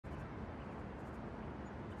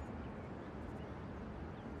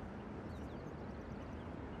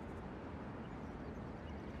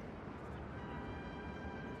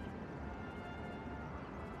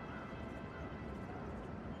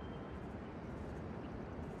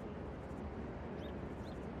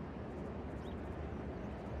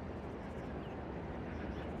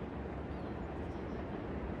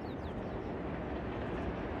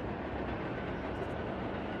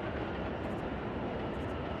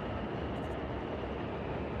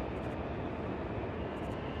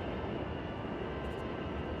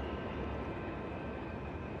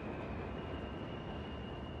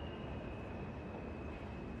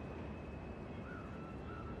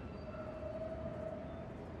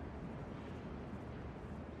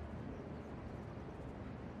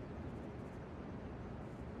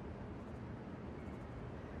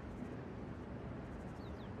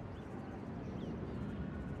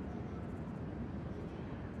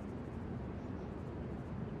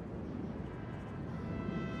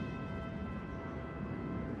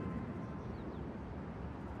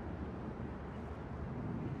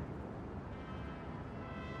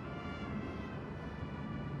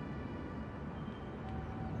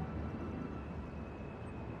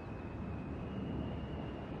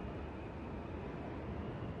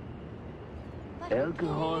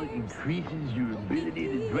Alcohol increases your ability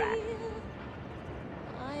to drive.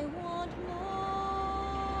 I want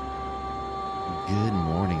Good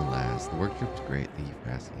morning, lass. The work more. trip was great. Thank you for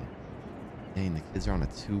asking. Dang, the kids are on a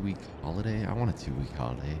 2-week holiday. I want a 2-week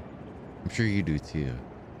holiday. I'm sure you do too.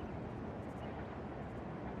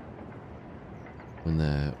 When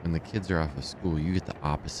the kids are off of school, you get the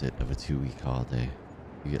opposite of a 2-week holiday.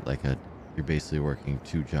 You get like you're basically working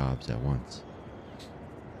 2 jobs at once.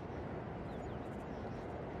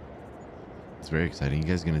 It's very exciting. You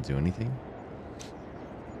guys gonna do anything?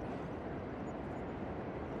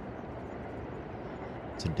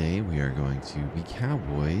 Today we are going to be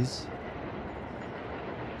cowboys.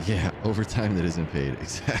 Yeah, overtime that isn't paid.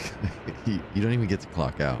 Exactly. You don't even get to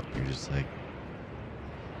clock out. You're just like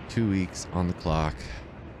 2 weeks on the clock,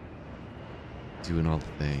 doing all the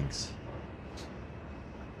things.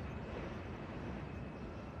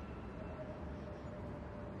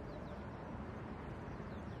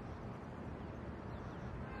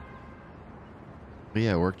 But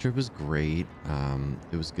yeah, work trip was great.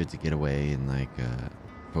 It was good to get away and like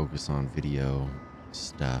focus on video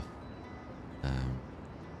stuff.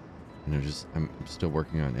 You know, I'm still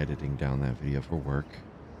working on editing down that video for work.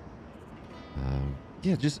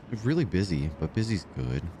 Yeah, just really busy, but busy's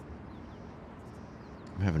good.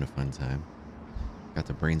 I'm having a fun time. Got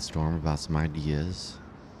to brainstorm about some ideas,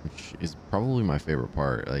 which is probably my favorite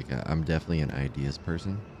part. Like, I'm definitely an ideas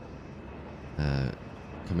person.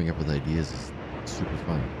 Coming up with ideas is super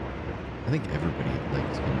fun. I think everybody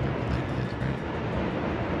likes coming up with ideas, right?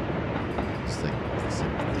 Just like, it's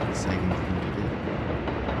an exciting thing to do.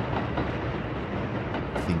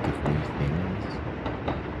 Think of new things.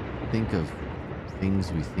 Think of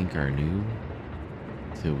things we think are new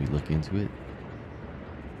until we look into it.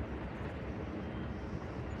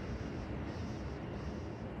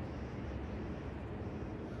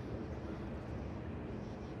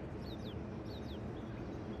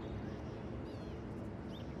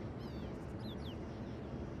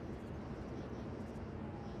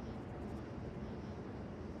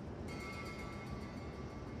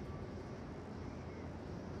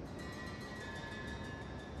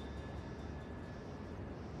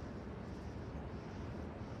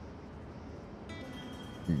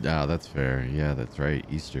 Ah, that's fair. Yeah, that's right.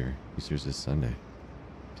 Easter's this Sunday.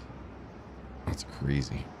 That's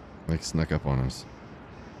crazy. Like, snuck up on us.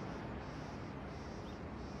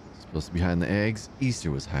 Supposed to be hiding the eggs.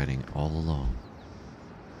 Easter was hiding all along.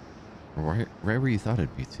 Right where you thought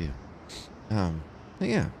it'd be too. But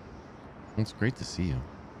yeah, it's great to see you.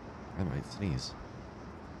 I might sneeze.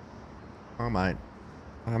 I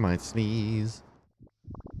might sneeze.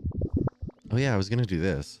 Oh yeah, I was gonna do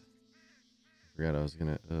this. Forgot I was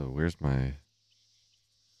gonna. Oh, where's my?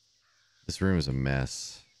 This room is a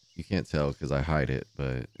mess. You can't tell because I hide it,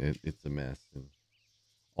 but it's a mess. And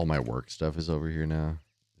all my work stuff is over here now.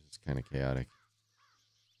 It's kind of chaotic.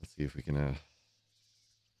 Let's see if we can.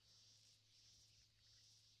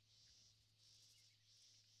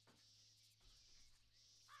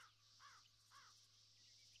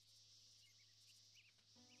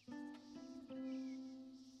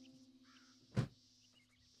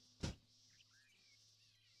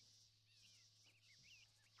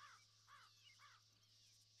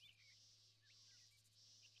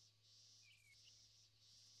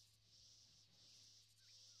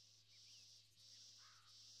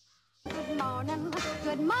 Good morning,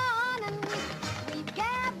 good morning. We've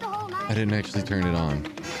gabbed the whole night. I didn't actually turn it on.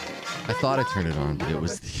 I thought I turned it on, but it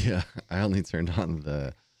was the. I only turned on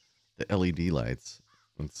the LED lights.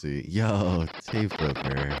 Let's see. Yo, tape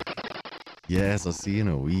flipper. Yes, I'll see you in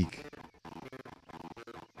a week.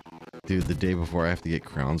 Dude, the day before I have to get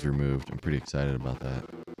crowns removed. I'm pretty excited about that.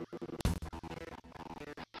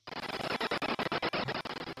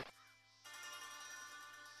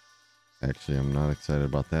 Actually, I'm not excited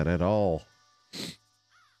about that at all.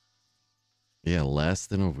 Yeah, less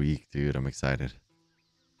than a week, dude. I'm excited.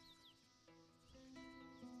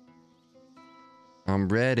 I'm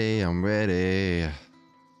ready. It'd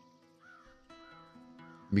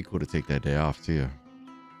be cool to take that day off, too.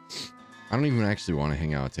 I don't even actually want to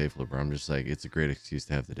hang out with Tay Flipper. I'm just like, it's a great excuse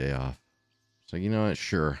to have the day off. So, you know what?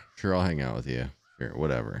 Sure, I'll hang out with you. Sure,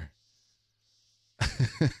 whatever.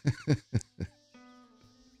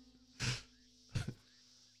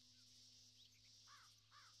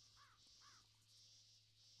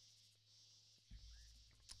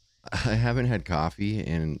 I haven't had coffee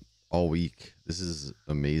in all week. This is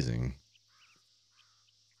amazing.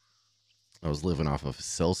 I was living off of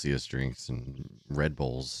Celsius drinks and Red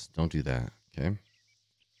Bulls. Don't do that, okay?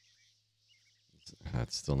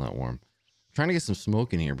 It's still not warm. I'm trying to get some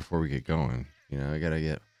smoke in here before we get going. You know, I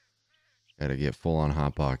gotta Gotta get full on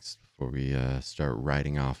hotbox before we start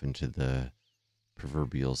riding off into the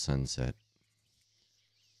proverbial sunset.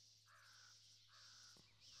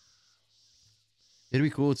 It'd be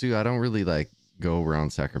cool too. I don't really like go around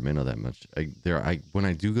Sacramento that much. When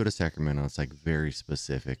I do go to Sacramento, it's like very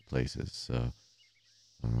specific places. So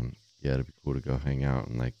yeah, it'd be cool to go hang out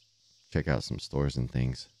and like check out some stores and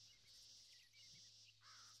things.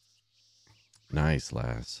 Nice,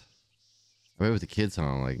 lass. I bet with the kids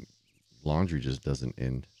on, like, laundry just doesn't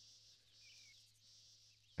end.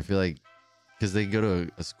 I feel like, because they go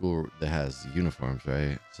to a school that has uniforms,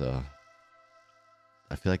 right? So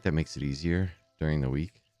I feel like that makes it easier during the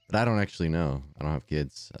week. But I don't actually know. I don't have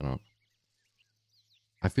kids.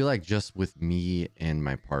 I feel like just with me and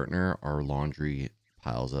my partner, our laundry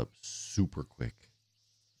piles up super quick.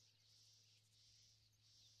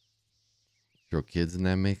 Throw kids in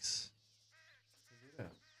that mix.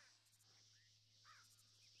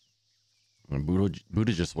 And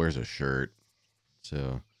Buddha just wears a shirt,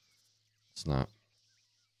 so it's not.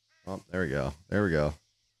 Oh, there we go. There we go.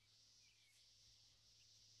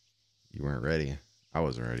 You weren't ready. I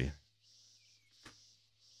wasn't ready.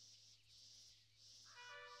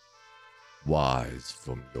 Wise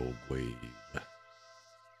from your grave.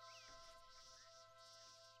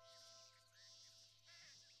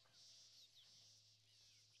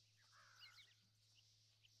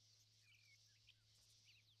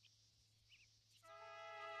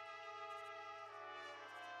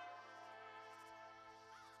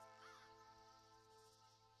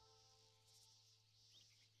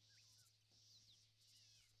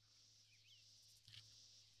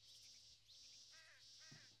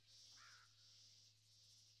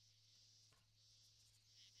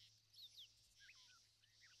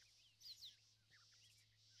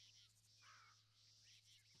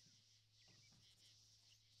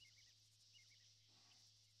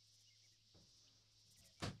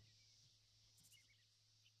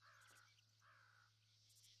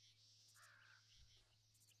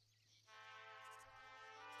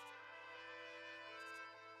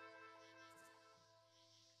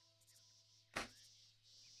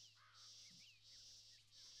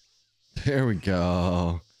 There we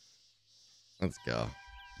go. Let's go.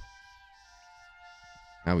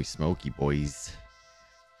 Now we smoky, boys.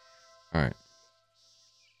 All right.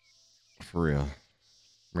 For real. I'm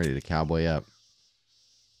ready to cowboy up.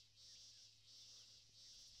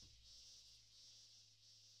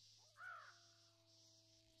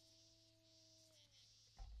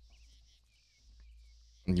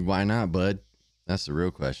 Why not, bud? That's the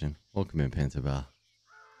real question. Welcome in, Pentabelle.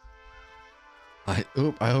 I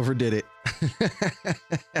overdid it.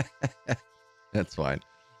 That's fine.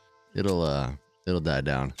 It'll die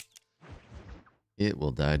down. It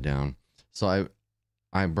will die down. So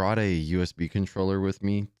I brought a USB controller with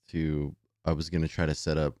me I was gonna try to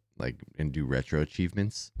set up like and do retro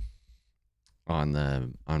achievements on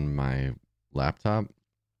my laptop.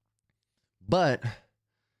 But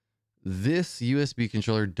this USB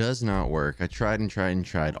controller does not work. I tried and tried and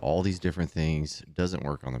tried all these different things. It doesn't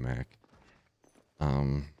work on the Mac.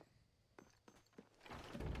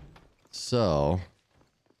 So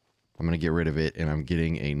I'm gonna get rid of it, and I'm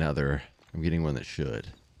getting one that should.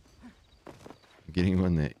 I'm getting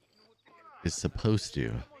one that is supposed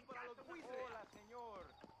to.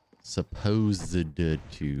 Supposed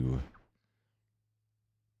to.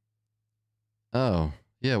 Oh,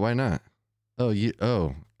 yeah, why not?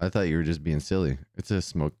 Oh, I thought you were just being silly. It's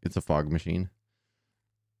a fog machine.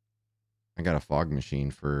 I got a fog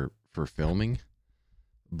machine for filming.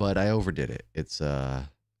 But I overdid it.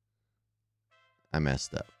 I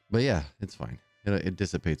messed up. But yeah, it's fine. It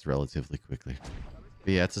dissipates relatively quickly.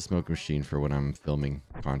 But yeah, it's a smoke machine for when I'm filming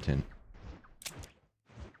content.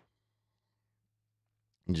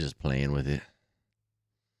 I'm just playing with it.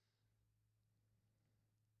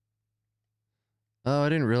 Oh, I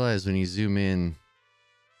didn't realize when you zoom in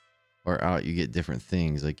or out, you get different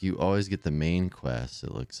things. Like you always get the main quest,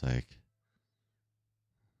 it looks like.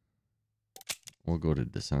 We'll go to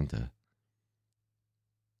DeSanta.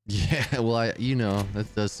 Yeah, well, that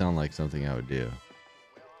does sound like something I would do.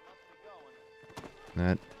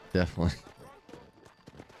 That definitely.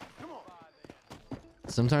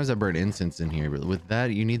 Sometimes I burn incense in here, but with that,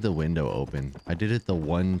 you need the window open. I did it the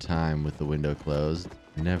one time with the window closed.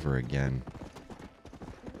 Never again.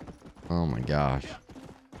 Oh my gosh.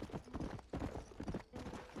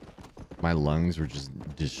 My lungs were just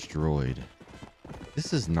destroyed.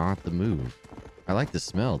 This is not the move. I like the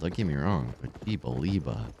smell, don't get me wrong, but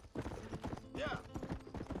Beliba.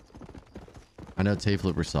 I know Tay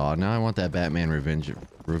Flipper saw. Now I want that Batman Revenge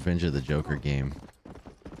of the Joker game.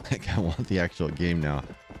 Like I want the actual game now.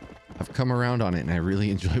 I've come around on it and I really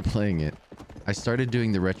enjoy playing it. I started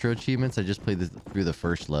doing the retro achievements. I just played through the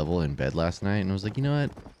first level in bed last night and I was like, you know what?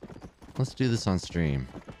 Let's do this on stream.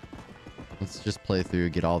 Let's just play through,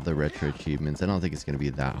 get all the retro achievements. I don't think it's going to be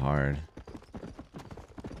that hard.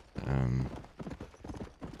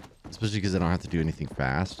 Especially because I don't have to do anything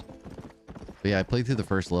fast. But yeah, I played through the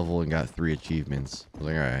first level and got 3 achievements. I was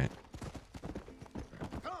like, all right.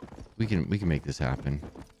 We can make this happen.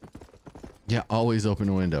 Yeah, always open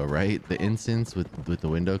a window, right? The instance with the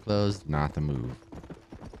window closed, not the move.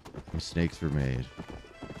 Mistakes were made.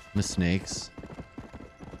 Mistakes.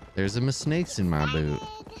 There's a mistakes in my boot.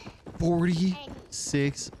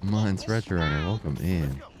 46 months, Retro Runner. Welcome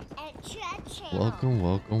in. Welcome,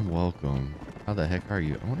 welcome, welcome. How the heck are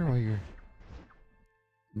you? I wonder why you're...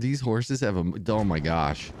 These horses have a... Oh my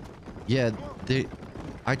gosh. Yeah,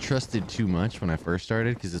 I trusted too much when I first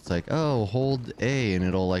started because it's like, oh, hold A and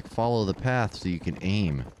it'll like follow the path so you can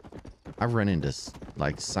aim. I've run into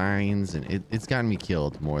like signs and it's gotten me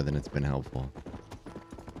killed more than it's been helpful.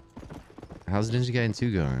 How's Ninja Gaiden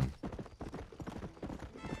 2 going?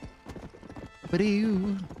 But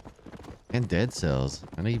you and Dead Cells.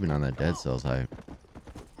 I know you've been on that Dead Cells hype.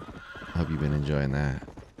 I hope you've been enjoying that.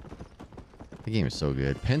 The game is so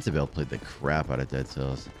good. Pentabel played the crap out of Dead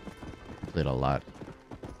Cells. Played a lot.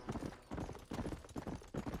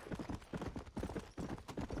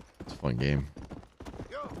 It's a fun game.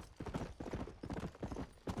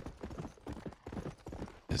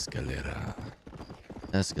 Escalator.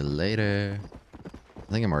 Escalator.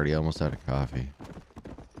 I think I'm already almost out of coffee.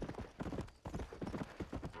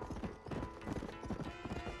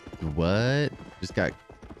 What? Just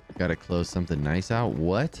gotta close something nice out?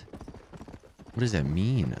 What? What does that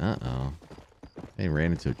mean? Uh-oh. I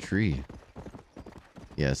ran into a tree.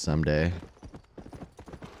 Yeah, someday.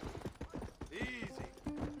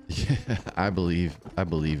 Easy. Yeah, I believe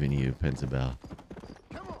in you, Pentabel.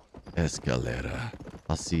 Escalator.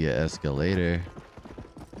 I'll see you, escalator.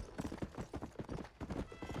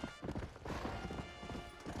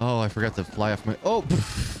 Oh, I forgot to fly off my... Oh!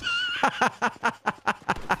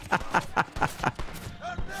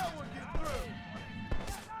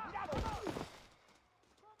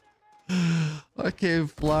 I came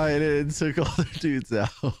flying in and took all the dudes out.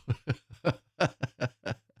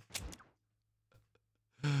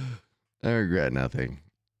 I regret nothing.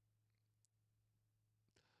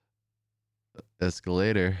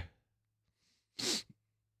 Escalator.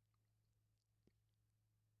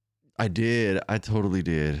 I did. I totally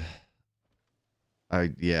did.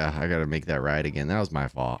 Yeah, I gotta make that ride again. That was my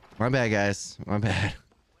fault. My bad, guys. My bad.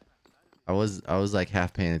 I was like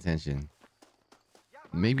half paying attention.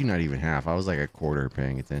 Maybe not even half. I was like a quarter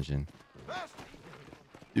paying attention.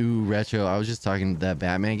 Ooh, Retro. I was just talking. That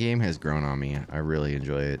Batman game has grown on me. I really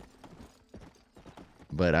enjoy it.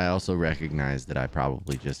 But I also recognize that I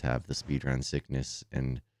probably just have the speedrun sickness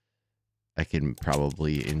and I can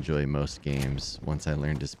probably enjoy most games once I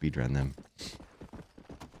learn to speedrun them.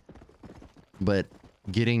 But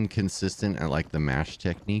getting consistent at like the mash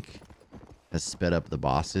technique has sped up the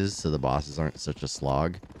bosses so the bosses aren't such a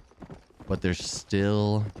slog. But there's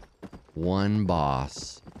still one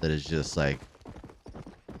boss that is just like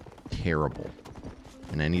terrible.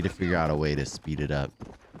 And I need to figure out a way to speed it up.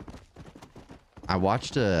 I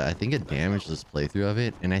watched I think a damageless playthrough of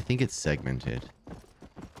it, and I think it's segmented.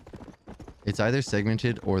 It's either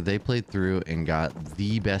segmented or they played through and got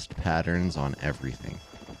the best patterns on everything.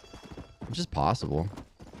 Which is possible.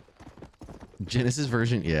 Genesis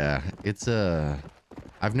version, yeah. It's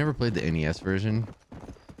I've never played the NES version.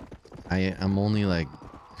 I'm only like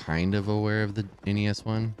kind of aware of the NES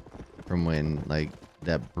one from when like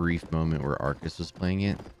that brief moment where Arcus was playing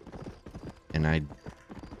it. And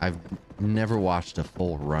I've never watched a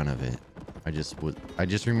full run of it. I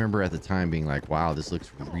just remember at the time being like, wow, this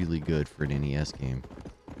looks really good for an NES game.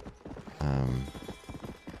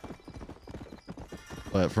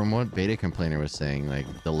 But from what Beta Complainer was saying, like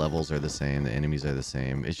the levels are the same, the enemies are the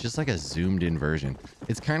same. It's just like a zoomed in version.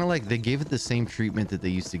 It's kind of like they gave it the same treatment that they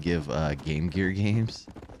used to give Game Gear games.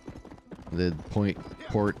 The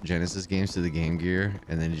port Genesis games to the Game Gear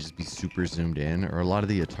and then just be super zoomed in. Or a lot of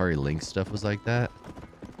the Atari Lynx stuff was like that.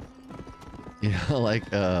 You know, like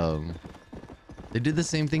they did the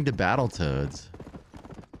same thing to Battletoads.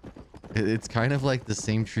 It's kind of like the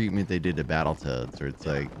same treatment they did to Battletoads, where it's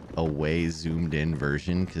like a way zoomed in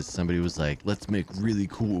version because somebody was like, let's make really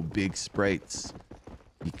cool big sprites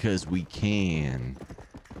because we can.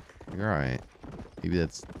 Like, all right, maybe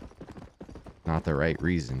that's not the right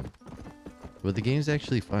reason, but the game's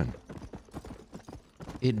actually fun.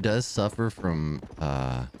 It does suffer from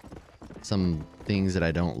some things that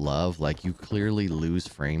I don't love. Like you clearly lose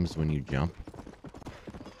frames when you jump.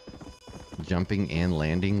 Jumping and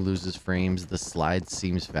landing loses frames. The slide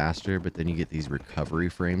seems faster, but then you get these recovery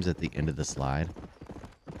frames at the end of the slide.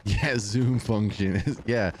 Yeah, zoom function.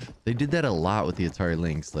 Yeah, they did that a lot with the Atari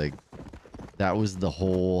Lynx. Like, that was the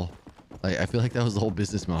whole... Like, I feel like that was the whole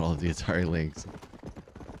business model of the Atari Lynx.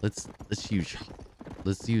 Let's use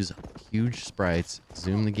huge sprites,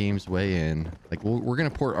 zoom the games way in. Like, we're gonna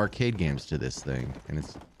port arcade games to this thing, and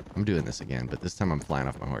I'm doing this again, but this time I'm flying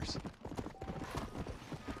off my horse.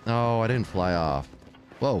 No, I didn't fly off.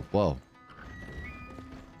 Whoa, whoa.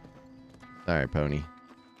 Alright, pony.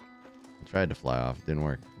 I tried to fly off. It didn't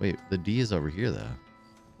work. Wait, the D is over here, though.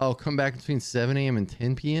 Oh, come back between 7 a.m. and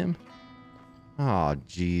 10 p.m.? Oh,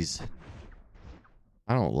 jeez.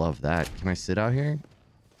 I don't love that. Can I sit out here?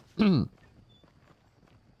 I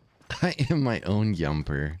am my own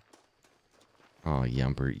yumper. Oh,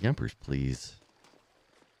 yumper. Yumpers, please.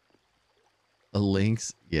 A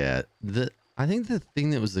Lynx? Yeah. I think the thing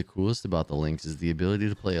that was the coolest about the Lynx is the ability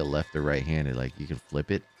to play a left or right-handed. Like, you can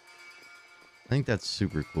flip it. I think that's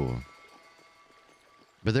super cool.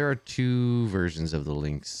 But there are 2 versions of the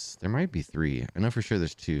Lynx. There might be 3. I know for sure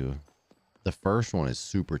there's 2. The first one is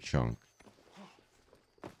super chunk.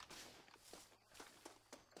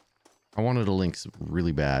 I wanted a Lynx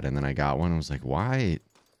really bad, and then I got one. I was like, why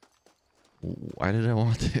did I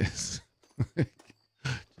want this?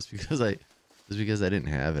 just because I didn't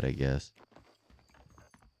have it, I guess.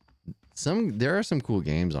 There are some cool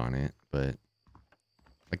games on it, but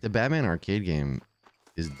like the Batman arcade game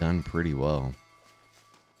is done pretty well.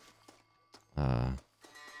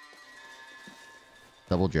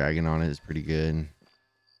 Double Dragon on it is pretty good.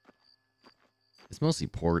 It's mostly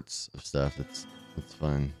ports of stuff that's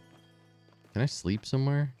fun. Can I sleep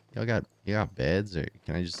somewhere? You got beds, or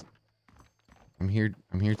can I just... I'm here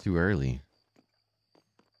too early.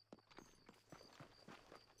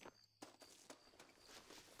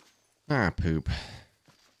 Ah, poop.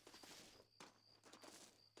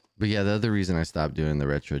 But yeah, the other reason I stopped doing the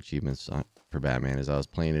retro achievements for Batman is I was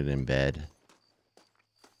playing it in bed.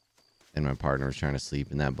 And my partner was trying to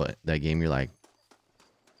sleep in that game. You're like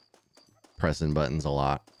pressing buttons a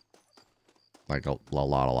lot. Like a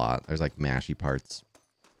lot. There's like mashy parts.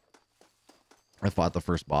 I fought the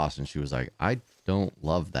first boss and she was like, I don't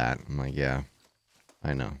love that. I'm like, yeah,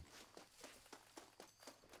 I know.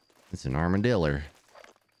 It's an armadillo.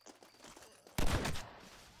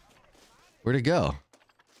 Where'd it go?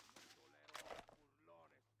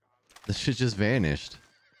 This shit just vanished.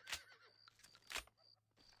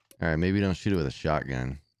 Alright, maybe don't shoot it with a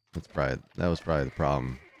shotgun. That was probably the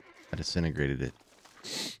problem. I disintegrated it.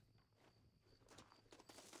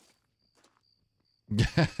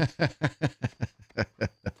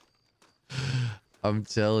 I'm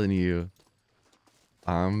telling you,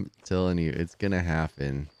 it's gonna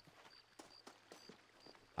happen.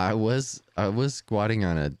 I was squatting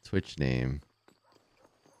on a Twitch name.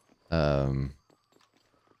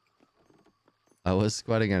 I was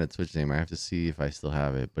squatting on a Twitch name. I have to see if I still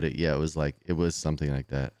have it, but it was something like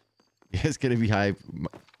that. Yeah, it's gonna be hype.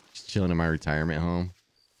 Just chilling in my retirement home,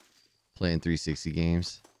 playing 360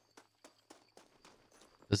 games.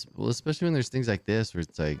 Well, especially when there's things like this where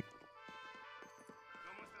it's like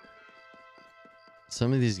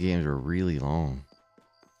some of these games are really long.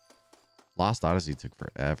 Lost Odyssey took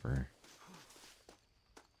forever.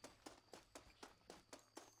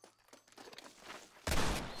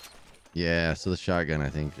 Yeah, so the shotgun I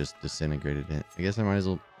think just disintegrated it. I guess I might as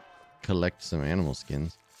well collect some animal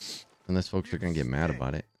skins, unless folks are gonna get mad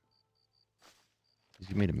about it.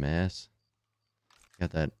 You made a mess.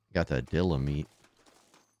 Got that Dilla meat.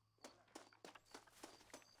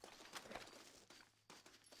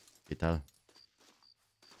 ¿Qué tal?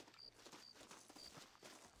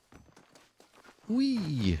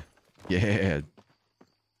 Whee! Yeah.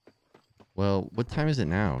 Well, what time is it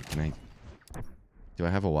now? Do I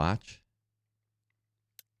have a watch?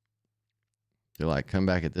 They're like, come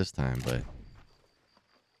back at this time, but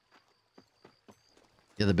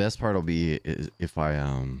yeah, the best part will be is if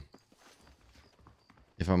I'm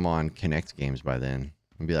on Kinect games by then.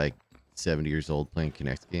 I'll be like 70 years old playing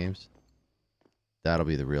Kinect games. That'll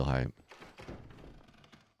be the real hype.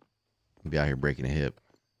 I'll be out here breaking a hip.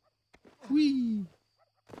 Whee!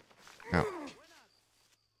 Ouch.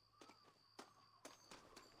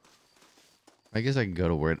 I guess I can go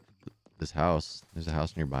to this house. There's a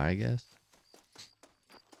house nearby, I guess.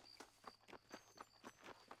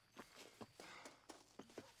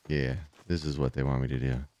 Yeah, this is what they want me to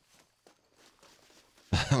do.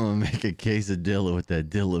 I'm gonna make a quesadilla with that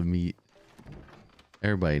Dilla meat.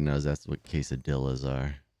 Everybody knows that's what quesadillas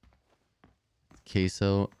are.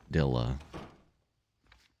 Queso Dilla.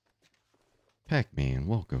 Pac-Man,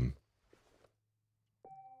 welcome.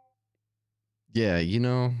 Yeah, you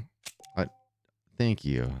know, thank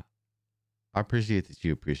you. I appreciate that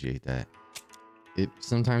you appreciate that.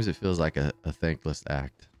 Sometimes it feels like a thankless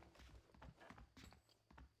act.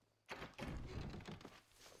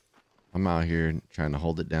 I'm out here trying to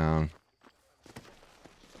hold it down.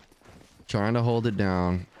 Trying to hold it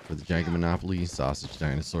down for the Jenga Monopoly Sausage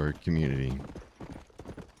Dinosaur community.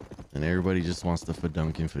 And everybody just wants to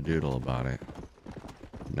fadunkin' fadoodle about it.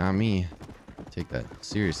 Not me. Take that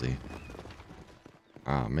seriously.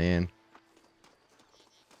 Aw, man.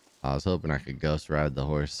 I was hoping I could ghost ride the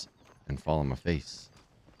horse and fall on my face.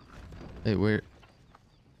 Hey, where...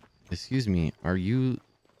 Excuse me, are you...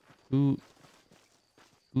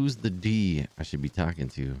 Who's the D I should be talking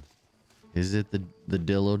to? Is it the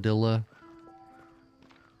Dillo Dilla?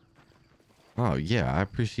 Oh, yeah, I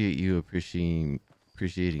appreciate you appreciating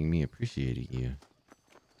me appreciating you.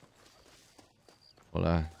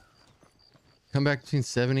 Well, come back between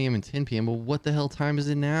 7 a.m. and 10 p.m. But what the hell time is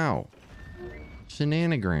it now?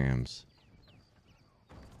 Shenanigans.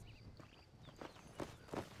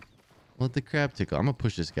 Let the crab tickle. I'm gonna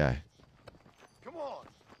push this guy. Come on,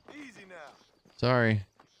 easy now. Sorry.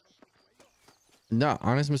 No,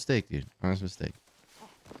 honest mistake, dude. Honest mistake.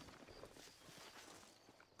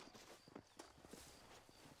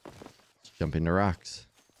 Let's jump into rocks.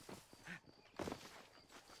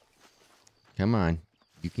 Come on.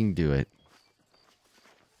 You can do it.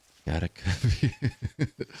 Gotta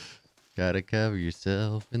cover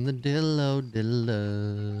yourself in the Dillo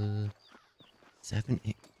Dilla. 7,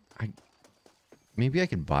 8. Maybe I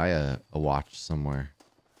could buy a watch somewhere.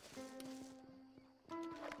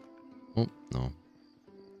 Oh, no.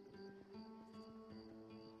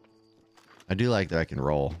 I do like that I can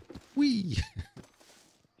roll. Whee!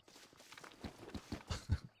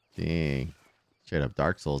 Dang. Straight up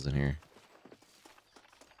Dark Souls in here.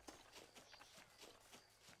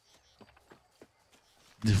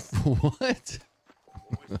 What?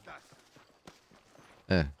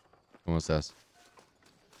 ¿Cómo estás?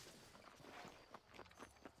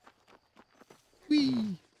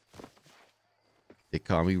 Whee! They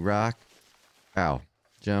call me Rock. Ow.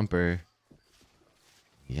 Jumper.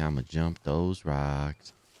 Yeah, I'ma jump those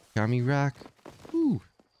rocks. Call me Rock. Woo.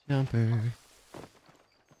 Jumper.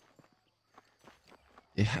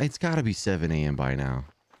 Yeah, it's gotta be 7 a.m. by now.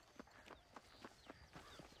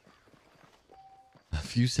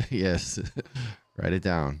 If you say yes, write it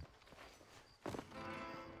down.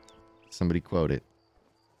 Somebody quote it.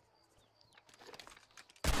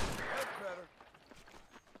 I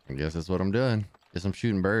guess that's what I'm doing. Guess I'm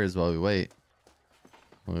shooting birds while we wait.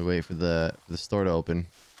 While we wait for the store to open.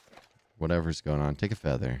 Whatever's going on. Take a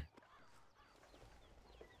feather.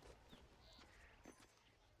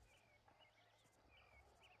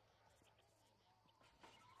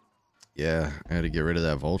 Yeah, I had to get rid of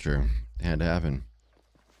that vulture. It had to happen.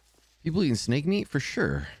 People eating snake meat? For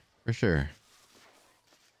sure. For sure.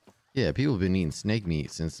 Yeah, people have been eating snake meat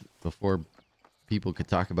since before people could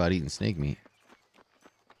talk about eating snake meat.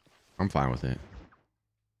 I'm fine with it.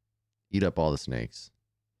 Eat up all the snakes.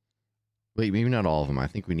 Wait, maybe not all of them. I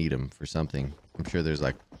think we need them for something. I'm sure there's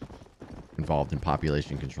like involved in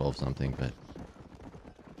population control of something, but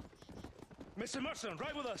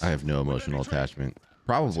I have no emotional attachment.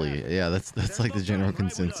 Probably, yeah, that's like the general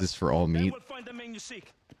consensus for all meat.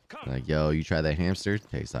 Like, yo, you try that hamster?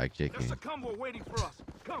 Tastes like chicken. There's a convoy waiting for us.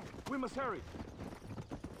 Come, we must hurry.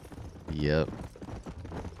 Yep.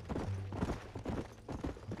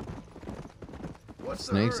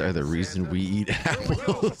 Snakes are the reason we eat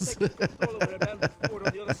apples.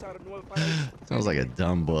 Sounds like a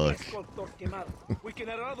dumb book.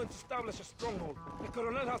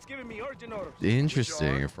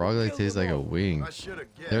 Interesting. A frog leg tastes like a wing.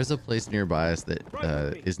 There's a place nearby us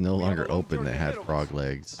that is no longer open that had frog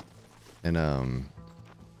legs. And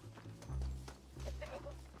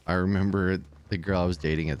I remember the girl I was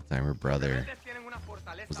dating at the time, her brother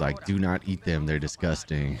was like, do not eat them, they're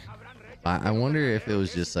disgusting. I wonder if it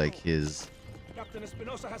was just like his,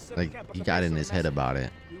 like he got in his head about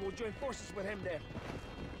it.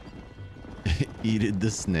 Eated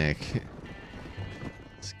the snake.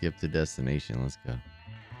 Skip to destination. Let's go.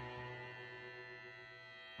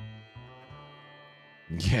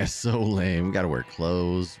 Yeah, so lame. We gotta wear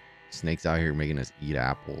clothes. Snakes out here making us eat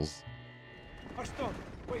apples.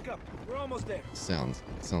 Wake up. We're almost there. Sounds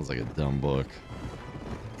like a dumb book.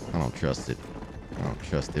 I don't trust it. I don't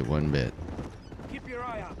trust it one bit. Keep your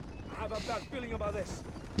eye out. I have a bad feeling about this.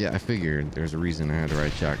 Yeah, I figured there's a reason I had to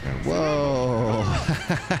ride shotgun. Whoa!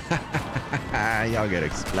 Y'all get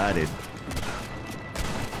exploded.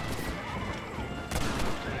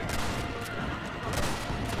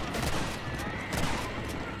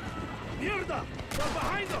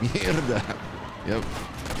 Mierda. Yep.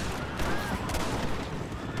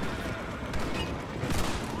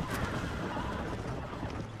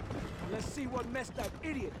 Let's see what mess that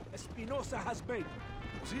idiot Espinosa has made.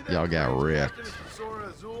 Was he that Y'all got crazy wrecked. captain at Sora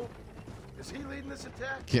Azul? Is he leading this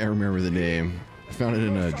attack? Can't remember the name. I found it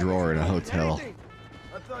in a drawer in a hotel.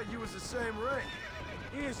 I thought you was the same rank.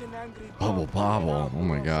 He is an angry Bubble dog. Bobble. Oh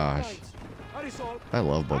my gosh. That is all. I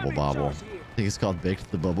love Bubble I'm in Bobble. charge here. I think it's called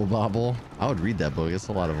Baked the Bubble Bobble. I would read that book. It's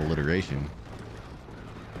a lot of alliteration.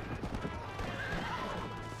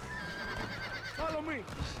 Follow me.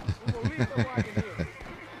 We will leave the wagon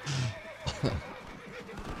here.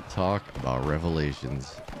 Talk about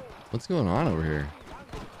revelations. What's going on over here?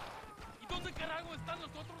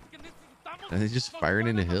 Are they just firing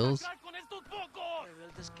into hills?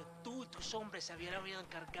 Rebeldes que tú y tus hombres se habían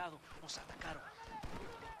encargado nos atacaron.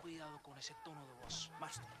 Cuidado con ese tono de voz.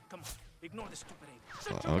 Master, come on. Ignore the stupid ape.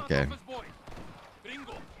 Oh, okay.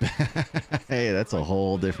 Hey, that's a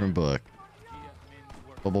whole different book.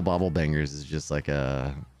 Bubble Bobble Bangers is just like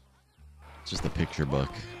a... It's just a picture book.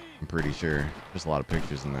 I'm pretty sure. There's a lot of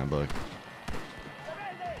pictures in that book.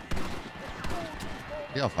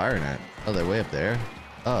 What y'all firing at? Oh, they're way up there?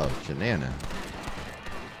 Oh, Shanana.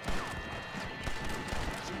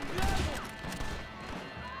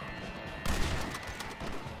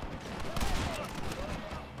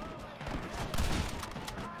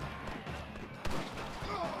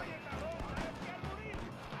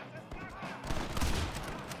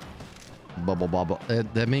 Bubble Bobble.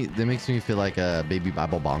 That makes me feel like a Baby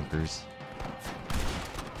Bible Bonkers.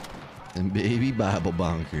 And Baby Bible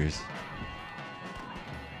Bonkers.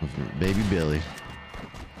 Baby Billy.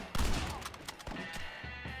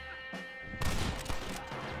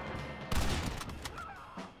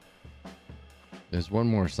 There's one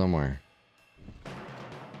more somewhere.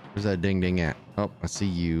 Where's that ding ding at? Oh, I see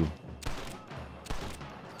you.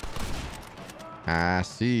 I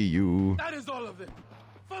see you. That is all of them.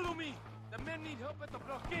 Follow me. The men need help at the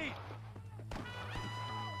blockade.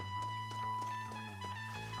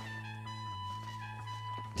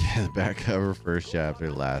 Yeah, the back cover, first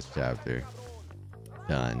chapter, last chapter.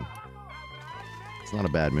 Done. It's not a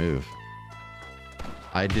bad move.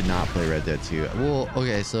 I did not play Red Dead 2. Well,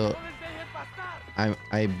 okay, so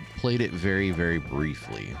I played it very, very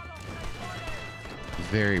briefly.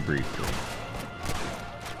 Very briefly.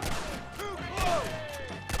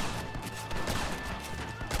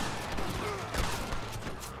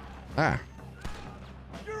 Ah.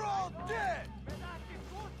 You're all dead.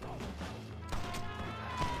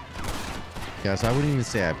 Guys, I wouldn't even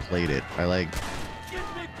say I played it.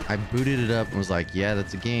 I booted it up and was like, yeah,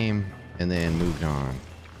 that's a game, and then moved on.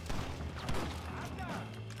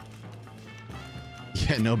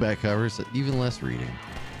 Yeah, no back covers, even less reading.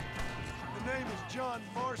 The name is John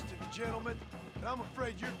Marston, gentlemen, and I'm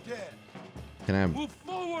afraid you're dead. Can I? Move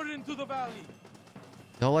forward into the valley.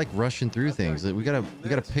 Y'all like rushing through things. We gotta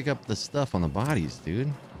pick up the stuff on the bodies,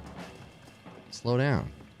 dude. Slow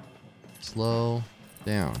down. Slow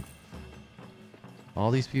down.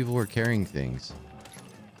 All these people were carrying things.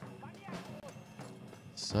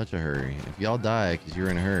 Such a hurry. If y'all die because you're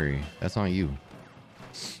in a hurry, that's on you.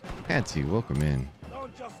 Patsy, welcome in.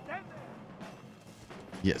 Don't just stand there.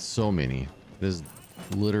 Yeah, so many. There's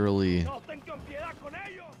literally, No tengan piedad con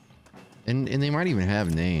ellos. and they might even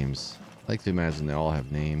have names. I like to imagine they all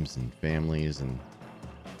have names and families, and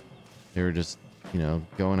they were just, you know,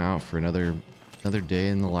 going out for another day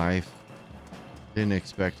in the life. Didn't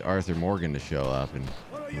expect Arthur Morgan to show up and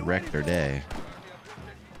wreck their day.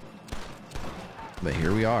 But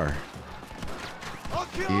here we are. I'll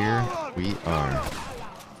kill Here all of we you. are.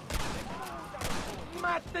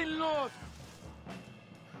 Mátenlos.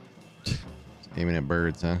 Aiming at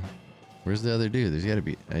birds, huh? Where's the other dude? There's gotta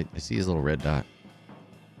be, I see his little red dot.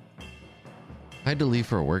 I had to leave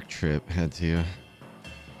for a work trip, had to.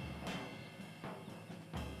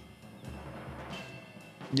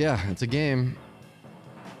 Yeah, it's a game.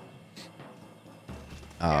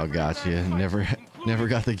 Oh, gotcha. Never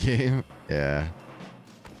got the game. Yeah.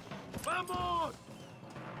 Vamos.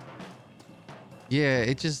 Yeah,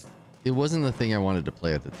 it wasn't the thing I wanted to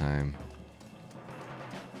play at the time.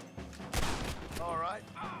 All right,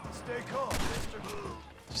 stay calm, mister.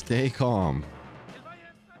 Stay calm. El valle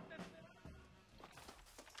está tercerado.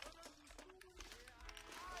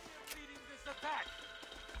 I am leading this attack.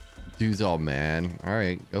 Dude's all mad. All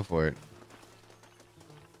right, go for it.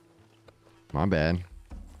 My bad.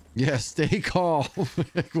 Yeah, stay calm.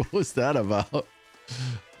 What was that about?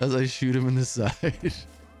 As I shoot him in the side.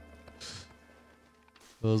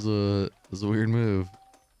 That was a weird move.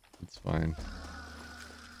 It's fine.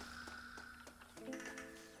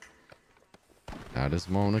 I just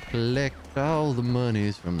wanna collect all the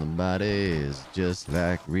monies from the bodies, just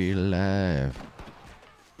like real life.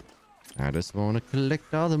 I just wanna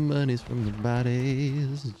collect all the monies from the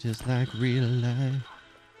bodies, just like real life.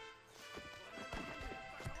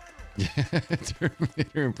 Yeah,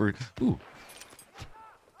 Terminator and Bird. Ooh.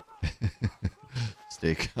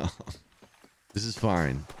 Stay calm. This is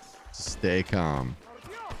fine. Just stay calm.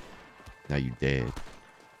 Now you dead.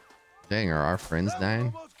 Dang, are our friends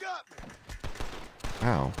dying? Almost got me.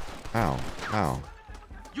 Ow. Ow. Ow.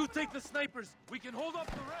 You take the snipers. We can hold up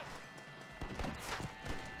the rest.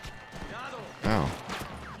 Ow.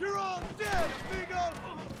 You're all dead, amigo.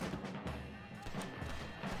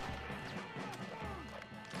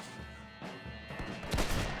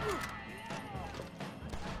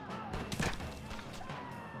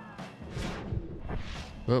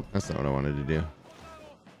 Oh, that's not what I wanted to do.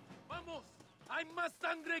 Vamos. Hay más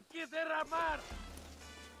sangre que derramar.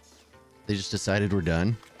 They just decided we're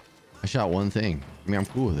done. I shot one thing. I mean, I'm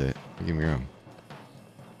cool with it. Don't get me wrong.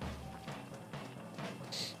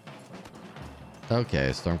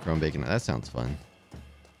 Okay, Stormcrow Bacon. That sounds fun.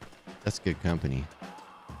 That's good company.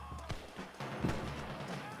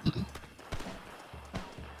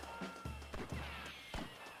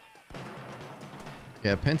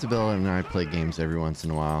 Yeah, Pentabella and I play games every once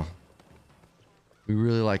in a while. We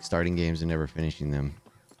really like starting games and never finishing them.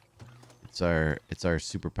 It's our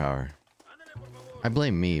superpower. I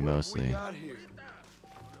blame me mostly. Got here.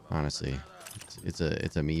 Honestly, it's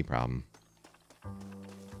a me problem.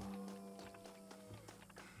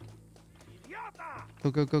 Go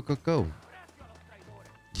go go go go!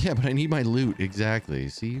 Yeah, but I need my loot exactly.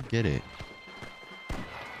 See, you get it.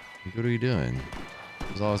 Like, what are you doing?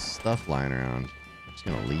 There's all this stuff lying around. I'm just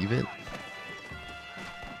gonna leave it.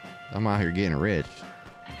 I'm out here getting rich.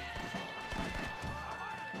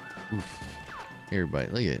 Oof. Everybody,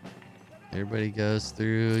 look at it. Everybody goes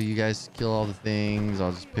through. You guys kill all the things.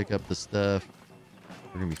 I'll just pick up the stuff.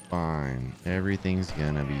 We're gonna be fine. Everything's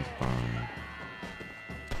gonna be fine.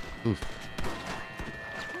 Oof.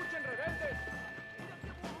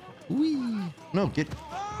 Whee! No, get.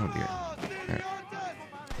 Oh dear. Right.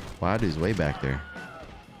 Wow, dude's way back there.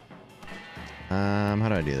 How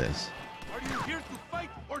do I do this? Are you here to fight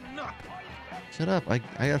or not? Shut up! I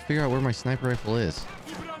gotta figure out where my sniper rifle is.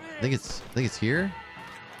 I think it's here.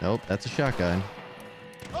 Nope, that's a shotgun.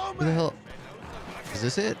 Oh, Who the hell? Is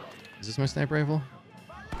this it? Is this my sniper rifle?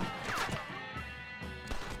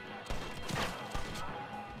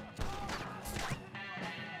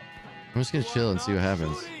 I'm just gonna chill and see what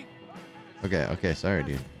happens. Okay, okay, sorry,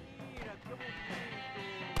 dude.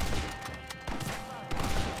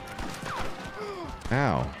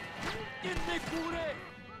 Ow.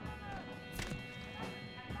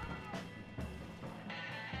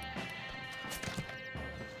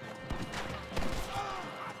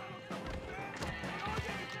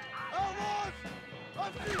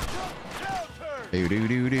 Do do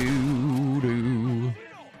do do do.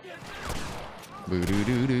 Boo do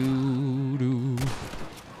do do do.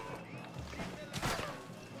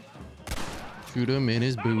 Shoot him in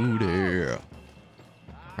his booty.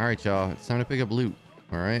 Alright, y'all. It's time to pick up loot.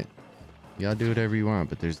 Alright? Y'all do whatever you want,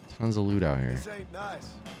 but there's tons of loot out here. This ain't nice.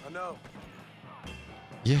 I know.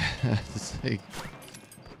 Yeah, it's like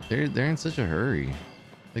they're in such a hurry.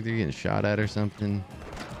 Like they're getting shot at or something.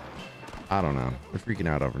 I don't know. They're freaking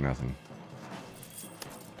out over nothing.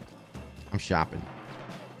 I'm shopping.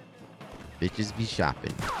 Bitches be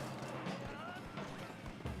shopping.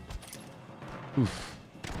 Oof.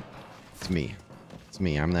 It's me. It's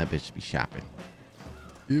me. I'm that bitch to be shopping.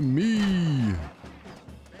 It's me.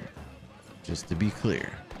 Just to be clear.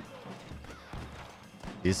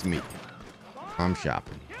 It's me. I'm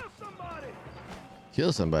shopping.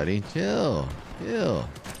 Kill somebody. Chill. Chill.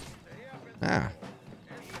 Ah.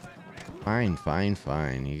 Fine, fine,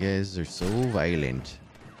 fine. You guys are so violent.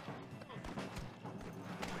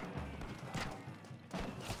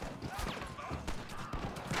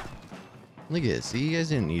 Look at it. See, you guys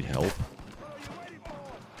didn't need help.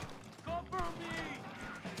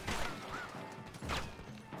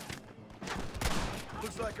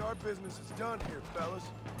 Looks like our business is done here, fellas.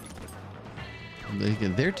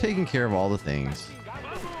 They're taking care of all the things.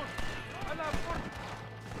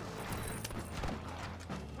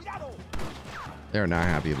 They're not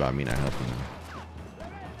happy about me not helping them.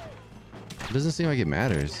 It doesn't seem like it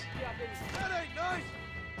matters. That ain't nice.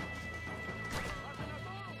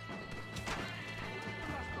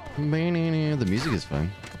 The music is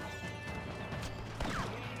fun.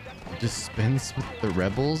 Dispense with the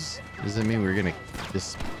rebels? Does that mean we're gonna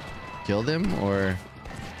just kill them, or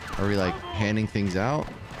are we like handing things out?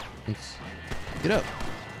 Let's get up.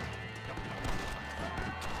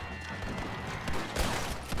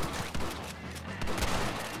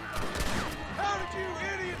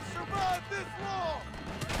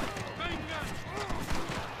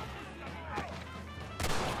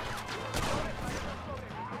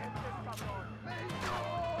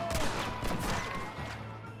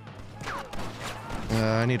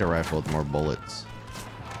 I need a rifle with more bullets.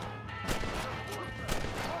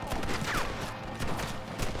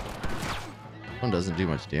 One doesn't do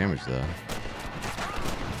much damage though.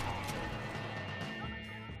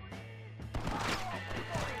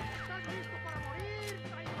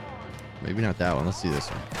 Maybe not that one. Let's see this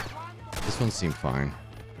one. This one seemed fine.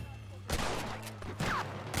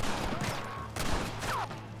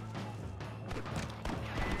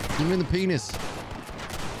 Give me the penis.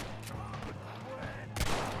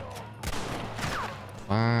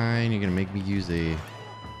 Fine, you're gonna make me use a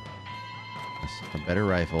better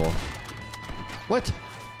rifle. What?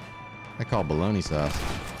 I call bologna sauce.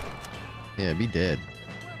 Yeah, be dead.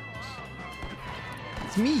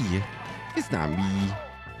 It's me. It's not me.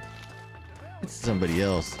 It's somebody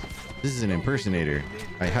else. This is an impersonator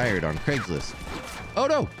I hired on Craigslist. Oh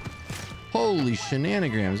no! Holy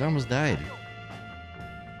shenanigans, I almost died.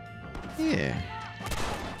 Yeah.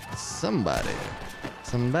 Somebody.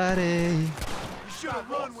 You should have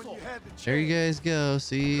run when you had the chance. There you guys go.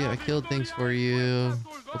 See, I killed things for you.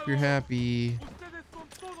 Hope you're happy.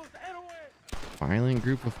 Violent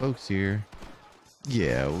group of folks here.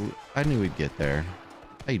 Yeah, I knew we'd get there.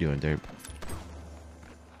 How you doing, Derp?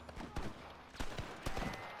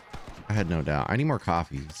 I had no doubt. I need more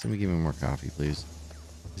coffee. Somebody give me more coffee, please.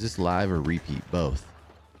 Is this live or repeat? Both.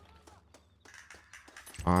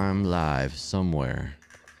 I'm live somewhere,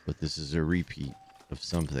 but this is a repeat of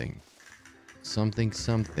something.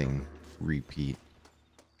 Something repeat.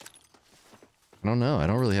 I don't know. I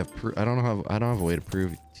don't really have I don't have a way to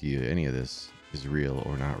prove to you any of this is real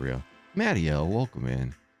or not real. Mattio, welcome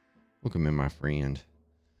in. Welcome in, my friend.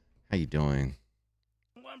 How you doing?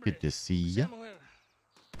 Good to see ya.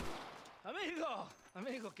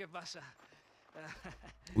 Amigo, ¿qué pasa?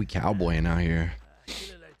 We cowboying out here.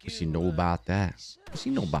 What she know about that? What she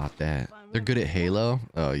know about that? They're good at Halo?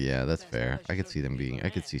 Oh yeah, that's fair. I could see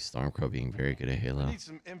Stormcrow being very good at Halo. I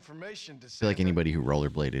feel like anybody who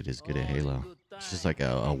rollerbladed is good at Halo. It's just like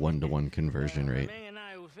a 1-to-1 conversion rate.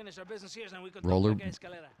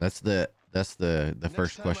 That's the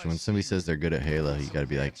first question. When somebody says they're good at Halo, you gotta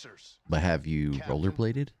be like, but have you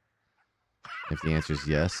rollerbladed? If the answer is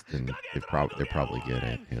yes, then they're probably good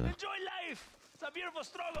at Halo.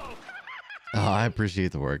 Oh, I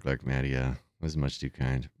appreciate the work, like Maddie. Was much too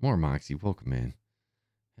kind. More Moxie, welcome in.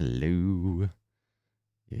 Hello.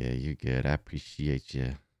 Yeah, you're good. I appreciate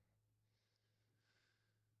you.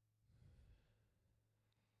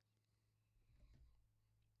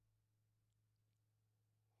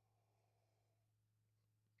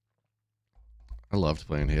 I loved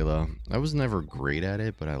playing Halo. I was never great at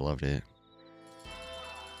it, but I loved it.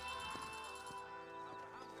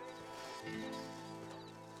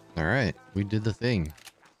 All right, we did the thing.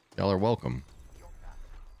 Y'all are welcome.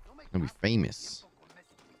 Gonna be famous.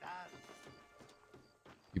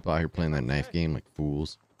 People out here playing that knife game like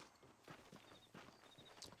fools.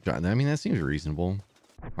 I mean, that seems reasonable,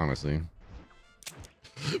 honestly.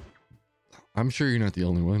 I'm sure you're not the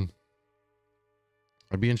only one.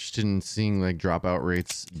 I'd be interested in seeing like dropout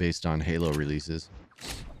rates based on Halo releases.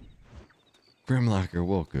 Grimlocker,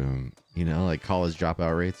 welcome. You know, like college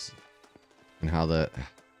dropout rates and how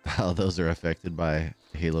those are affected by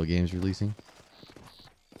Halo games releasing.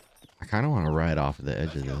 I kind of want to ride off of the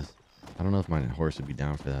edge of this. I don't know if my horse would be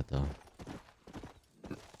down for that though.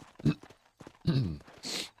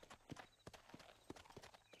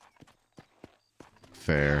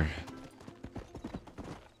 Fair.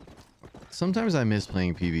 Sometimes I miss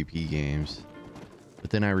playing PvP games, but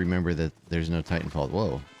then I remember that there's no Titanfall.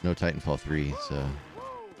 Whoa, no Titanfall 3. So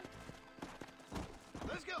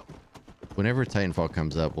whenever Titanfall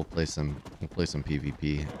comes up, we'll play some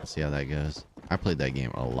PvP and see how that goes. I played that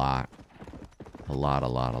game a lot.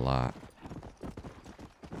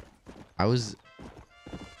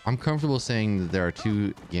 I'm comfortable saying that there are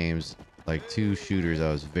two games, like two shooters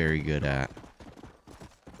I was very good at.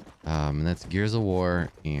 And that's Gears of War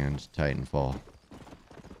and Titanfall.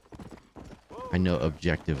 I know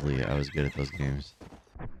objectively I was good at those games.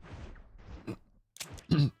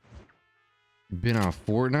 Been on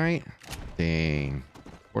Fortnite? Dang.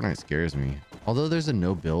 Fortnite scares me. Although there's a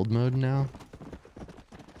no build mode now.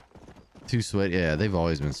 Too sweaty. Yeah, they've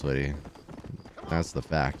always been sweaty. That's the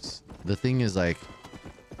facts. The thing is, like,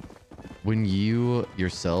 when you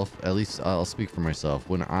yourself, at least I'll speak for myself,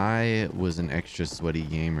 when I was an extra sweaty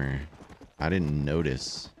gamer, I didn't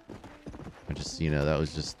notice. I just, you know, that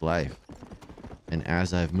was just life. And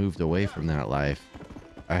as I've moved away from that life,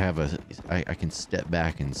 I can step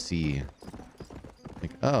back and see,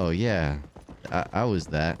 like, oh yeah, I was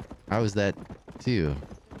that too.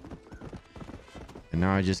 And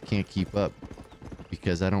now I just can't keep up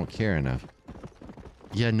because I don't care enough.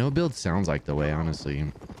 Yeah, no build sounds like the way, honestly.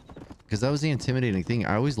 Because that was the intimidating thing.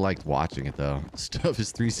 I always liked watching it, though. Stuff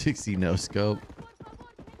is 360 no scope.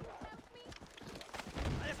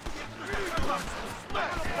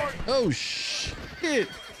 Oh, shit.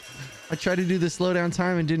 I tried to do the slowdown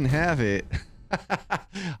time and didn't have it.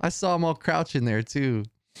 I saw them all crouching there, too.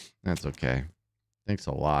 That's okay. Thanks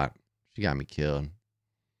a lot. She got me killed.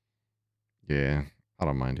 Yeah, I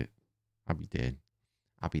don't mind it. I'll be dead.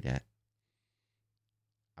 I'll be that.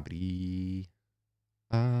 I'll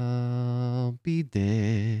be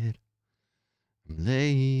dead. I'm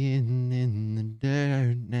laying in the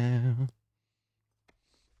dirt now.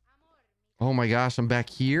 Oh my gosh, I'm back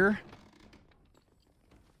here?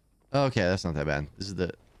 Okay, that's not that bad. This is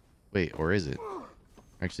the... Wait, or is it?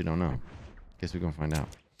 I actually don't know. Guess we're gonna find out.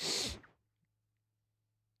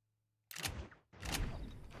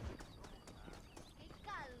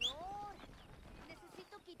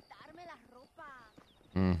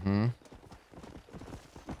 Mm-hmm.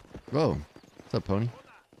 Whoa. What's up, Pony?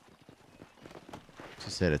 She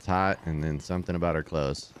said it's hot and then something about her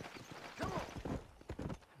clothes.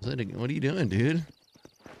 What are you doing, dude?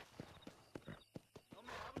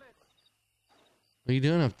 What are you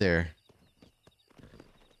doing up there?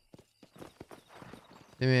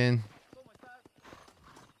 Hey, man.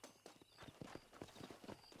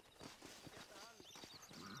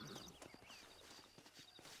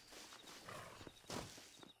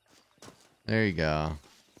 There you go.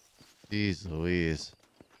 Jeez Louise.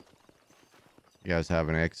 You guys have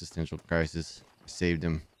an existential crisis. I saved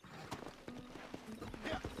him.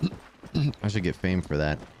 I should get fame for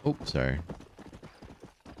that. Oh, sorry.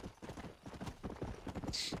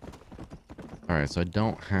 Alright, so I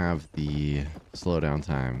don't have the slowdown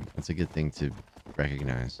time. That's a good thing to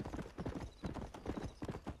recognize.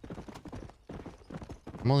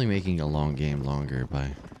 I'm only making a long game longer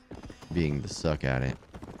by being the suck at it.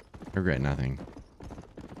 I regret nothing.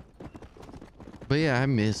 But yeah, I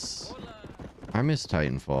miss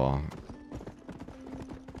Titanfall.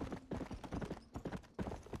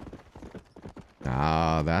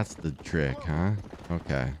 Ah, that's the trick, huh?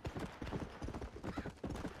 Okay.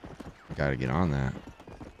 Gotta get on that.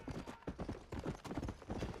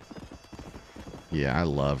 Yeah, I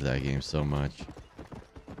love that game so much. I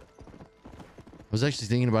was actually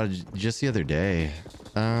thinking about it just the other day.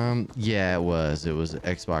 Yeah, it was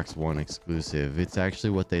Xbox One exclusive. It's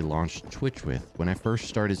actually what they launched Twitch with. When I first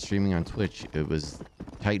started streaming on Twitch, it was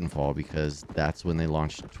Titanfall because that's when they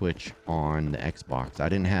launched Twitch on the Xbox. I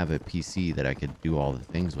didn't have a PC that I could do all the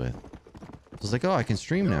things with. I was like, oh, I can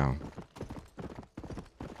stream now.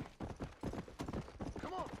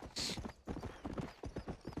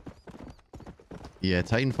 Yeah,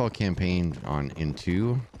 Titanfall campaigned in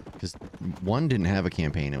 2 because 1 didn't have a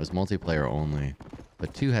campaign. It was multiplayer only.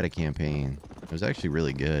 But 2 had a campaign. It was actually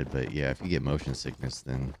really good, but yeah, if you get motion sickness,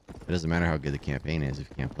 then it doesn't matter how good the campaign is if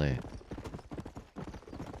you can't play it.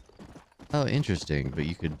 Oh, interesting. But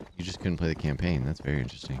you just couldn't play the campaign. That's very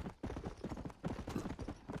interesting.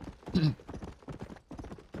 Yeah,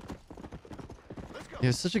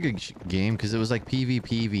 it's such a good game because it was like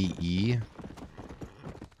PvPvE.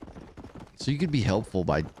 So you could be helpful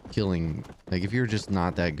by killing, like if you're just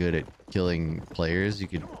not that good at killing players, you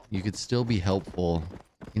could still be helpful.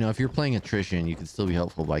 You know, if you're playing attrition, you could still be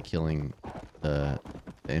helpful by killing the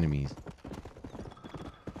enemies.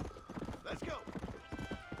 Let's go.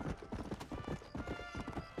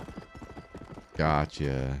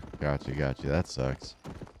 Gotcha. That sucks.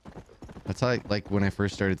 That's like when I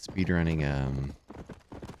first started speedrunning,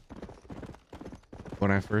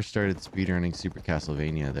 Super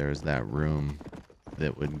Castlevania, there was that room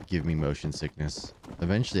that would give me motion sickness.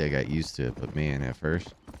 Eventually I got used to it, but man, at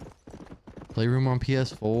first. Playroom on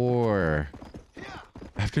PS4.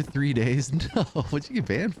 After 3 days? No, what'd you get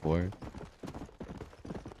banned for?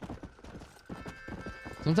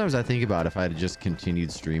 Sometimes I think about if I had just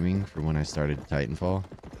continued streaming from when I started Titanfall.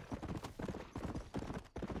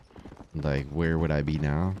 Like, where would I be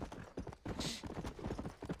now?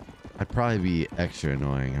 I'd probably be extra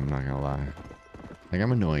annoying, I'm not gonna lie. Like,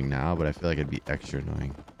 I'm annoying now, but I feel like I'd be extra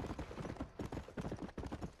annoying.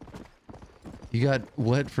 You got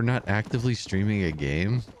what for not actively streaming a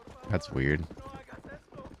game? That's weird. Easy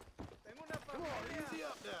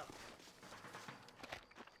up now.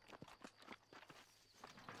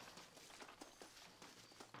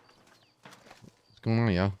 What's going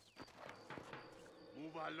on, yo?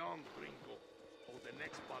 Move along, gringo, or the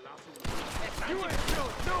next balazo. You ain't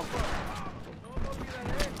killing nobody.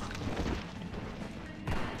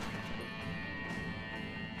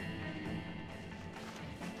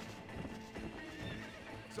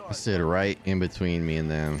 I stood right in between me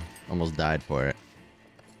and them. Almost died for it.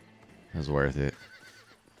 It was worth it.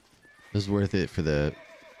 It was worth it for the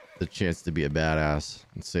chance to be a badass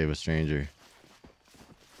and save a stranger.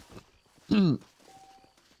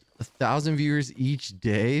 1,000 viewers each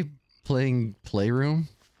day playing Playroom.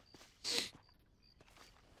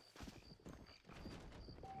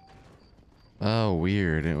 Oh,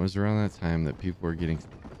 weird. It was around that time that people were getting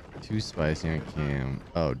too spicy on cam.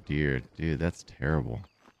 Oh dear, dude, that's terrible.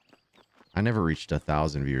 I never reached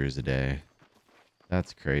 1,000 viewers a day.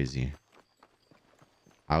 That's crazy.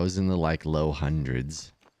 I was in the like low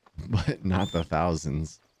hundreds, but not the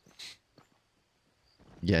thousands.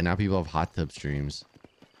 Yeah, now people have hot tub streams.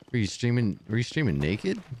 Were you streaming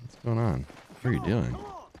naked? What's going on? What are you doing?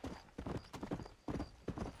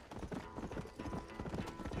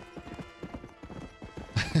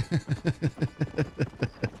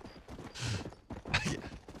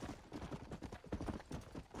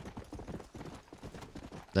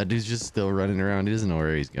 That dude's just still running around. He doesn't know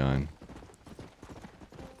where he's gone.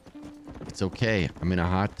 It's okay. I'm in a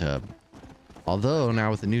hot tub. Although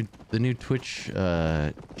now with the new Twitch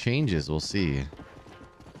changes, we'll see.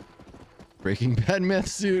 Breaking Bad meth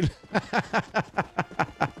suit.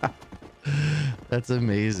 That's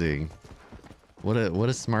amazing. What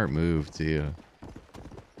a smart move too.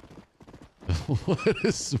 What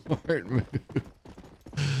a smart move.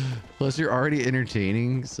 Plus you're already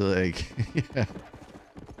entertaining, so like yeah.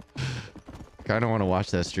 Kind of want to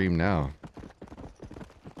watch that stream now.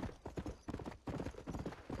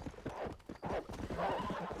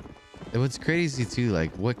 And what's crazy too,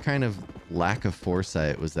 like what kind of lack of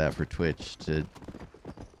foresight was that for Twitch to,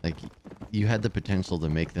 like, you had the potential to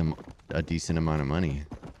make them a decent amount of money.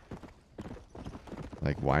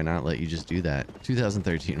 Like, why not let you just do that?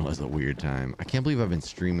 2013 was a weird time. I can't believe I've been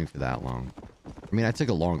streaming for that long. I mean, I took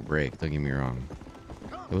a long break, don't get me wrong.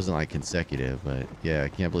 It wasn't like consecutive, but yeah, I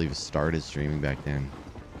can't believe I started streaming back then.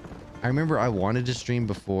 I remember I wanted to stream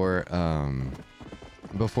before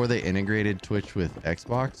they integrated Twitch with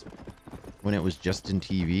Xbox, when it was Justin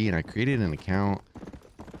TV, and I created an account,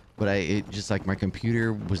 but it just like my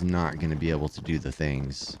computer was not going to be able to do the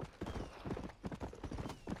things.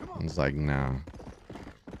 I was like, no.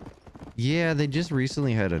 Yeah, they just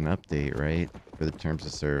recently had an update, right, for the terms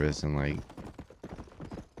of service, and like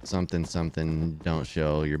something don't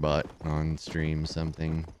show your butt on stream,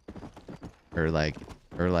 something, or like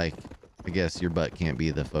I guess your butt can't be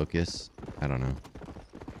the focus. I don't know.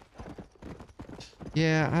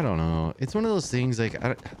 Yeah, I don't know. It's one of those things, like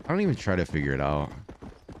I don't even try to figure it out.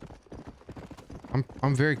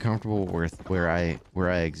 I'm very comfortable with where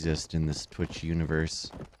I exist in this Twitch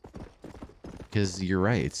universe. Because you're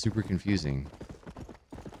right, it's super confusing.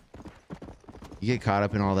 You get caught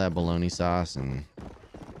up in all that bologna sauce, and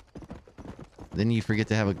then you forget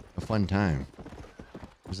to have a fun time.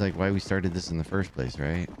 It's like why we started this in the first place,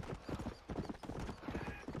 right?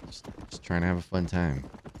 Just trying to have a fun time.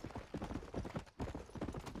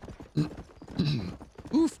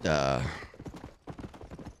 Oofda.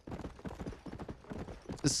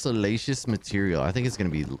 This salacious material. I think it's gonna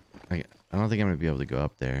be. I don't think I'm gonna be able to go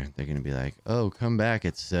up there. They're gonna be like, "Oh, come back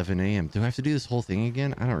at 7 a.m." Do I have to do this whole thing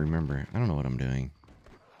again? I don't remember. I don't know what I'm doing.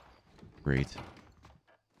 Great.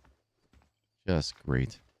 Just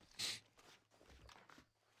great.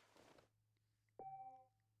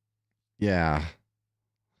 Yeah.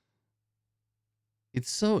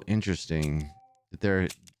 It's so interesting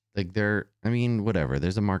that I mean, whatever.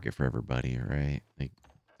 There's a market for everybody, right? Like,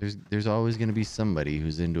 there's always going to be somebody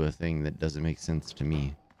who's into a thing that doesn't make sense to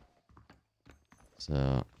me.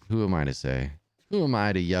 So, who am I to say? Who am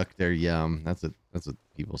I to yuck their yum? That's what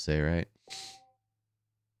people say, right?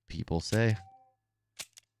 People say.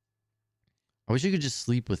 I wish you could just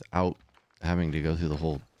sleep without having to go through the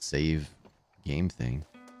whole save game thing.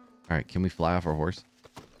 All right, can we fly off our horse?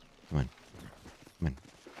 Come on. Come on.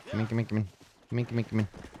 Come in, come in, come in. Come in, come in, come in.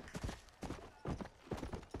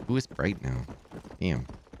 Who is bright now? Damn.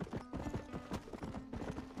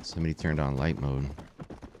 Somebody turned on light mode.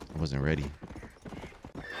 I wasn't ready.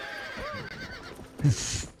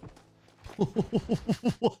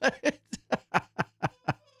 What?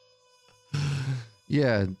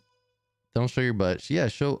 Yeah. Don't show your butt. Yeah,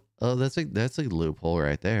 show. Oh, that's a loophole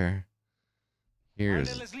right there.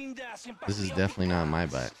 Here's. This is definitely not my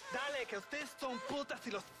butt.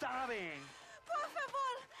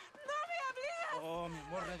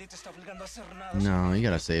 No, you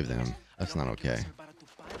gotta save them. That's not okay.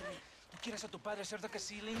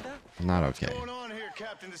 Not okay. What's going on here,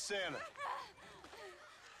 Captain DeSanta?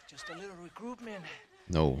 Just a little recruitment.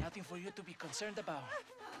 No. Nothing for you to be concerned about.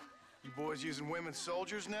 You boys using women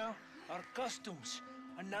soldiers now? Our costumes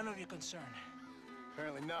are none of your concern.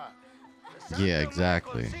 Apparently not. Yeah,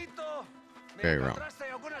 exactly. Very wrong. ¿Encontraste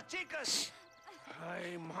algunas chicas?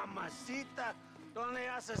 Ay, mamacita, ¿dónde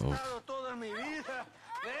has Uf. estado toda mi vida?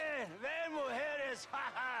 Ven, mujeres.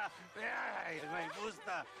 Ay, me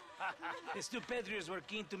gusta. These two Patriots were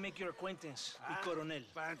keen to make your acquaintance, El Coronel.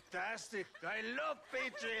 Fantastic. I love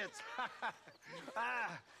Patriots.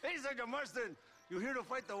 Hey, Sergeant Marston, you here to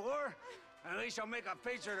fight the war? And we shall make a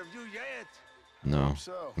patriot of you yet. No,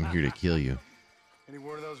 So, I'm here to kill you. any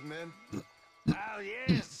word of those men? Oh,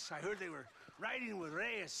 yes. I heard they were riding with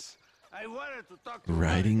Reyes. I wanted to talk to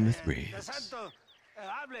Riding with De Reyes. Santo,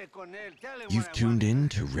 hable con él. Tell him You've what I tuned want. in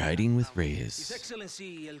to Riding with His Reyes.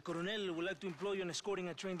 Excellency, El Coronel, would like to employ you in escorting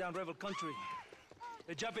a train down rebel country.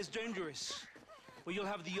 The job is dangerous, but you'll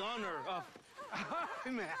have the honor of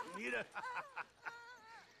Man, mira.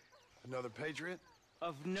 Another patriot?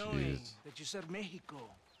 knowing Jeez. that you served Mexico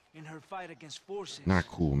in her fight against forces Not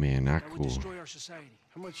cool, man. Not that would cool. destroy our society.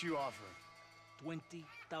 How much you offering?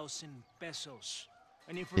 20,000 pesos.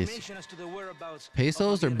 And information as to the whereabouts. of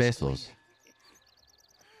Pesos or Javier besos?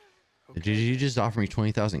 Escuende. Did you just offer me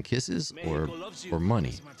 20,000 kisses or Mexico loves you, or money?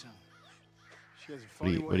 Miss Martin. She has a What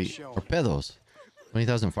funny do you, way what do of you, showing. or pedos?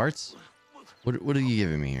 20,000 farts? What are you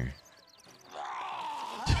giving me here?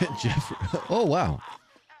 Jeffrey. Oh, wow.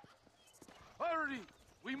 Hurry,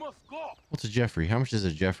 we must go. What's a Jeffrey? How much is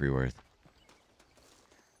a Jeffrey worth?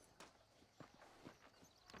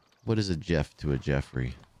 What is a Jeff to a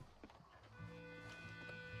Jeffrey?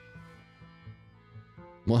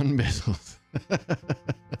 1 pesos.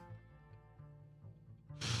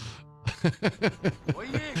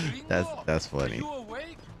 That's funny. You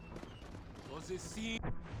awake? Does it seem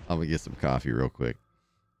I'm gonna get some coffee real quick.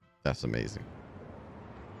 That's amazing.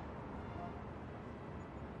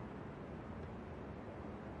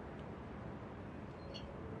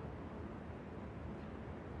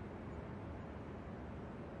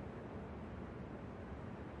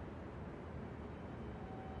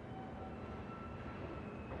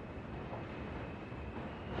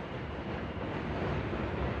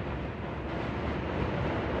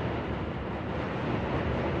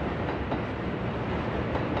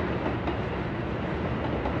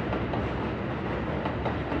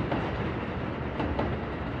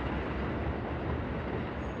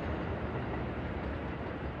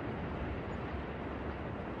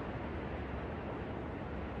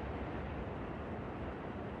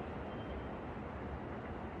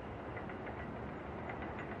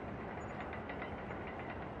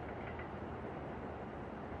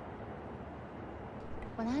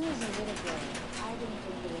 When I was a little girl, I didn't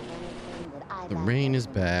think there was anything that I The liked rain is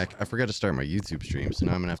better than back. I forgot to start my YouTube stream, so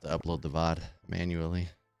now I'm gonna have to upload the VOD manually.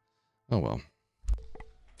 Oh well.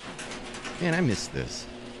 Man, I missed this.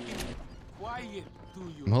 quiet, do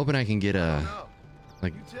you? I'm hoping I can get a No.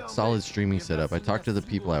 like You tell solid me. streaming If setup. I that's talked to the the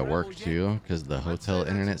people at work too, because the hotel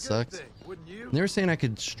internet sucks. Wouldn't you? They were saying I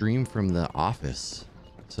could stream from the office,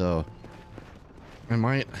 so I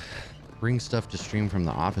might bring stuff to stream from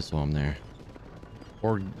the office while I'm there,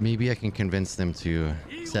 or maybe I can convince them to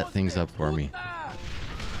set things up for me.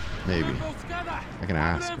 Maybe I can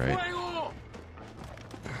ask, right?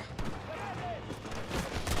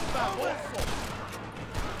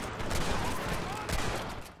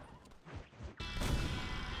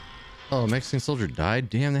 Oh, a Mexican soldier died?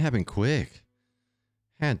 Damn, that happened quick.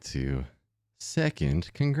 Had to.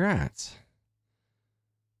 Second, congrats.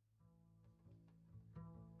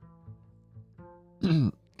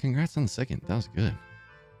 Congrats on the second. That was good.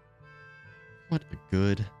 What a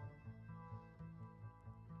good.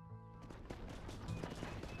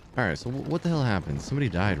 Alright, so what the hell happened? Somebody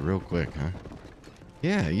died real quick, huh?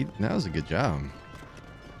 Yeah, that was a good job.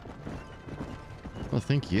 Well,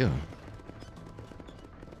 thank you.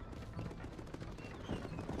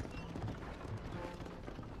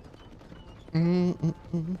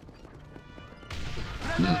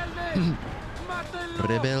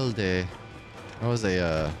 Rebelde. That was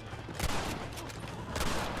a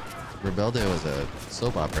Rebelde was a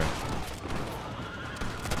soap opera.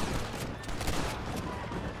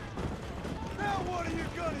 Now what are you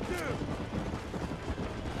gonna do?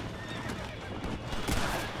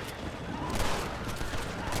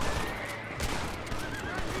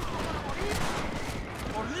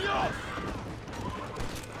 Por Dios!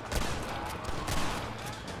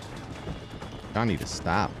 Y'all need to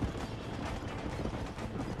stop.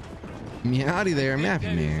 Meowdy there, Mappy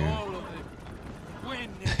That is Man. all of them. When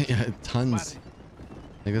Yeah, tons.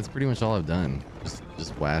 Like that's pretty much all I've done.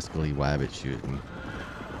 Just wascally wabbit shooting.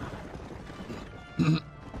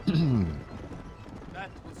 that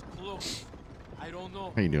was close. I don't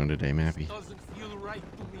know. How you doing today, Mappy? Doesn't feel right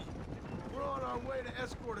to me. We're on our on way to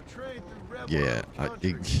escort a train through rebel Yeah,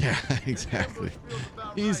 country. yeah, exactly.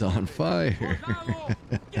 He's on fire. Soldado,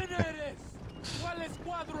 ¿quién eres? ¿Cuál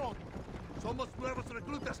escuadrón? Somos nuevos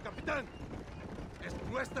reclutas, capitán. Es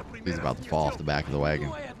nuestra primera He's about to fall off the back of the wagon.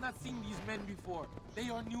 No, I have not seen these men before. They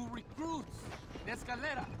are new recruits. In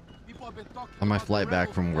Escalera, people have been talking On my about the flight back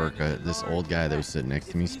rebel from work, plan in this large old guy that was fact. sitting next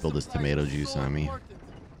to me If spilled his these supplies tomato are juice so on me. important,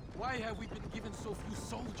 why have we been given so few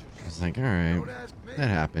soldiers? I was like, all right, Don't ask me. that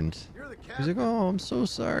happened. You're the He's captain. like, oh, I'm so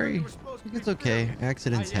sorry. You were supposed to Like, it's be okay. fearless.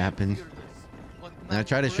 Accidents I am happen. fearless, but And I not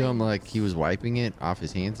tried to show him like he was brainless. wiping it off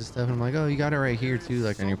his hands and stuff. And I'm like, oh, you got it right here too,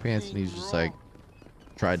 like on your pants. And he's just like,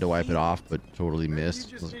 tried to wipe it off, but totally Maybe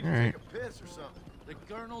missed. You I just was need like, to all right. take a piss or something. The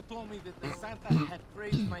colonel told me that the Santa had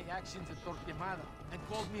praised my actions at Torquemada and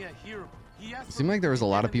called me a hero. He asked It for seemed me like to there was a be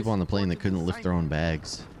lot of given people on the this plane that important couldn't lift their own assignment.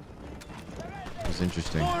 bags. It was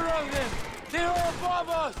interesting. More of them! They are above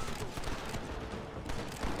us!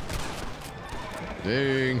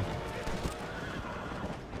 Dang.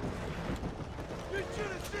 You should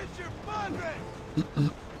have sent your padre.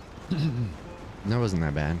 That wasn't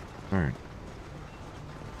that bad. All right.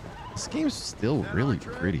 This game's still really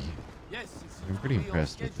pretty. Yes, it seems I'm to pretty be on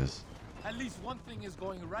impressed with schedule. this. At least one thing is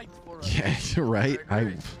going right for us. Yeah, you're right.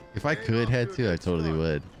 If I could had to, I totally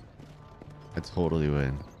would. I totally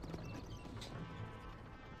would.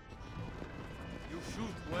 You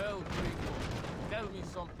shoot well, Gringo. Tell me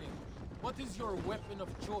something. What is your weapon of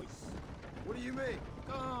choice? What do you mean?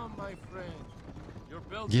 Come, my friend. Your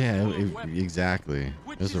belt is Yeah, full of weapons. exactly.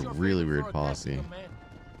 Which It was is a your really favorite weird for attacking policy. a man?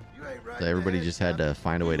 You ain't right So everybody in the just head, had to son.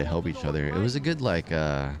 find a way to help each other. It was a good Not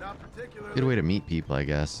particularly. good way to meet people, I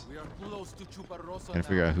guess. We are close to Chuparrosa Gotta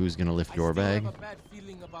figure now. out who's gonna lift I your still bag. have a bad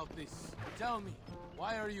feeling about this. Tell me,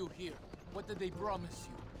 why are you here? What did they promise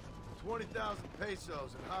you? 20,000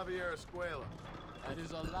 pesos in Javier Escuela. That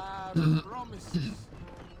is a lot of promises.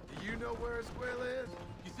 Do you know where Escuela is?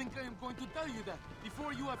 You think I am going to tell you that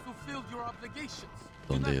before you have fulfilled your obligations?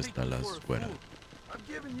 Do ¿Dónde not está take me la for a escuela? fool. I'm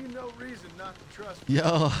giving you no reason not to trust me. Yo,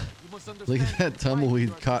 You must look understand at that why tumbleweed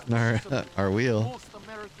you are caught in our suspicious of me. our wheel. Most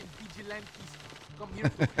American vigilantes come here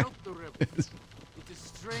to help the rebels. It is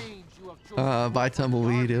strange you have chosen to Bye work for the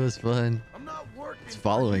tumbleweed. It army. was fun. I'm not working. It's for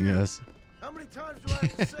following you. us. How many times do I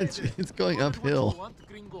have to say it's, this? it's going Call it what you uphill. want,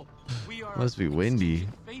 Gringo. We are Must be windy.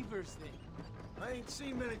 exchanging Favors then. I ain't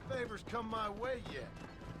seen many favors come my way yet.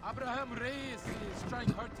 Abraham Reyes is trying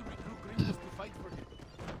hard to recruit gringos to fight for him.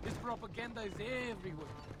 His propaganda is everywhere.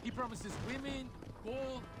 He promises women,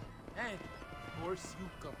 gold, and, of course, you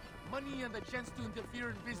come. Money and the chance to interfere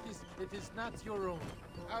in business that is not your own.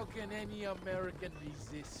 How can any American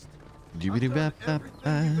resist?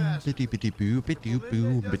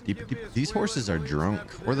 These horses are drunk,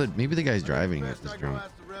 or maybe the guy's driving it is drunk.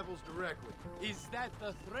 Ask the rebels directly. Is that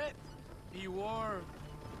the threat? Be warned.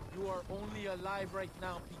 You are only alive right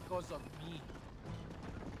now because of me.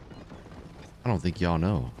 I don't think y'all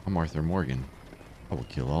know. I'm Arthur Morgan. I will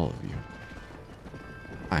kill all of you.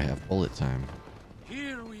 I have bullet time.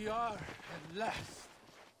 Here we are at last.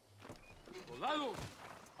 Soldados,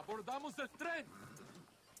 abordamos el tren.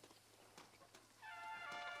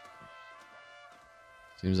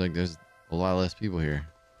 Seems like there's a lot less people here.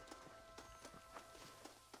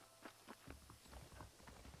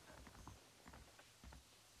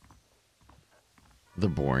 The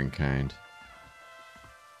boring kind.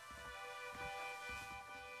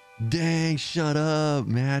 Dang, shut up,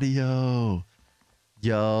 Matteo.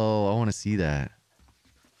 Yo, I want to see that.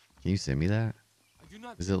 Can you send me that? I do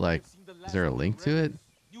not Is it think like, I've seen the is last there a of the link to it? rebels.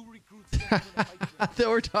 New recruits sent to the fight That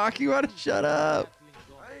we're talking about it? Shut up.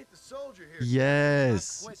 I ain't the soldier here.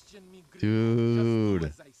 Yes. Question me, Gringo. Dude,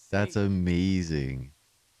 Just do as I say. that's amazing.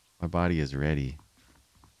 My body is ready.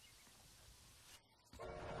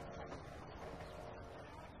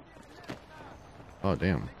 Oh,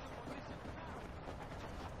 damn.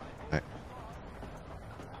 I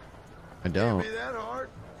Can't don't. be that hard.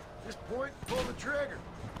 Just point and pull the trigger.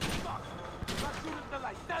 Not shoot until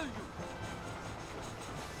I tell you.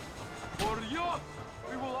 Por Dios,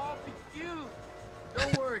 we will all be killed.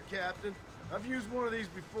 Don't worry, Captain. I've used one of these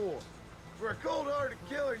before. For a cold-hearted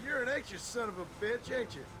killer, you're an anxious son of a bitch,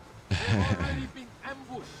 ain't you? They've already been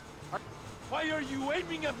ambushed. Why are you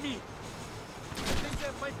aiming at me? I think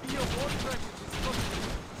that might be a war tragedy.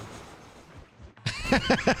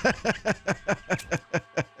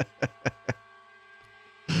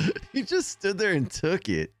 He just stood there and took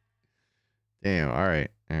it. Damn. All right.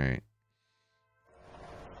 All right.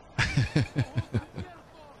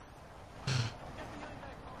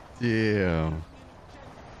 Damn.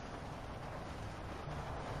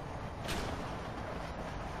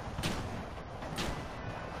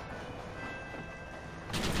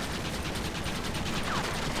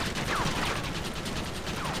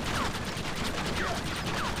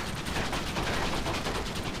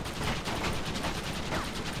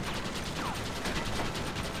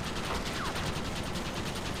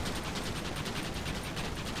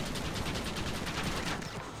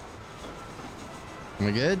 Am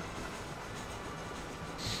I good?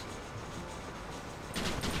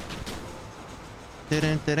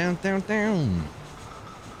 Down.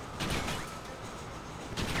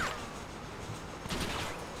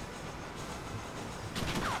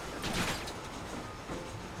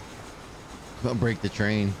 I'll break the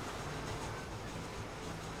train.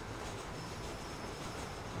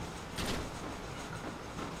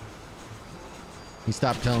 He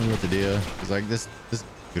stopped telling me what to do. He's like, this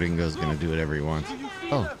gringo's gonna do whatever he wants.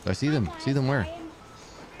 Oh, I see them. See them where?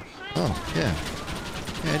 Oh, yeah.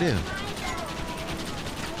 Yeah, I do.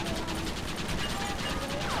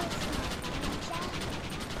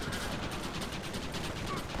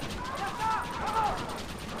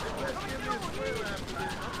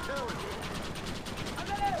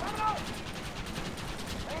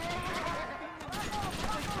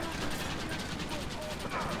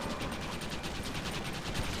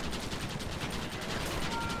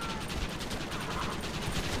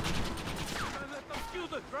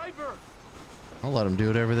 I'll let them do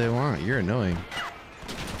whatever they want. You're annoying.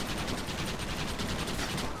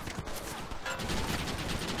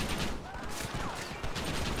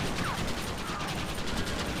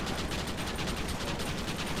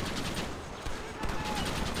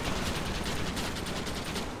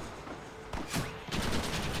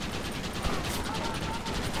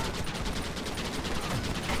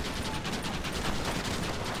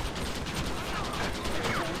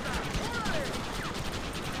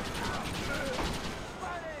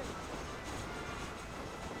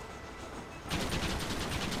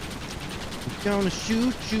 Gonna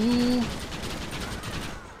shoot you.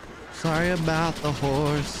 Sorry about the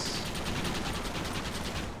horse.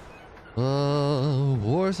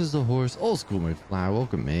 Horse is the horse. Old school McFly.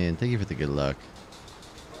 Welcome in. Thank you for the good luck.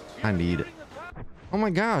 I need it. Oh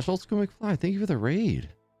my gosh, old school McFly. Thank you for the raid.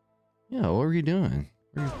 Yeah, what were you doing?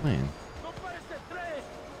 What were you playing?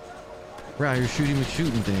 We're out here shooting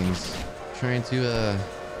things. Trying to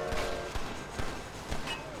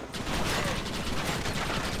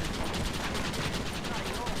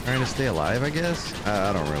trying to stay alive, I guess.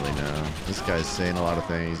 I don't really know. This guy's saying a lot of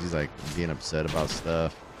things. He's like being upset about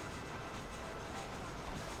stuff.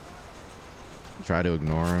 Try to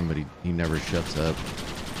ignore him, but he never shuts up.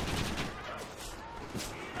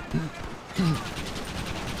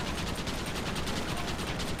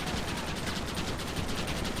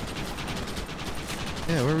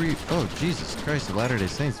 Yeah, where were you? Oh, Jesus Christ, the Latter-day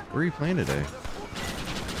Saints. Where are you playing today?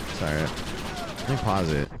 Sorry. Let me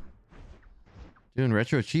pause it. Doing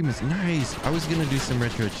retro achievements. Nice. I was going to do some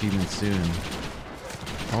retro achievements soon.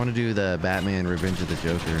 I want to do the Batman Revenge of the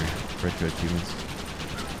Joker retro achievements.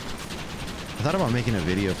 I thought about making a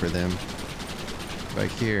video for them.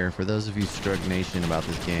 Right here, for those of you Strug Nation about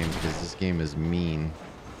this game, because this game is mean.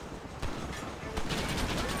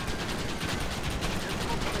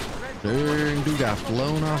 Dang, dude got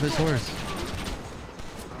flown off his horse.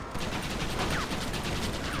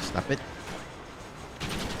 Stop it.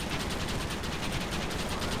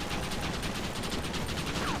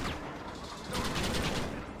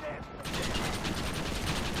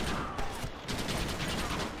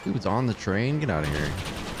 Dude's on the train. Get out of here.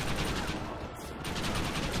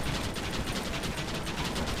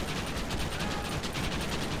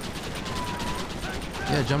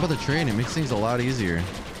 Yeah, jump on the train. It makes things a lot easier.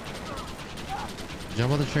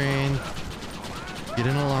 Jump on the train. Get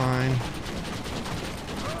in a line.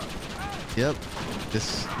 Yep.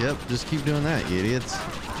 Just keep doing that, you idiots.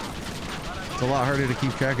 It's a lot harder to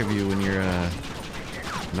keep track of you when you're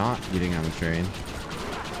not getting on the train.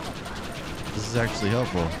 This is actually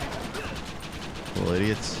helpful. Well,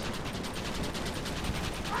 idiots.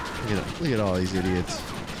 Look at all these idiots.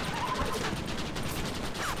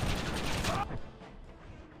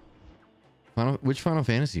 Which Final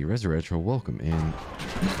Fantasy? Resurrectro, welcome in.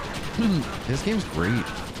 This game's great.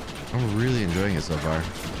 I'm really enjoying it so far.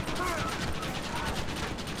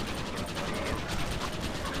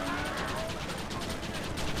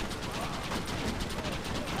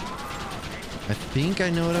 I think I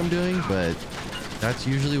know what I'm doing, but that's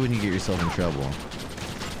usually when you get yourself in trouble.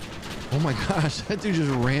 Oh my gosh, that dude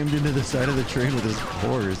just rammed into the side of the train with his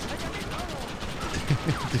horse.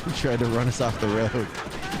 Dude tried to run us off the road.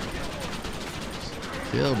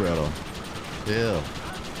 Chill, bro. Chill.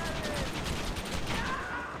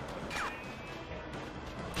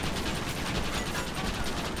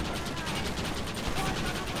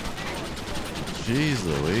 Jeez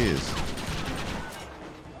Louise.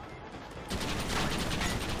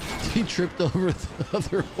 He tripped over the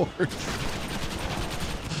other horse.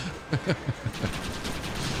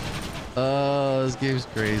 Oh, this game's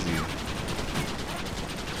crazy.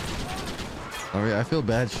 I mean, I feel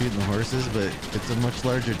bad shooting the horses, but it's a much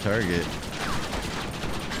larger target.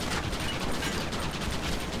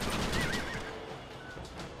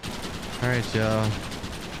 All right, y'all.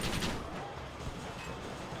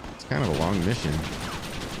 It's kind of a long mission.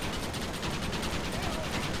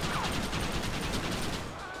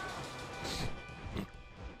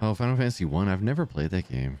 Oh, Final Fantasy 1. I've never played that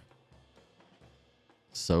game.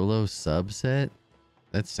 Solo subset?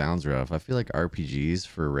 That sounds rough. I feel like RPGs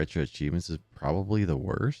for retro achievements is probably the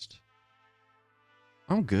worst.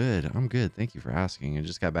 I'm good. I'm good. Thank you for asking. I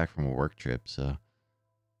just got back from a work trip, so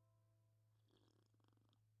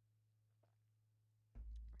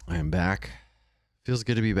I am back. Feels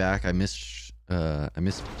good to be back. I miss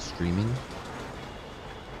streaming.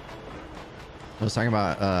 I was talking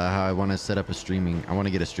about how I want to set up a streaming. I want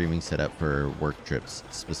to get a streaming set up for work trips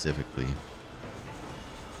specifically.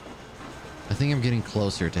 I think I'm getting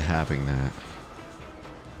closer to having that.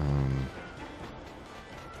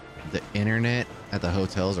 The internet at the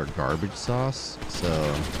hotels are garbage sauce, so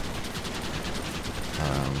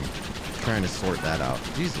trying to sort that out.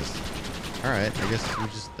 Jesus. All right, I guess we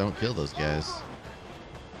just don't kill those guys.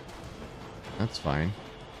 That's fine.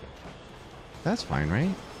 That's fine,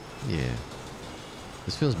 right? Yeah.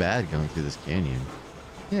 This feels bad going through this canyon.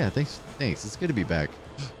 Yeah, thanks. It's good to be back.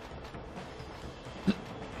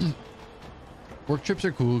 Work trips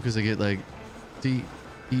are cool because I get like to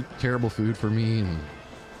eat terrible food for me and,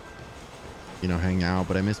 you know, hang out.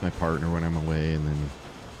 But I miss my partner when I'm away, and then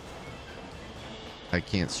I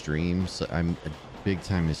can't stream, so I'm a big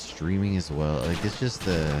time is streaming as well. Like, it's just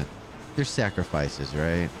there's sacrifices,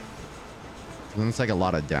 right? And then it's like a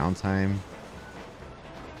lot of downtime,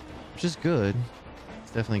 which is good.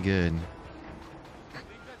 It's definitely good.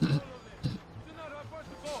 Do not have far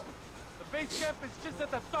to go. The base camp is just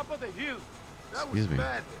at the top of the hill. That was Excuse me.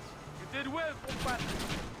 madness. You did well, compadre.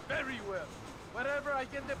 Very well. Whatever I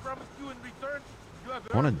get promised you in return, you have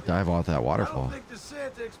I want earned to dive off that I waterfall. don't think the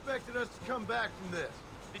Santa expected us to come back from this. it.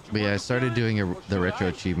 Did you But yeah, want I to started fly, doing or the should retro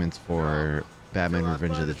I? achievements for Batman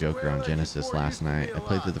Revenge of the Joker on Genesis last night. I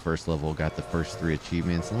played through the first level, got the first 3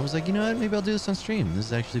 achievements, and I was like, you know what? Maybe I'll do this on stream. This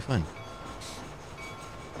is actually fun.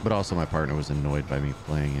 But also my partner was annoyed by me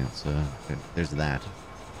playing it, so there's that.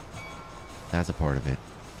 That's a part of it.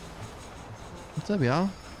 What's up, y'all?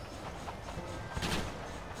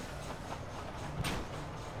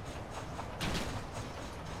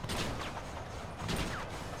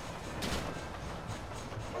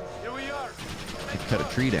 Here we are. I cut a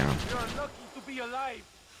tree down. You're lucky to be alive.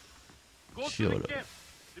 Go Shut to up. the camp.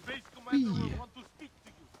 The base commander Whee. will want to speak to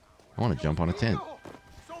you. I want to jump on a tent.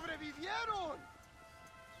 Sobrevivieron!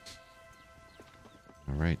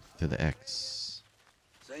 All right, to the X.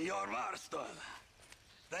 Senor Marston,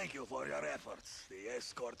 thank you for your efforts. The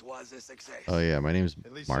escort was a success. Oh yeah, my name's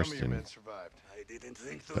At least some of your Marston. men survived. I didn't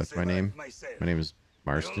think to That's my survive name. myself. My name is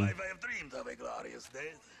My whole Marston. life I have dreamed of a glorious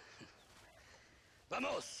death.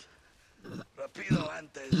 Vamos. Rapido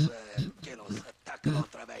antes que nos ataquen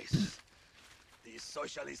otra vez. These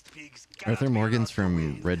socialist pigs cannot Arthur be Morgan's allowed to from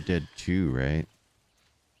win. Red Dead 2, right?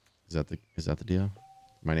 Is that the deal?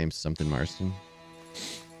 My name's something Marston.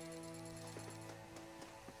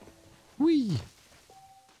 Whee!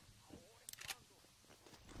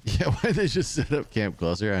 Yeah, why they just set up camp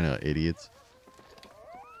closer? I know, idiots.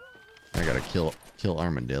 I gotta kill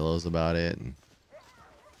armadillos about it, and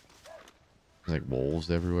there's like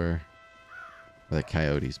wolves everywhere. Or like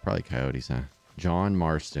coyotes, probably coyotes, huh? John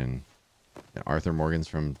Marston. And Arthur Morgan's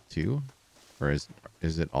from 2? Or is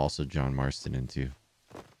it also John Marston in 2?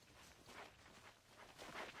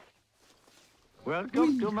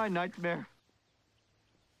 Welcome to my nightmare.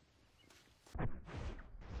 I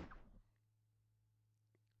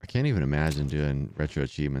can't even imagine doing retro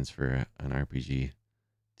achievements for an RPG.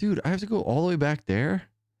 Dude, I have to go all the way back there?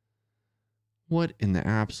 What in the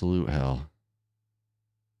absolute hell?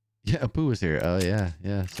 Yeah, Apu was here. Oh, yeah.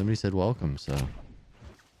 Yeah, somebody said welcome, so...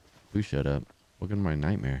 Apu showed up. Welcome to my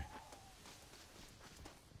nightmare.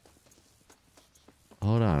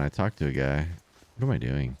 Hold on, I talked to a guy. What am I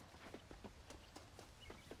doing?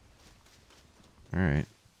 Alright.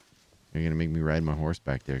 You're gonna make me ride my horse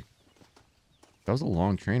back there. That was a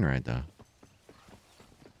long train ride, though.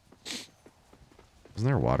 Isn't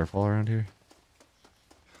there a waterfall around here?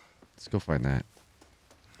 Let's go find that.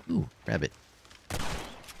 Ooh, rabbit.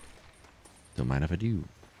 Don't mind if I do.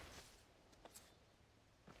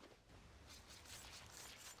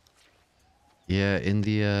 Yeah, in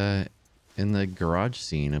the garage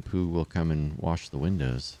scene, Apu will come and wash the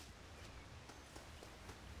windows.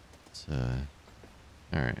 So,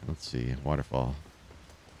 all right, let's see. Waterfall.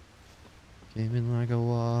 Came in like a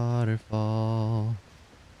waterfall.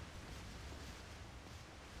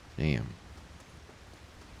 Damn.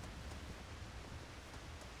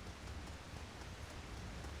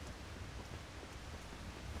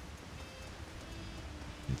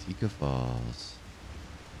 Manteca Falls.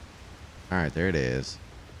 All right, there it is.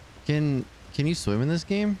 Can you swim in this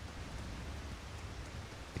game?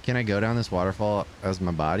 Can I go down this waterfall as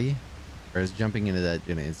my body? Or is jumping into that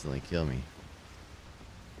gonna instantly kill me?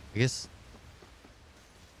 I guess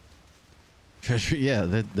treasure,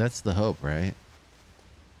 yeah, that's the hope, right?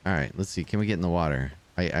 All right, let's see. Can we get in the water?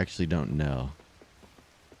 I actually don't know.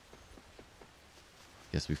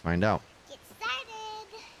 Guess we find out. Get started.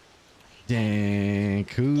 Dang,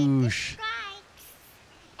 Koosh. Strikes.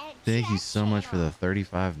 And Thank you check so much for channel. the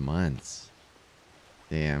 35 months.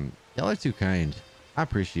 Damn, y'all are too kind. I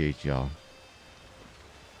appreciate y'all.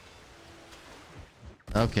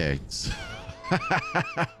 Okay.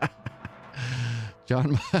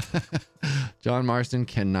 John Marston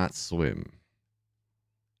cannot swim.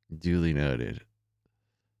 Duly noted.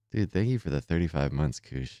 Dude, thank you for the 35 months,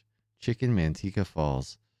 Koosh. Chicken Manteca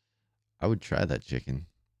Falls. I would try that chicken.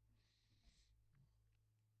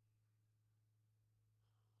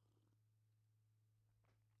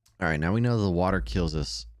 All right, now we know the water kills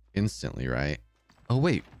us instantly, right? Oh,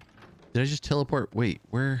 wait. Did I just teleport? Wait,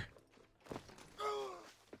 where?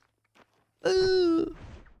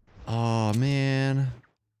 Oh, man.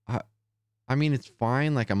 I mean, it's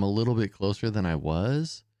fine. Like, I'm a little bit closer than I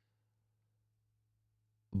was.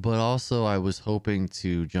 But also, I was hoping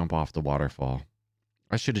to jump off the waterfall.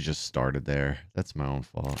 I should have just started there. That's my own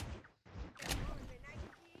fault.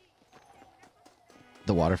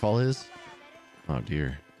 The waterfall is? Oh,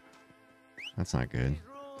 dear. That's not good.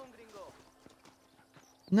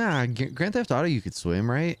 Nah, Grand Theft Auto, you could swim,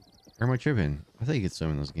 right? Or am I tripping? I thought you could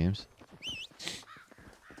swim in those games.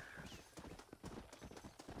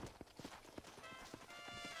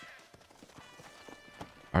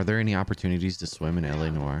 Are there any opportunities to swim in LA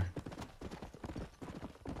Noire?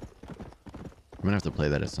 I'm gonna have to play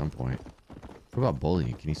that at some point. What about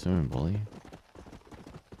Bully? Can you swim in Bully?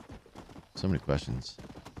 So many questions.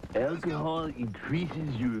 Alcohol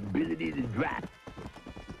increases your ability to drive.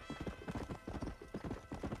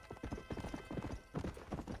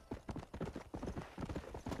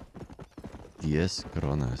 Diez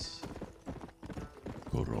coronas.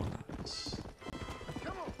 Coronas.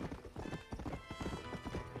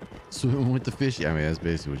 Swimming with the fish. Yeah, I mean, that's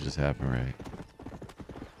basically what just happened, right?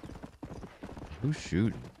 Who's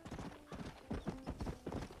shooting?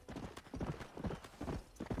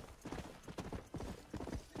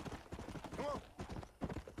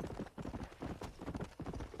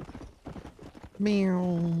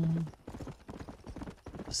 Meow.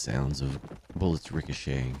 The sounds of bullets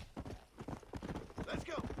ricocheting. Let's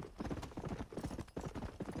go.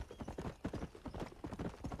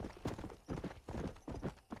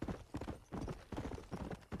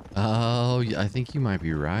 Oh, I think you might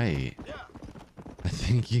be right. Yeah. I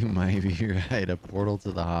think you might be right. A portal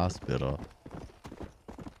to the hospital.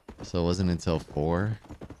 So it wasn't until 4?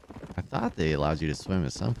 I thought they allowed you to swim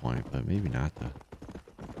at some point, but maybe not though.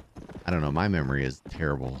 I don't know. My memory is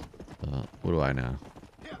terrible. What do I know?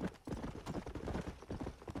 Yeah.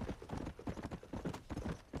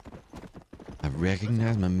 I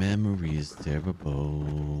recognize my memory is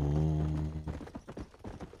terrible.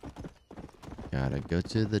 Gotta go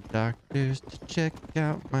to the doctors to check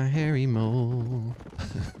out my hairy mole.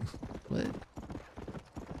 What?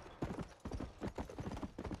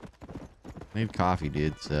 I need coffee,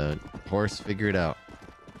 dude. So, horse, figure it out.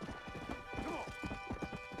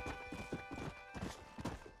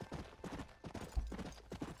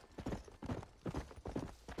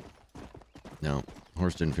 No,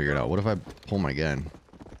 horse didn't figure it out. What if I pull my gun?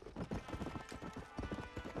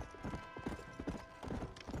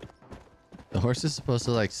 The horse is supposed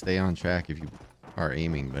to like stay on track if you are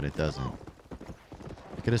aiming, but it doesn't.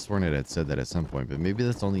 I could have sworn it had said that at some point, but maybe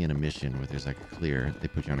that's only in a mission where there's like a clear. They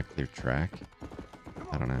put you on a clear track.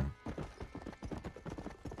 I don't know.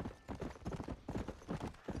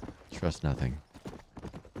 Trust nothing.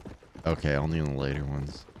 Okay, only on the later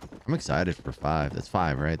ones. I'm excited for 5. That's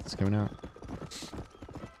 5, right? That's coming out.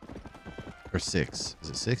 Or 6. Is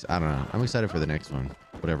it 6? I don't know. I'm excited for the next one.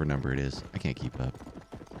 Whatever number it is. I can't keep up.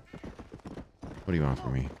 What do you want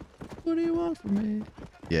from me? What do you want from me?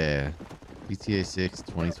 Yeah. GTA 6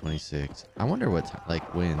 2026. I wonder what,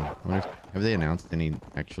 like, when. I wonder if, have they announced any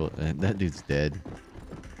actual... that dude's dead.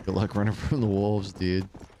 Good luck running from the wolves, dude.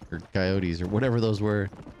 Or coyotes, or whatever those were.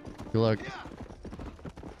 Good luck.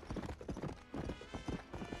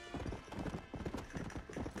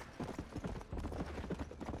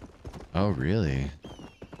 Oh, really?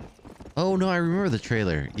 Oh no, I remember the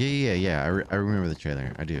trailer. Yeah. I remember the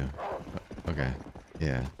trailer. I do. Okay.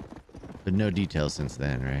 Yeah. But no details since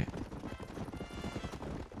then, right?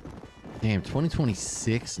 Damn,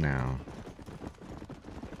 2026 now.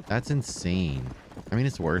 That's insane. I mean,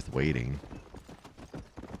 it's worth waiting.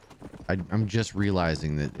 I'm just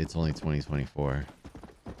realizing that it's only 2024.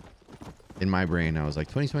 In my brain, I was like,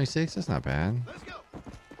 2026? That's not bad. Let's go.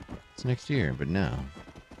 It's next year, but no.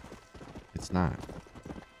 It's not.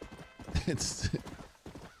 It's...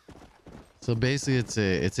 So basically,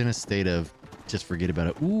 it's in a state of just forget about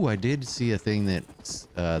it. Ooh, I did see a thing that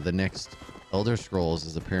the next Elder Scrolls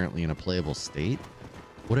is apparently in a playable state.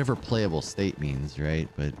 Whatever playable state means, right?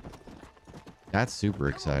 But that's super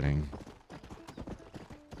exciting.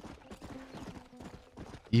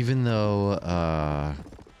 Even though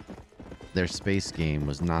their space game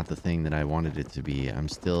was not the thing that I wanted it to be, I'm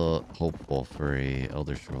still hopeful for a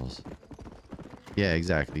Elder Scrolls. Yeah,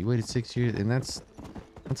 exactly. You waited 6 years, and that's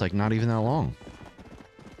like not even that long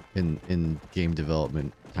in game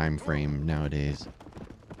development time frame nowadays.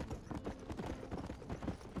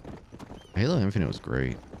 Halo Infinite was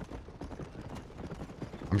great.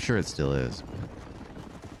 I'm sure it still is.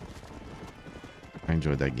 I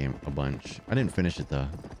enjoyed that game a bunch. I didn't finish it though,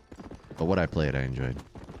 but what I played, I enjoyed.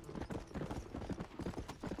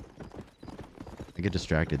 I get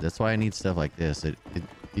distracted. That's why I need stuff like this. It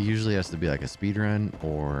usually has to be like a speed run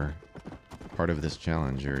or part of this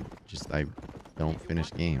challenge, or just I don't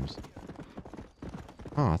finish games.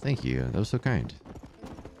 Oh, thank you. That was so kind.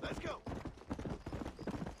 Let's go.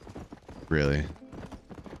 Really?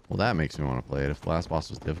 Well, that makes me want to play it. If the last boss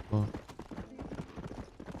was difficult.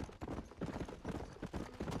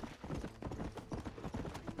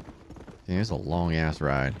 Dang, it's a long ass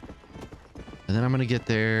ride. And then I'm gonna get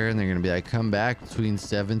there, and they're gonna be like, "Come back between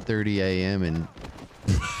 7:30 a.m. and."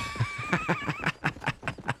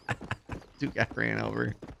 Dude got ran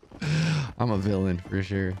over. I'm a villain for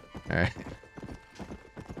sure. All right.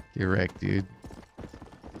 Get wrecked, dude.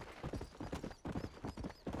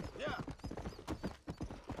 Yeah.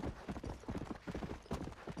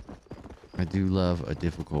 I do love a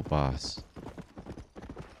difficult boss.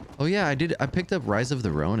 Oh yeah, I picked up Rise of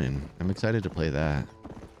the Ronin. I'm excited to play that.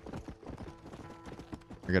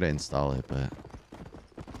 I gotta install it, but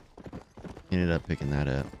ended up picking that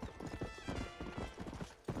up.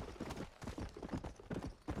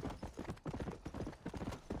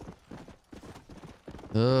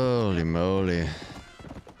 Holy moly.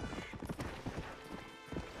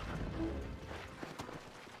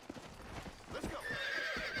 Let's go.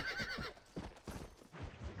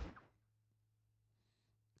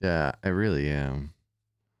 Yeah, I really am.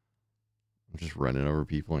 I'm just running over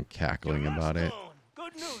people and cackling about it.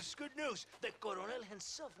 Good news, good news. The Coronel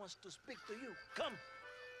himself wants to speak to you. Come.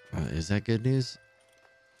 Is that good news?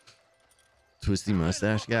 Twisty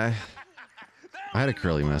mustache guy? I had a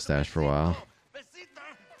curly mustache for a while. Besita,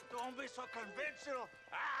 don't be so conventional.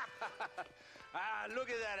 Look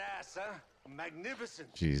at that ass, huh?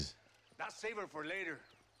 Magnificent. Jeez. Now save her for later.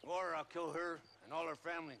 Or I'll kill her and all her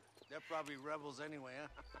family. They're probably rebels anyway, huh?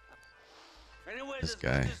 Anyway, This it's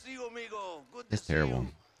guy. good to see you, amigo. Good to It's see terrible. you.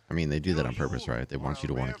 I mean, they do that on You purpose, right? They want you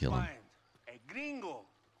to are a want to rare kill him. find. A gringo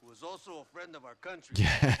who is also a friend of our country.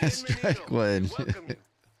 Yes, Bienvenido. Strike One. Welcome you.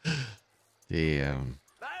 Damn.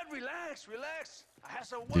 Relax, relax. I have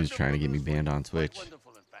some Dude's trying to get me wonderful banned news for on you. Twitch. Quite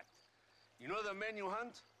wonderful, in fact. You know the men you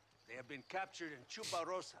hunt? They have been captured in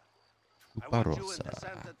Chuparosa. I want you and the Chuparosa.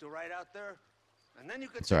 Santa to ride out there, and then you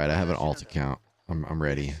can. It's alright, I have an take alt possession of account. I'm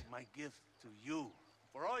ready. them. This is my gift to you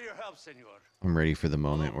for all your help, senor. I'm ready for the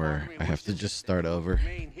moment where I have to just start over.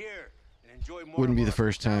 Remain here and enjoy more Wouldn't of be the our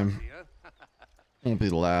first time. hospitality, huh? Won't be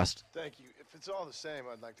the last. Thank you. If it's all the same,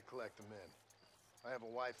 I'd like to collect them in. I have a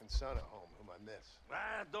wife and son at home whom I miss.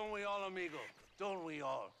 Don't we all, amigo? Don't we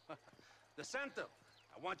all? The Santa,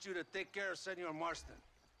 I want you to take care of Senor Marston.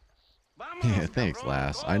 Yeah, thanks,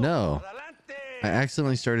 Lass. I know. I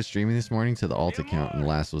accidentally started streaming this morning to the alt account and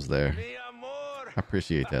Lass was there. I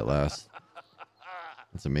appreciate that, Lass.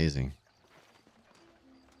 That's amazing.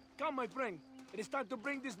 Come, my friend. It is time to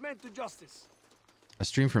bring this man to justice. I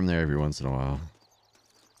stream from there every once in a while.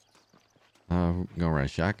 Gonna ride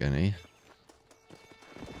shotgun, eh?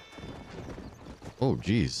 Oh,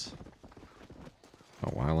 jeez.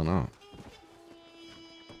 Oh, wilding out.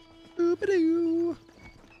 Boop-a-doo.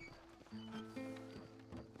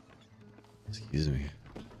 Excuse me.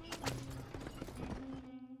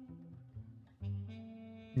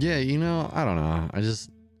 Yeah, you know, I don't know. I just...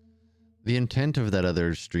 The intent of that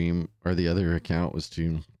other stream, or the other account, was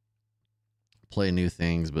to play new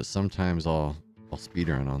things, but sometimes I'll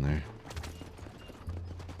speedrun on there.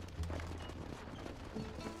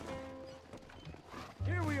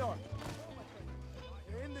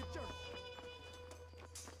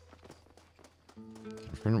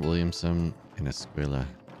 Friend Williamson in Escuela.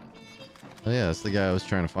 Oh yeah, that's the guy I was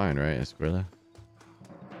trying to find, right? Escuela.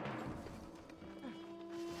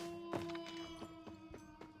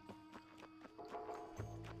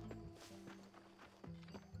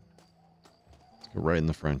 Let's go right in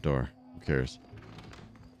the front door. Who cares?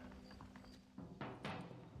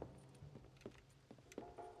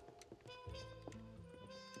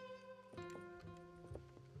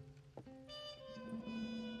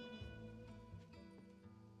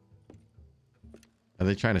 Are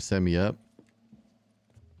they trying to set me up?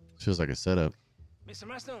 Feels like a setup. Mr.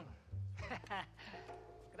 Marston,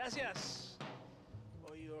 gracias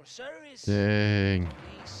for your service. Dang.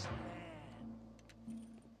 This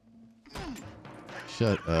land.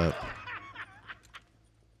 Shut up.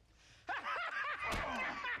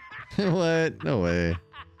 What? No way.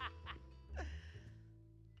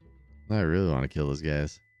 I really want to kill those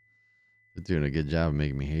guys. They're doing a good job of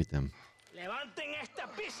making me hate them. Levanten esta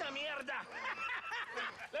pizza mierda.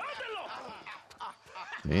 Levántalo.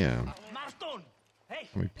 Damn. Marston. Hey.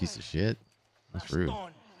 How many piece of shit? That's rude.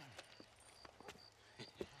 Marston.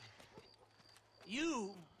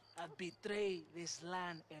 You have betrayed this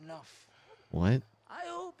land enough. What? I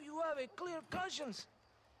hope you have a clear conscience.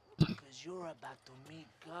 Because you're about to meet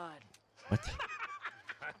God. What?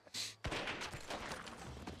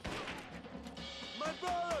 My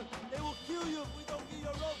brother, they will kill you if we don't get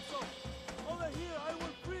your ropes off. Over here, I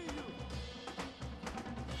will free you.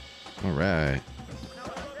 All right.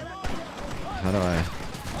 How do I?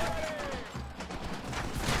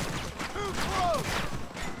 Too close!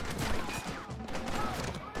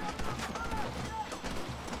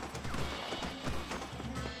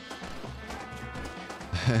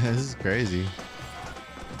 This is crazy.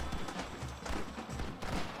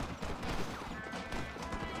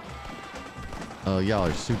 Oh, y'all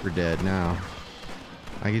are super dead now.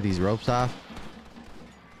 I get these ropes off.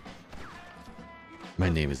 My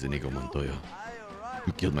name is Inigo Montoya.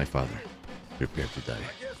 You killed my father. Prepare to die.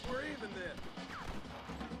 I guess we're even then.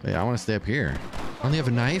 Hey, I want to stay up here. I only have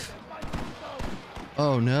a knife?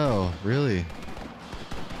 Oh no, really?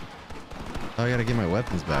 Oh, I gotta get my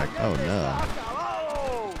weapons back. Oh no.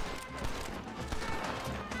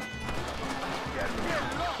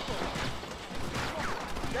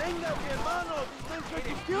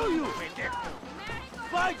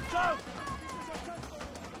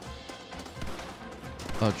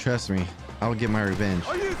 Oh, trust me. I'll get my revenge.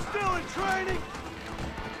 Are you still in training?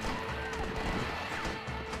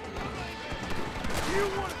 You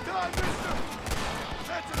want to die, mister?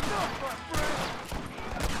 That's enough, my friend.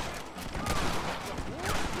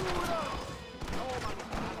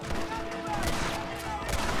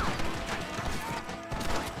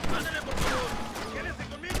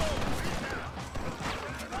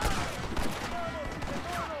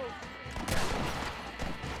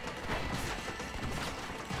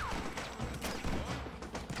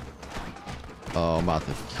 Oh, I'm about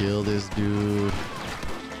to kill this dude.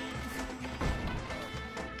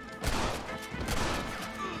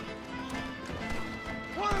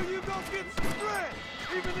 Why don't you go get some strength?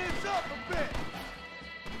 Even this up a bit.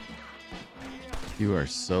 You are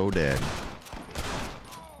so dead.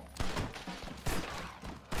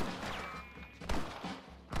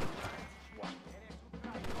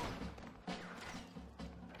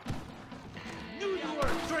 Knew you were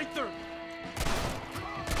a traitor.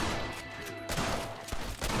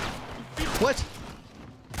 What?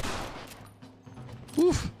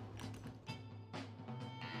 Oof.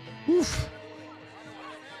 Oof.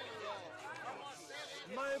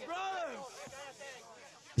 My brother.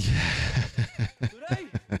 Yeah.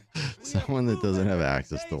 Someone that doesn't have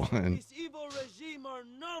access to one. This evil regime are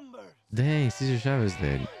numbered. Dang, Cesar Chavez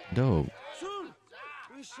did. Dope. Soon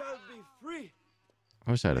we shall be free.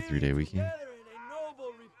 I wish I had a 3-day weekend. Together in a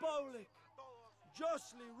noble republic,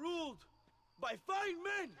 justly ruled by fine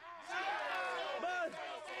men. But,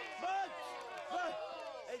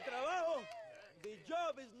 el trabajo, the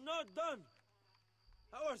job is not done.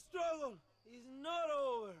 Our struggle is not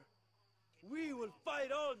over. We will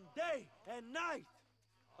fight all day and night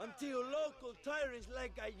until local tyrants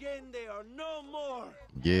like Allende are no more.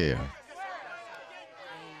 Yeah.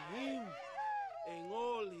 And him and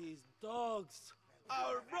all his dogs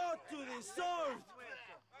are brought to the sword.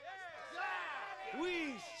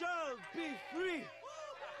 We shall be free.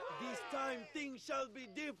 This time things shall be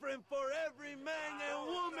different for every man and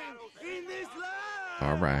woman in this land.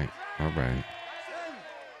 All right. All right.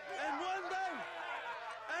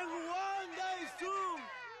 And one day soon,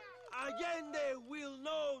 Allende will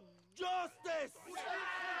know justice.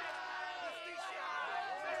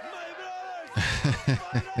 My brothers,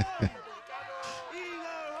 fight on. In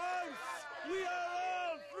our hearts, we are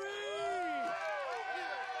all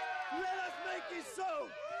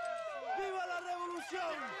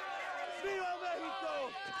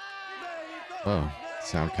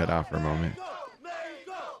sound cut out for a moment.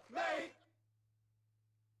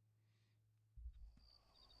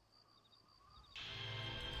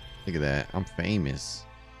 Look at that. I'm famous.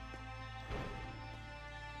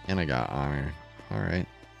 And I got honor. Alright.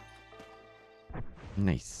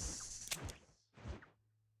 Nice.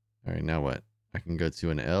 Alright, now what? I can go to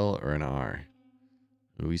an L or an R.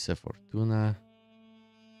 Luisa Fortuna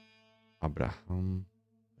Abraham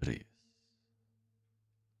Reyes.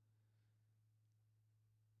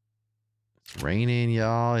 It's raining,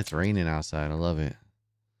 y'all. It's raining outside. I love it.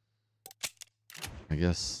 I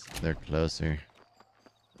guess they're closer.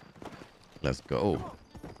 Let's go.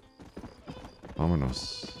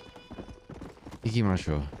 Vámonos.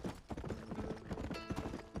 Ikimashou.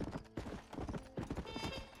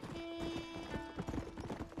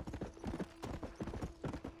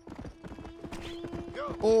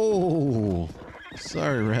 Oh,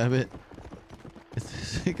 sorry, rabbit.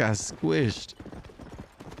 It got squished.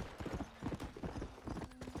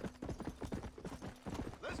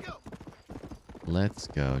 Let's go. Let's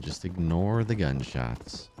go. Just ignore the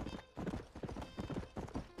gunshots.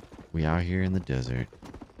 We out here in the desert.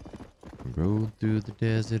 Rode through the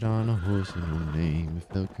desert on a horse with no name.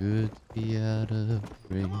 It felt good to be out of the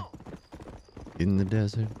rain. In the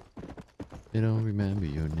desert, they don't remember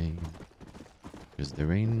your name. Cause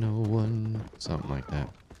there ain't no one. Something like that.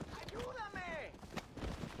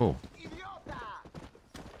 Oh.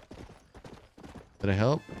 Did I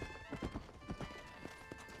help?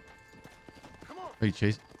 Are you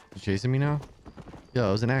chasing me now? Yo,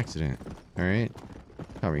 it was an accident. Alright.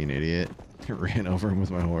 Call me an idiot. Ran over him with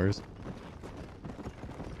my horse.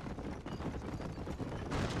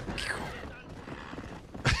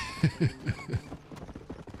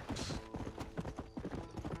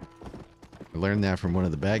 I learned that from one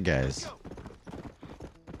of the bad guys.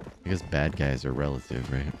 I guess bad guys are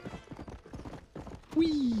relative, right?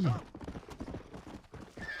 Whee!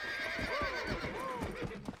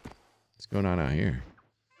 What's going on out here?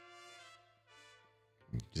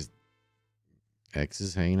 Just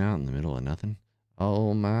exes hanging out in the middle of nothing.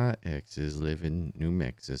 All my exes live in New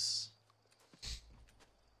Mexico.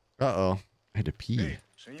 Uh-oh. I had to pee. Hey,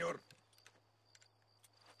 senor.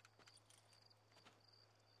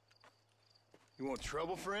 You want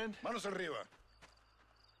trouble, friend? Manos arriba.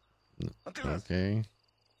 Okay.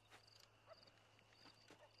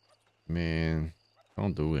 Man,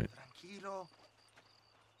 don't do it. Tranquilo.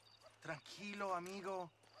 Tranquilo, amigo.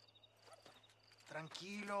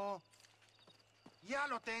 Tranquilo. Ya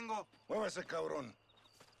lo tengo. Muévase, cabrón.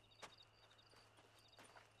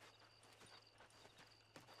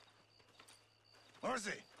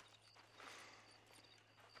 Muévase.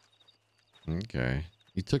 Okay.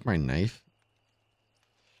 You took my knife?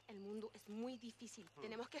 El mundo es muy difícil.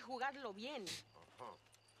 Tenemos que jugarlo bien.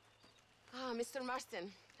 Ah, Mr. Marston,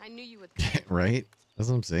 I knew you would come. Right? That's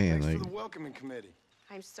what I'm saying. Thanks Like, for the welcoming committee.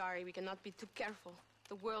 I'm sorry, we cannot be too careful.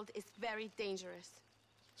 The world is very dangerous.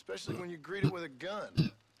 Especially when you greet it with a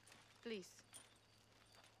gun. Please.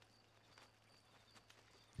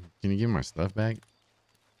 can you give my stuff back?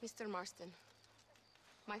 Mr. Marston,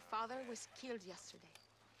 my father was killed yesterday.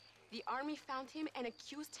 The army found him and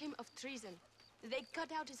accused him of treason. They cut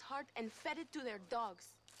out his heart and fed it to their dogs.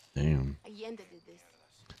 Damn. Allende did this.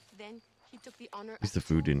 Then he took the honor least of the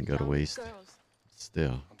food 2 didn't go to young waste. girls.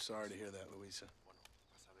 Still. I'm sorry to hear that, Luisa.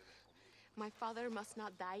 My father must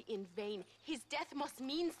not die in vain. His death must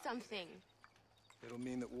mean something. It'll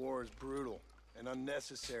mean that war is brutal and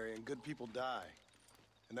unnecessary and good people die.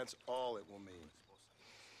 And that's all it will mean.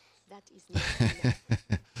 That is not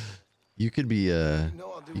enough. You could be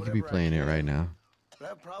No, I'll do you could be whatever I playing it can. right now. But I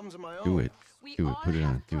have problems of my own. Do it. We Do it. all Put it have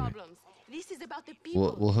on. Do it. problems. This is about the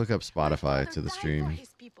people. We'll hook up My Spotify father to the died for stream. his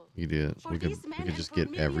people. You do it. For We could these men just and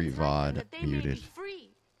get for every millions like them, VOD that they may muted. be free.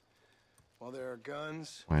 While there are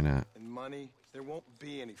guns Why not? and money, there won't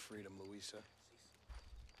be any freedom, Luisa.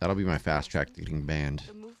 That'll be my fast track to getting banned.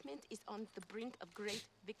 The movement is on the brink of great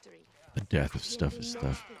victory. The death of stuff PNP is knows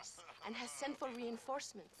stuff. this and has sent for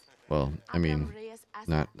reinforcements. Well, I mean, Abraham Reyes asked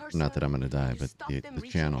not personally that I'm gonna die, to but stop the them the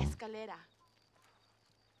reaching channel. Escalera.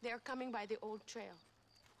 They are coming by the old trail.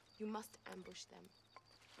 You must ambush them.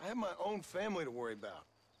 I have my own family to worry about.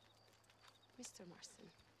 Mr. Marston.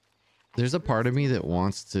 I There's a have part of lost me my that father.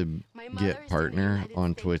 wants to My mother is get in the partner United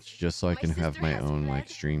on States. Twitch just so I can have sister my has own like fled.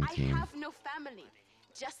 stream I team. have no family.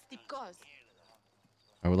 Just because.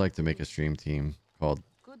 I would like to make a stream team called,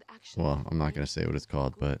 Good action. well, I'm not gonna say what it's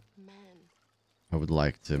called, but Good man. I would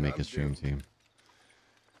like to make I'm a stream doomed. team.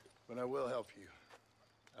 But I will help you.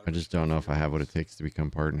 Out of I just don't know if I respect have what it takes to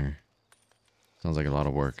become partner. Sounds like a lot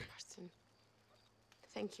of work. Marston.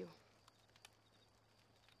 Thank you.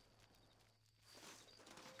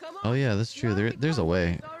 Come on. Oh yeah, that's true. The There's a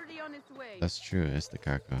way. convoy is already on its way. That's true. It's the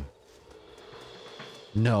Kako.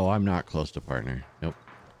 No, I'm not close to partner. Nope.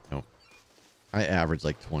 Nope. I average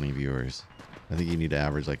like 20 viewers. I think you need to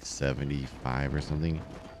average like 75 or something.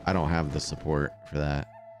 I don't have the support for that.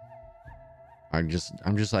 I'm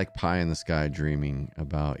just like pie in the sky dreaming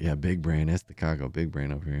about, yeah, big brain. That's the Kako, big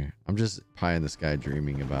brain over here. I'm just pie in the sky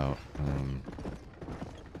dreaming about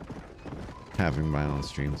having my own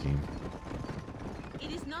stream team.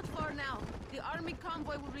 It is not far now. The army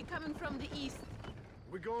convoy will be coming from the east.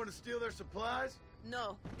 We going to steal their supplies?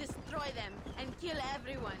 No, destroy them and kill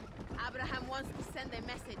everyone. Abraham wants to send a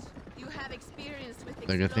message. You have experience with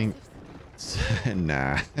Like, I think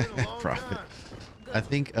nah. Been a long Profit. time. Good, I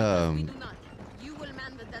think because we do not. You will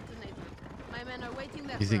man the detonator. My men are waiting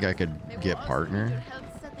there. You think for I us. could They will get also partner? need your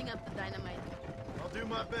help setting up the dynamite. I'll do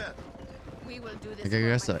my best. We will do this Like, I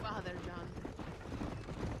guess for my I- father, John.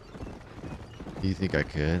 Do you think I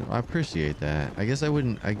could? Well, I appreciate that. I guess I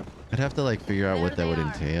wouldn't. I'd have to like figure out what that There would they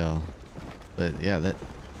are. entail. But yeah,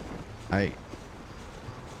 I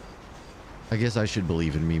guess I should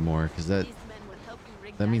believe in me more, because These men will help you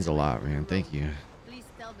rig that means a dynamite lot, on the man. road. Thank you. Please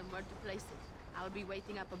tell them where to place it. I'll be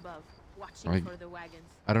waiting up above, watching I- for the wagons.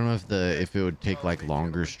 I don't know if it would take like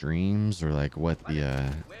longer streams or like what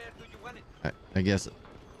the I guess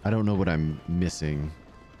I don't know what I'm missing.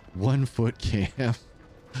 1 foot cam.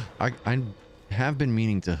 I have been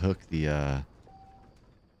meaning to hook the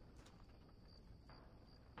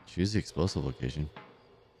choose the explosive location.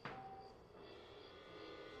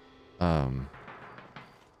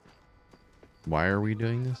 Why are we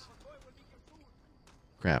doing this?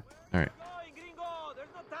 Crap. All right.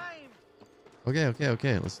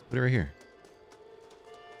 Okay. Let's put it right here.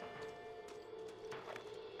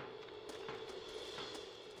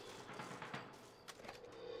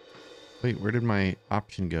 Wait, where did my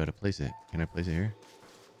option go to place it? Can I place it here?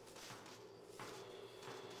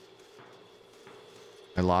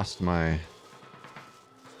 I lost my...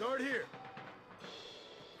 Start here.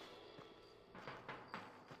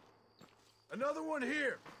 Another one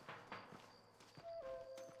here.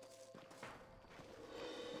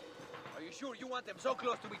 Are you sure you want them so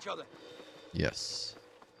close to each other? Yes.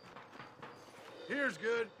 Here's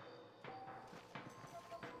good.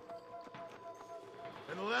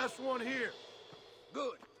 And the last one here.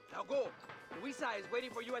 Good. Now go. Luisa is waiting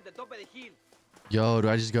for you at the top of the hill. Yo, do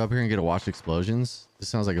I just go up here and get to watch explosions? This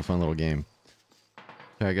sounds like a fun little game.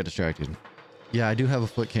 Sorry, I got distracted. Yeah, I do have a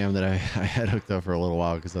foot cam that I had hooked up for a little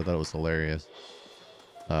while because I thought it was hilarious.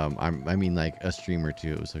 I mean, like a stream or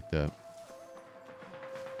two, it was hooked up.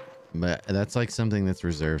 But that's like something that's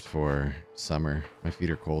reserved for summer. My feet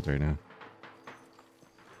are cold right now.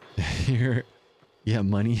 Here, yeah,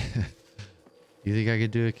 money. You think I could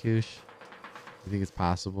do it, Kush? You think it's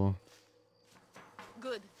possible?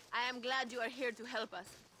 Good. I am glad you are here to help us.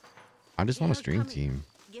 I just They want a are stream coming. team.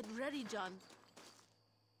 Get ready, John.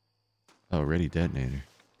 Oh, ready detonator.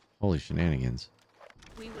 Holy shenanigans.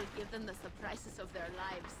 We will give them the surprises of their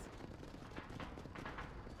lives.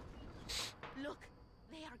 Look,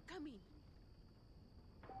 they are coming.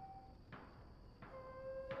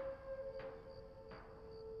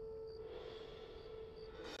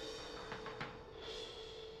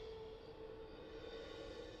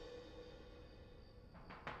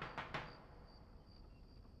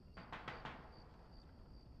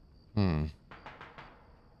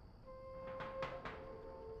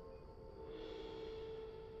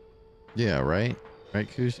 Yeah, right? Right,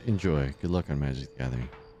 Kush? Enjoy. Good luck on Magic the Gathering.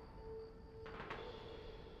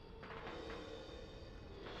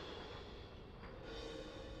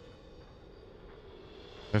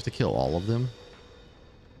 I have to kill all of them?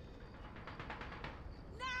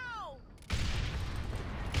 Now!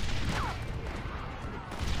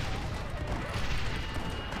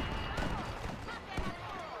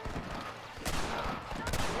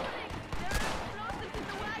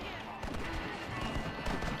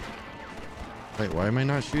 Wait, why am I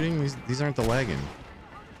not shooting? These aren't the wagon.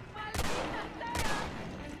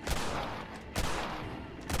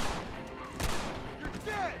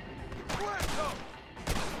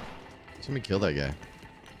 Somebody kill that guy.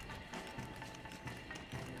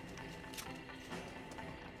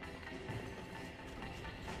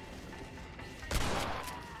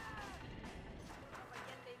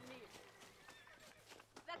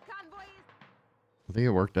 The convoy is... I think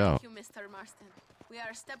it worked out. Thank you, Mr. Marston. We are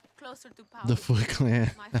a step closer to power. The Foot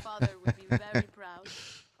Clan. My father would be very proud.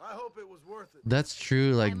 I hope it was worth it. That's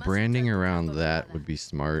true. Like, must branding return to around Cabo that Vergara. would be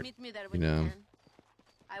smart. Meet me there You when you know. can.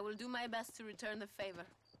 I will do my best to return the favor.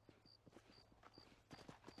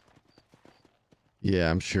 Yeah,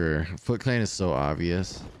 I'm sure. Foot Clan is so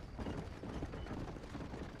obvious.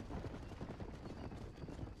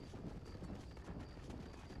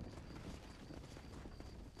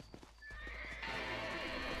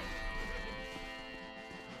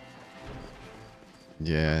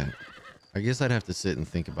 Yeah. I guess I'd have to sit and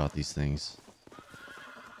think about these things.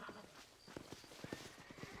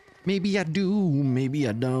 Maybe I do, maybe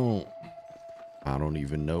I don't. I don't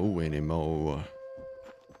even know anymore.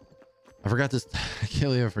 I forgot to... I can't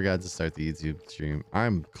believe I forgot to start the YouTube stream.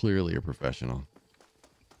 I'm clearly a professional.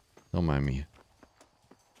 Don't mind me.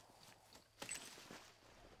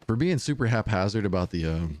 For being super haphazard about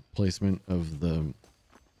the placement of the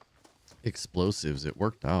explosives, it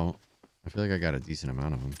worked out. I feel like I got a decent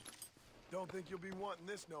amount of them. Don't think you'll be wanting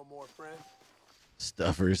this no more, friend.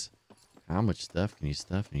 Stuffers. How much stuff can you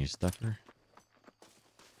stuff in your stuffer?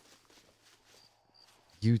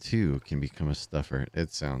 You too can become a stuffer.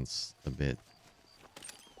 It sounds a bit...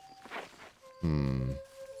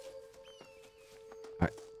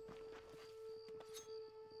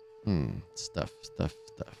 Stuff.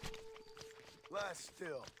 Lie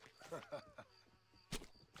still.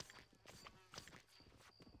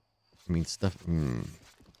 I mean, stuff...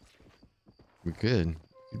 We could.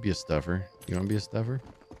 You'd be a stuffer. You want to be a stuffer?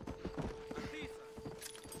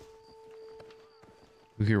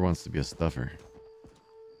 Who here wants to be a stuffer?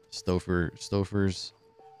 Stofers.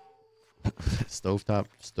 Stovetop.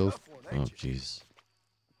 Oh, jeez.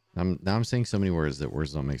 Now I'm saying so many words that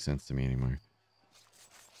words don't make sense to me anymore.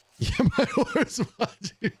 Yeah, my words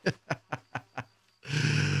watching.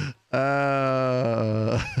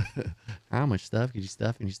 How much stuff could you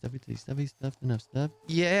stuff? And you stuff it till you stuffed enough stuff?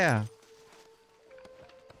 Yeah.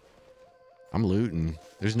 I'm looting.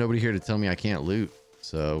 There's nobody here to tell me I can't loot.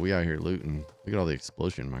 So we out here looting. Look at all the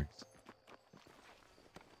explosion marks.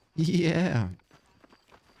 Yeah.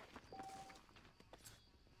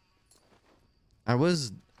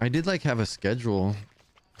 I did like have a schedule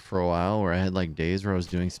for a while where I had like days where I was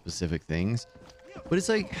doing specific things. But it's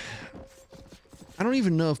like, I don't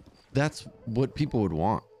even know if that's what people would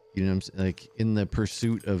want. You know what I'm saying? Like in the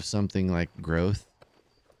pursuit of something like growth.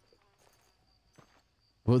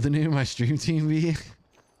 What would the name of my stream team be?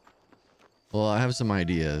 Well, I have some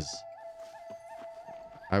ideas.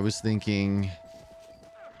 I was thinking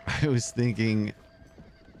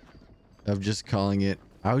of just calling it...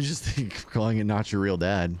 I was just thinking of calling it Not Your Real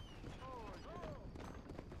Dad.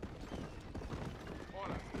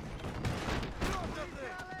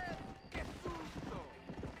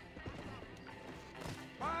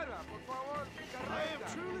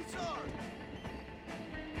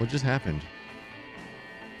 What just happened?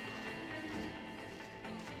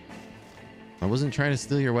 I wasn't trying to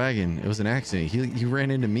steal your wagon. It was an accident. He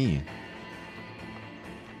ran into me.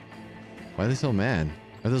 Why are they so mad?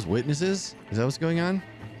 Are those witnesses? Is that what's going on?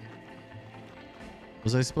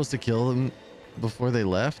 Was I supposed to kill them before they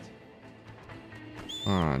left?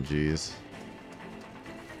 Oh, jeez.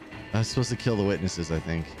 I was supposed to kill the witnesses, I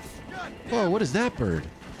think. Whoa, what is that bird?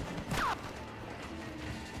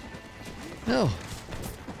 No.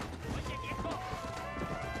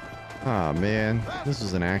 Ah, man. This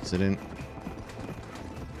was an accident.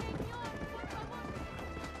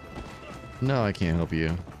 No, I can't help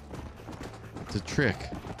you. It's a trick.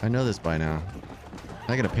 I know this by now.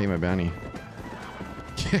 I gotta pay my bounty.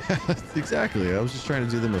 Yeah, exactly. I was just trying to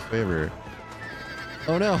do them a favor.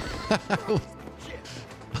 Oh no.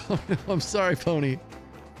 Oh no, I'm sorry, Pony.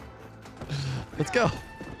 Let's go.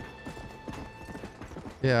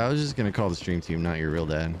 Yeah, I was just gonna call the stream team Not Your Real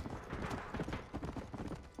Dad.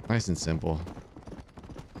 Nice and simple.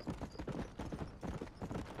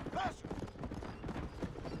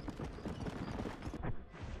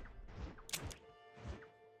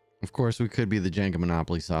 Of course, we could be the Jenga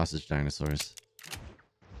Monopoly sausage dinosaurs.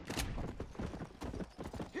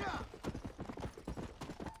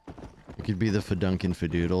 We could be the Fadunkin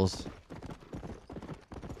Fadoodles.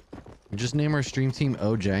 Just name our stream team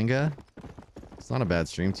O Jenga. It's not a bad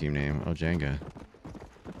stream team name, O Jenga.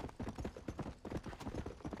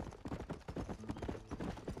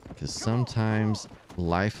 Because sometimes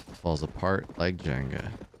life falls apart like Jenga.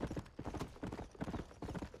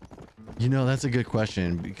 You know, that's a good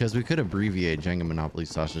question, because we could abbreviate Jenga Monopoly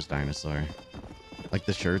Sausage Dinosaur. Like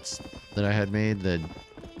the shirts that I had made, the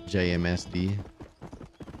JMSD.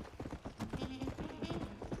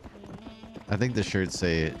 I think the shirts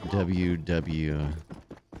say WW.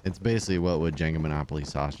 It's basically what would Jenga Monopoly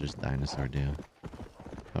Sausage Dinosaur do.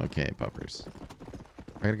 Okay, puppers.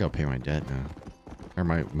 I gotta go pay my debt now. Or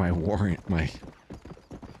my warrant, my...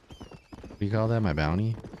 What do you call that? My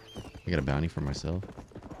bounty? I got a bounty for myself.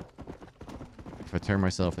 If I turn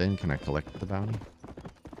myself in, can I collect the bounty?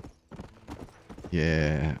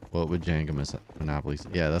 Yeah. What would Jenga Monopoly...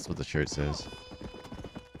 Yeah, that's what the shirt says.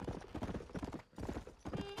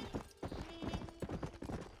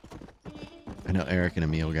 I know Eric and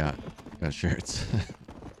Emil got shirts.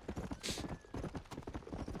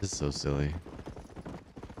 This is so silly.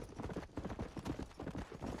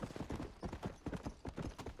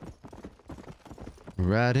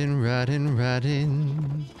 Riding, riding,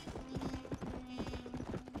 riding.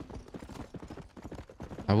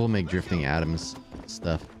 I will make Drifting Atoms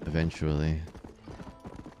stuff eventually.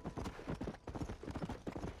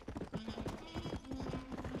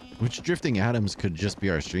 Which Drifting Atoms could just be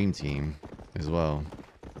our stream team as well.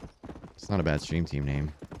 It's not a bad stream team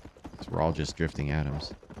name. So we're all just Drifting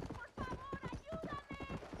Atoms.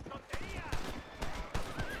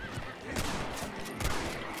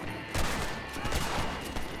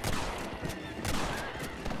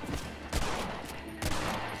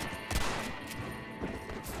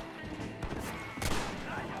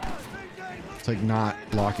 It's like not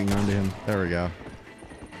locking onto him. There we go.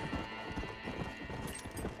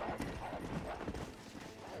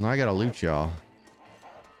 Now I gotta loot y'all.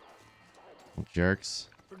 Jerks.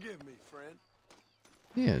 Forgive me, friend.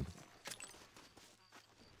 Yeah.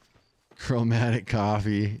 Chromatic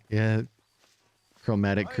coffee. Yeah.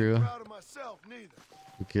 Chromatic I crew. ain't proud of myself, neither.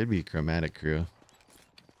 We could be Chromatic crew.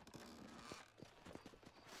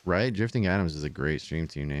 Right? Drifting Atoms is a great stream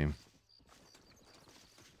team name.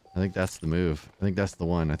 I think that's the move. I think that's the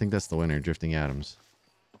one. I think that's the winner. Drifting Atoms.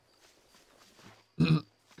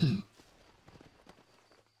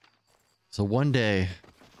 So one day,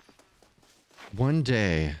 when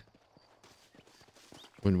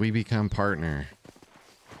we become partner,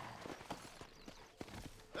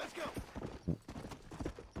 Let's go.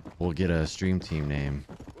 we'll get a stream team name.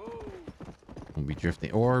 We'll be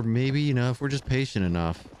drifting, or maybe, you know, if we're just patient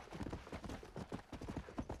enough.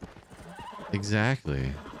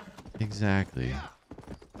 Exactly. Exactly.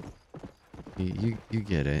 You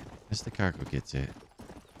get it. Mr. Kako gets it.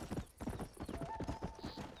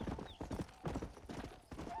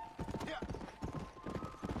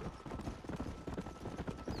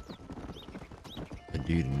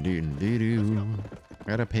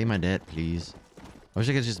 Gotta pay my debt, please. I wish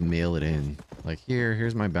I could just mail it in. Like,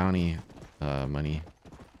 here's my bounty money.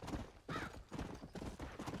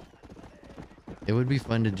 It would be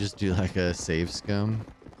fun to just do like a save scum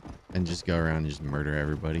and just go around and just murder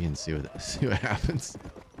everybody and see what happens.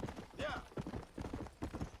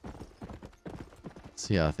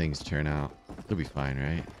 See how things turn out. It'll be fine,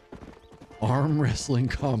 right? Arm wrestling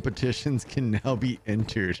competitions can now be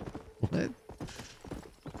entered. What?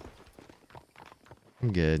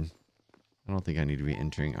 I'm good. I don't think I need to be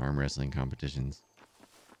entering arm wrestling competitions.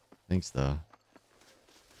 Thanks, though.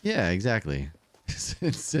 Yeah, exactly.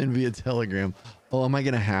 Send via Telegram. Oh, am I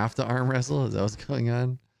going to have to arm wrestle? Is that what's going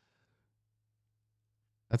on?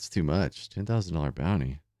 That's too much. $10,000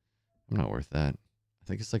 bounty. I'm not worth that. I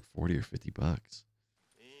think it's like 40 or 50 bucks.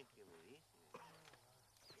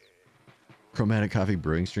 Chromatic Coffee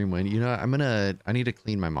Brewing Stream win. You know, I need to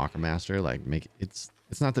clean my Mocha Master. Like, it's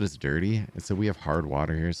not that it's dirty. It's that we have hard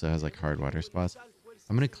water here, so it has like hard water spots.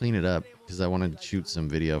 I'm going to clean it up because I want to shoot some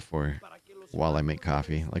video while I make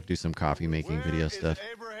coffee. Like, do some coffee making video stuff.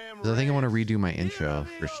 Because I think I want to redo my intro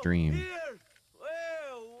for stream.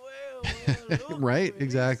 Right?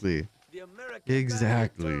 Exactly.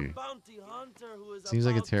 Exactly. Seems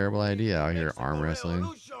like a terrible idea out here arm wrestling.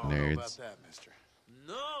 Nerds.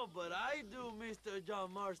 No, but I do, Mr.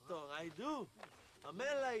 John Marston. I do. A man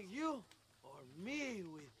like you or me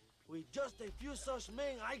with just a few such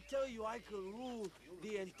men, I tell you, I could rule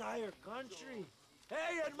the entire country.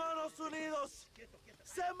 Hey, hermanos unidos,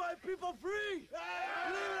 set my people free.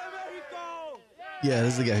 Libre Mexico. Yeah,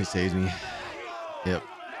 this is the guy who saves me. Yep.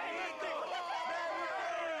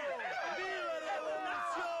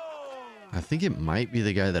 I think it might be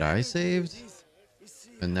the guy that I saved.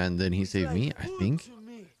 And then he saved me, I think.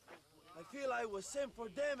 I feel I was sent for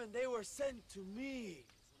them and they were sent to me.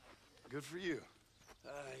 Good for you.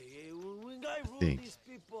 When I rule these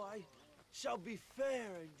people, I shall be fair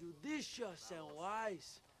and judicious and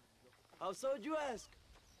wise. How so, you ask?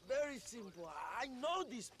 Very simple. I know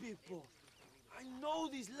these people. I know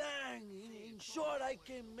this land. In short, I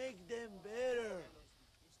can make them better.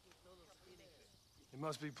 It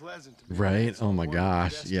must be pleasant to be Right? Oh my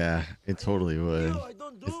gosh. Yeah, it totally would.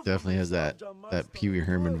 It definitely has that Pee Wee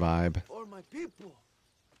Herman vibe.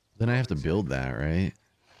 Then I have to build that, right?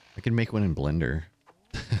 I can make one in Blender.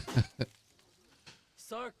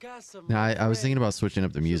 Now, I was thinking about switching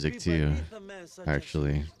up the music too,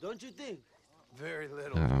 actually. Don't you think? Very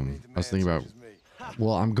little. I was thinking about,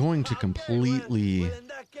 well, I'm going to completely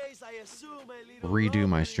redo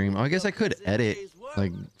my stream. Oh, I guess I could edit,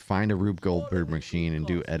 like find a Rube Goldberg machine and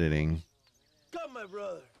do editing.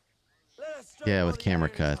 Yeah, with camera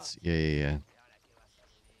cuts. Yeah.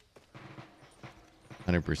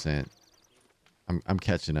 100%. I'm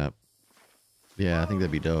catching up. Yeah, I think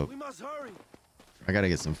that'd be dope. We must hurry. I gotta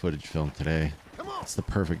get some footage filmed today. Come on. It's the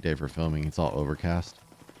perfect day for filming. It's all overcast.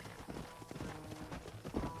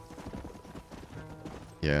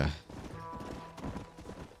 Yeah.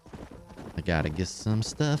 I gotta get some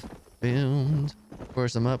stuff filmed for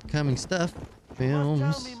some upcoming stuff Tell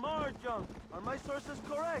films. me more, John. Are my sources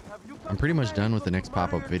correct? Have you come I'm pretty to much done with the Mexico next to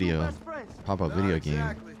pop-up murder your two video. best friends? Pop-up Not video game.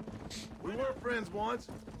 exactly. We were friends once.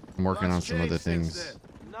 I'm working on Lots some other changed since things.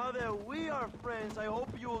 then. Now that we are friends, I hope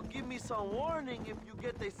you will give me some warning if you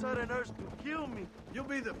get a sudden urge to kill me. You'll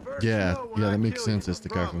be the first Yeah, to know when yeah, I that makes kill you, sense, I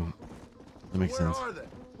promise. Estakaku. That makes Where sense. are they?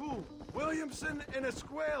 Who? Williamson and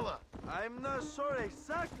Escuela. I'm not sure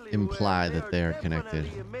exactly Imply where that they are definitely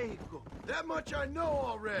connected. in Mexico. That much I know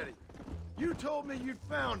already. You told me you'd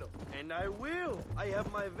found them. And I will. I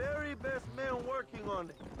have my very best man working on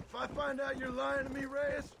it. If I find out you're lying to me,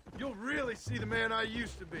 Reyes, you'll really see the man I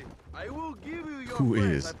used to be. I will give you your Who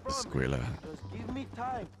friends, is I promise. Escuela? Just give me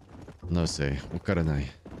time. No sé. Wakaranai.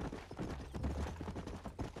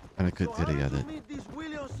 So how Anakutiriya did that. you meet these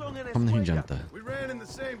Williamson and From the Escuella? Hinjanta. We ran in the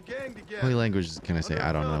same gang together. What language can I say? Under a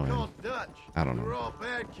I don't fella know him. called Dutch. I don't We were know. all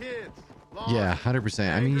bad kids. Lost, Yeah,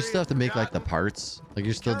 100%. I mean, you angry, still have to make like the forgotten. parts. Like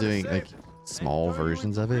you're still Kinda doing like saved us. small And throw you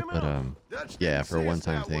versions into of it, but criminals. Dutch yeah, didn't for a see us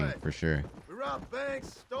one-time that thing way. for sure. We robbed banks,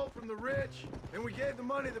 stole from the rich, and we gave the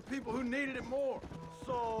money to people who needed it more.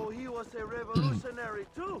 So he was a revolutionary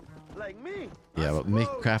too, like me. Yeah, but make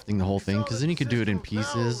crafting the whole thing, because then you could do it in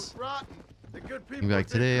pieces. You'd be like,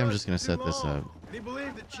 today I'm just gonna set this up. And he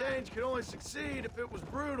believed that change could only succeed if it was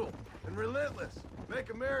brutal and relentless.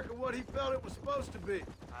 Make America what he felt it was supposed to be.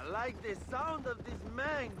 I like the sound of this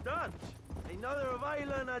man, Dutch. Another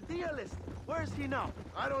violent idealist. Where's he now?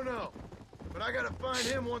 I don't know. But I gotta find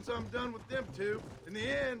him once I'm done with them two. In the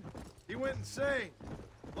end, he went insane.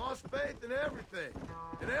 Lost faith in everything.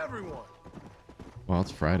 In everyone. Well,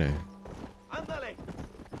 it's Friday. Andale.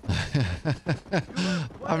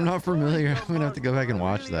 I'm not familiar. I'm gonna have to go back and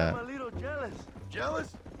watch I'm that. a little jealous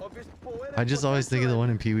Jealous? of his poetic I just always think of the potential. one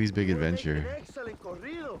in Pee-wee's Big We'll make Adventure. an excellent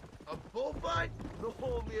corrido. A bullfight?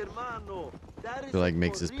 No, mi hermano. That is He, like, a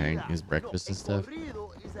makes his corrida. his breakfast No, and stuff. A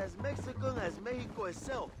corrido is as Mexican as Mexico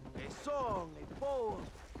itself. A song, a poem,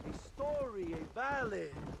 a story, a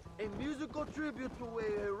ballad, a musical tribute to a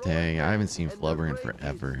heroic Dang, I haven't seen and Flubber in the great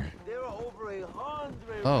forever. deeds. There are over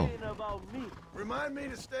 100 Oh. written about me. Remind me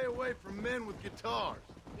to stay away from men with guitars.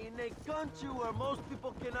 In a country where most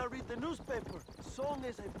people cannot read the newspaper, song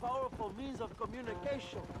is a powerful means of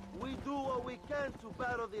communication. We do what we can to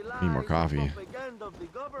battle the lies Need more coffee. and propaganda of the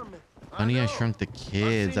government. Honey, I know. Shrunk the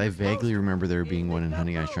Kids. I vaguely remember there being one in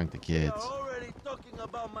Honey, I Shrunk the They Kids. are already talking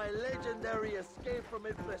about my legendary escape from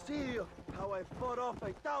El Presidio, how I fought off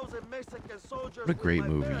 1,000 Mexican soldiers. What a with great my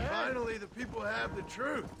movie. bare hands. Finally, the people have the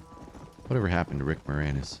truth. Whatever happened to Rick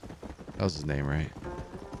Moranis? That was his name, right?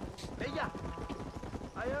 Hey, yeah.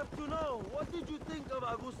 I have to know, what did you think of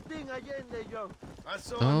Agustin Allende, young? I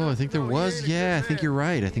saw Oh, I enough think to there know he was. ain't a Yeah, I good think man. you're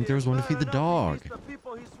right. I think there was one to feed the dog.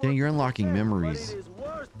 Dang, you're unlocking memories.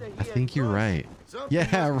 I think you're right. Something Yeah,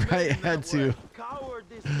 must have made right. him Had that to. way.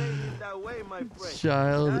 Cowardice made him that way, my friend.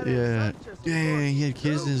 Child, That is yeah. Sanchez, of Dang, course. he had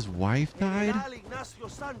kids and his wife died? General Ignacio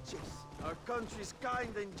Sanchez, our country's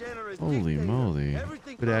kind and generous Holy dictator. moly.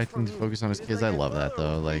 Everything Good comes acting from to him. focus on his It is kids. like I a love that, father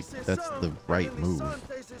though. who Like, raised his that's son, the and right then his move. son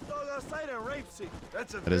takes his dog outside and rapes him.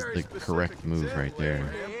 That's a That is very the specific correct move right example, there.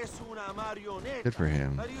 Abraham. Es una marioneta. Good for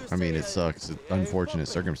him. How do you I mean, say it that? sucks. It's unfortunate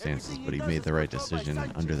circumstances, but he made the right decision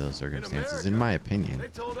under those circumstances, in my opinion. They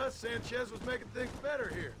told us Sanchez was making things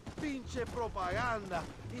better here. Pinche propaganda.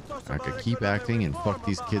 He talks I about could keep economic acting and reform, fuck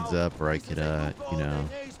these about kids how up, or I this could, is a you know, golden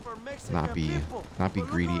age for Mexican not be people. not be But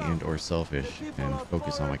look greedy around. and or selfish The people and are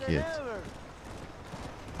focus on my poorer than kids. ever.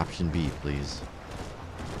 Option B, please.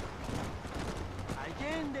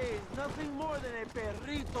 Allende is nothing more than a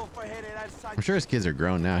perrito for General Sanchez. I'm sure his kids are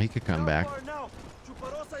grown now. He could come back.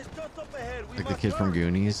 Like the kid from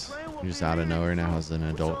Goonies, who just out of nowhere now has an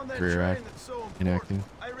What's adult on that career train act that's so in important? acting.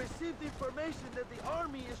 I received information that the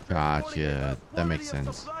army is Gotcha. transporting a vast That makes quantity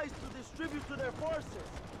of sense. supplies to distribute to their forces.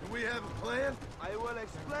 Do we have a plan? I will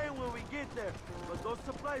explain when we get there, but those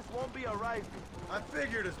supplies won't be arriving. I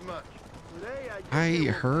figured as much. Today, I guess I there will be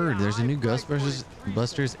heard there's a new high price for Ghostbusters his free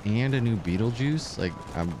Busters and a new Beetlejuice. Like,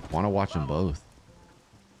 I want to watch them both.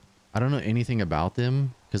 I don't know anything about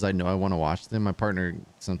them because I know I want to watch them. My partner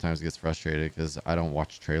sometimes gets frustrated because I don't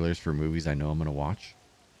watch trailers for movies I know I'm going to watch.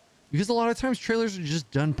 Because a lot of times trailers are just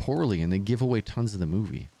done poorly and they give away tons of the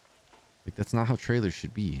movie. Like, that's not how trailers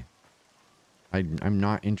should be. I'm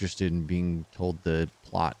not interested in being told the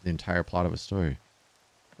plot, the entire plot of a story.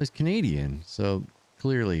 It's Canadian, so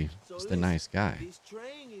clearly So just a listen, nice guy. This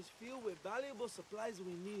train is filled with valuable supplies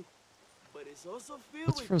we need, but it's also filled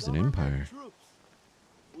What's with Frozen government Empire? troops.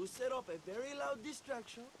 We'll set up a very loud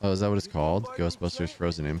distraction. Oh, is that what it's You called? bombard the Ghostbusters train,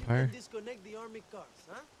 Frozen and you Empire? can disconnect the army cars,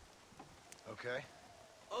 huh? Okay.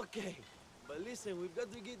 Okay, but listen, we've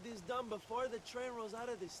got to get this done before the train rolls out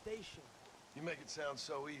of the station. You make it sound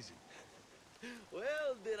so easy.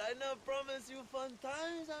 Well, did I not promise you fun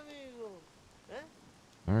times, amigo? Eh?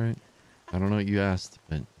 All right. I don't know what you asked,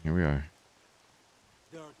 but here we are.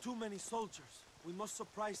 There are too many soldiers. We must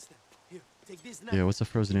surprise them. Here, take this knife. Yeah, what's a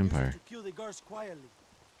Frozen Use it Empire? to kill the guards quietly.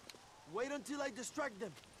 Wait until I distract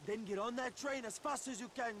them. Then get on that train as fast as you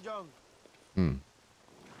can, Young. Hmm.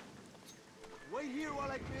 Wait here while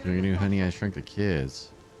I create Doing a new distraction. Honey, I Shrunk the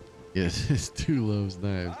Kids. Yes, it's two Lowe's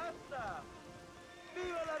knives. ¡Basta!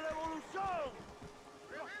 ¡Viva la revolución!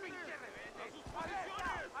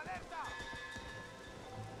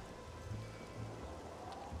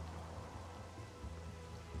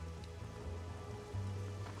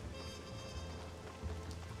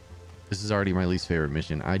 This is already my least favorite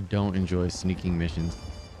mission. I don't enjoy sneaking missions.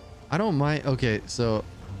 I don't mind. Okay, so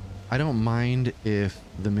I don't mind if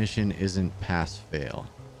the mission isn't pass fail.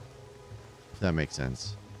 If that makes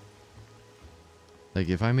sense. Like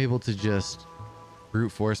if I'm able to just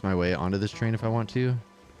brute force my way onto this train if I want to,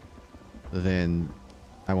 then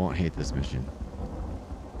I won't hate this mission.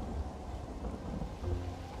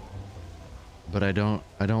 But I don't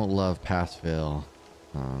love pass fail.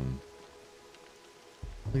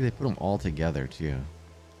 Look, they put them all together too.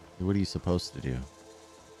 What are you supposed to do?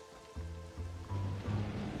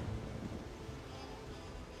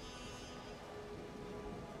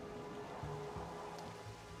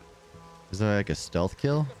 Is there like a stealth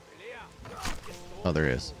kill? Oh, there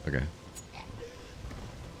is. Okay.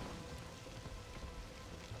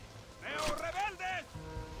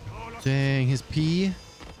 Dang, his pee.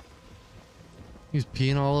 He was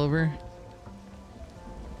peeing all over.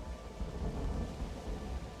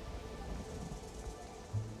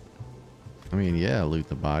 I mean, yeah, loot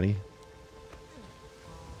the body.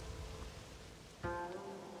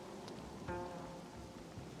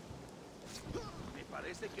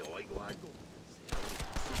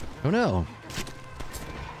 Oh no.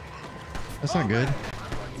 That's not good.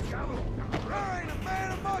 There ain't a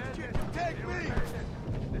man amongst you can take me!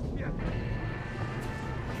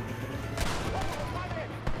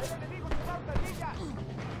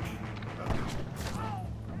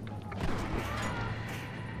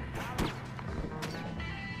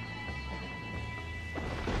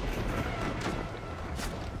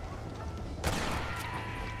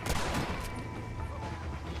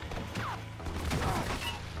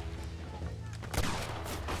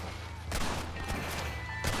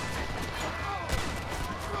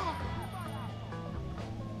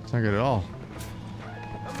 It's not good at all.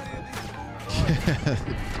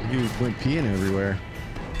 Dude went peeing everywhere.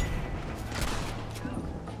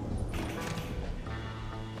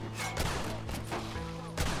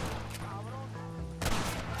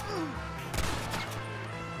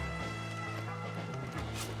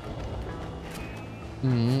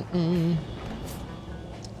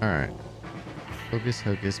 All right. Focus,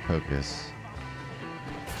 hocus, pocus.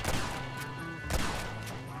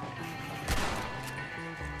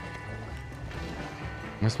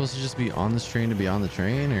 Am I supposed to just be on this train to be on the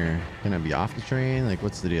train, or can I be off the train? Like,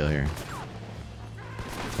 what's the deal here?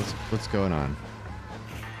 What's going on?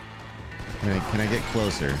 Can I get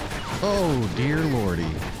closer? Oh, dear lordy.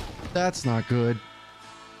 That's not good.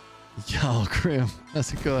 Yo, Grim.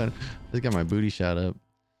 How's it going? I just got my booty shot up.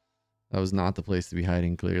 That was not the place to be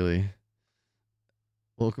hiding, clearly.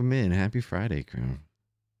 Welcome in. Happy Friday, Grim.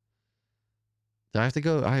 Do I have to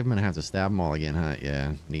go? I'm going to have to stab them all again, huh?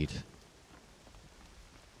 Yeah, neat.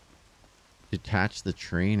 Detach the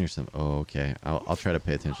train or something. Oh, okay. I'll try to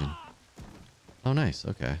pay attention. Oh, nice.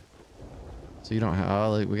 Okay. So you don't have...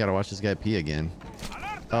 Oh, we got to watch this guy pee again.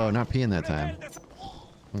 Oh, not peeing that time.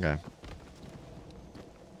 Okay.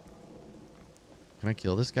 Can I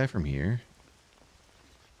kill this guy from here?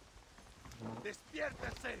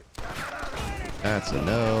 That's a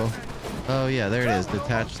no. Oh, yeah. There it is.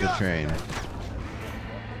 Detach the train.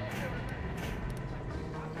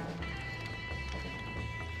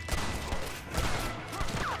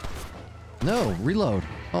 No, reload.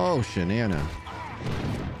 Oh, shenana.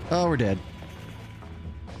 Oh, we're dead.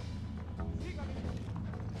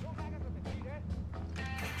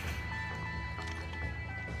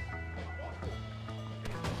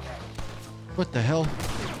 What the hell?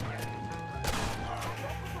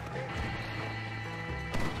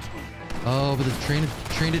 Oh, but the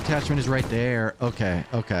train detachment is right there. Okay,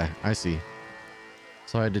 okay, I see.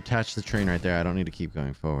 So I detached the train right there. I don't need to keep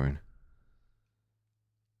going forward.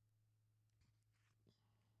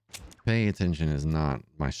 Paying attention is not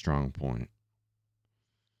my strong point.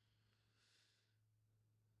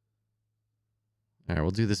 All right,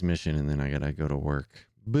 we'll do this mission and then I gotta go to work.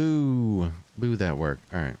 Boo! Boo that work.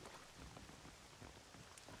 All right.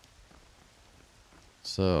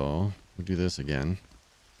 So we'll do this again.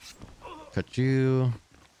 Cut you.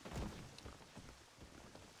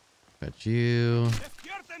 Cut you.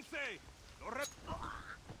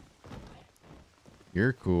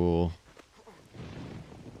 You're cool.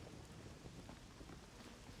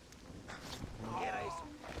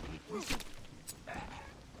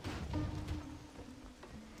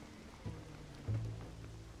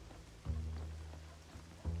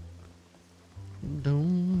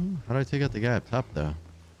 How do I take out the guy up top though?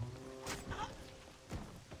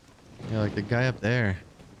 Yeah, like the guy up there.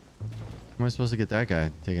 How am I supposed to get that guy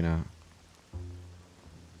taken out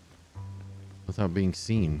without being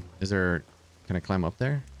seen? Is there... Can I climb up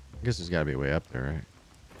there? I guess there's gotta be a way up there, right?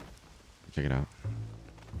 Check it out.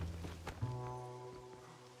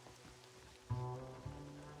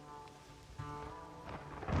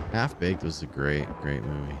 Half-Baked was a great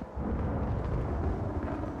movie.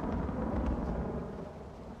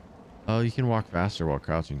 Oh, you can walk faster while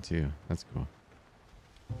crouching too. That's cool.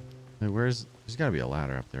 Hey, there's gotta be a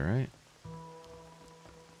ladder up there, right?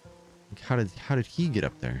 Like, how did he get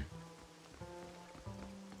up there?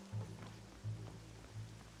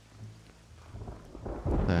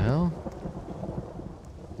 What the hell?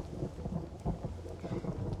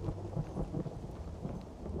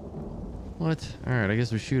 What? Alright, I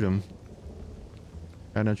guess we shoot him.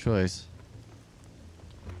 Got no choice.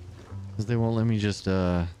 Because they won't let me just,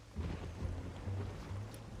 Can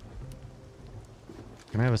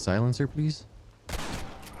I have a silencer, please?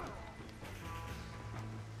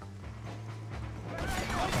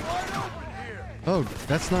 Oh,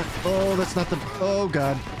 that's not... Oh, that's not the... Oh,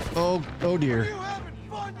 God. Oh, oh, dear.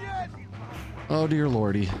 Oh, dear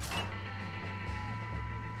lordy.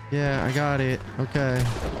 Yeah, I got it. Okay.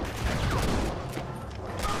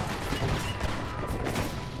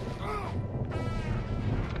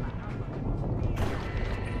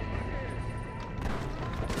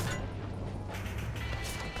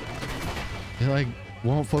 They, like,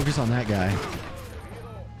 won't focus on that guy.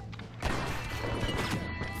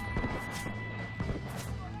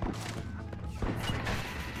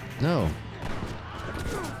 No.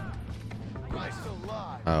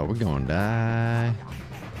 Oh, we're gonna die.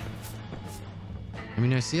 I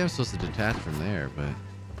mean, I see I'm supposed to detach from there, but...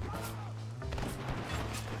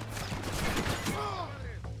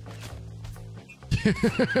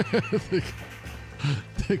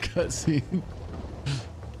 the cutscene.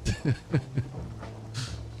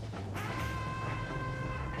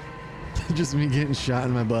 Just me getting shot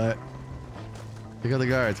in my butt. Pick out the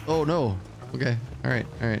guards. Oh, no. Okay. All right.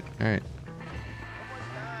 All right. All right.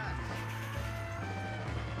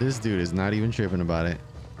 This dude is not even tripping about it.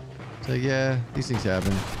 It's like, yeah, these things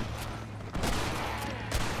happen.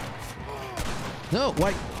 No,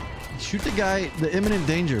 why? Shoot the guy. The imminent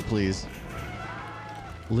danger, please.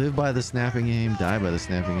 Live by the snapping aim, die by the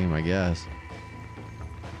snapping aim, I guess.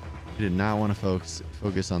 He did not want to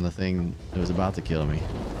focus on the thing that was about to kill me.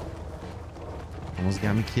 Almost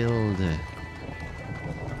got me killed.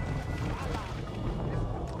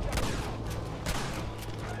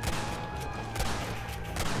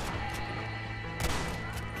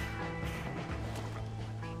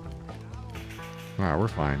 Alright, we're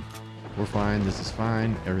fine. We're fine. This is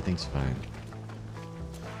fine. Everything's fine.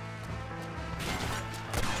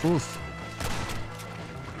 Oof.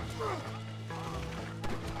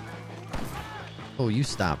 Oh, you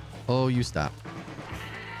stop. Oh, you stop.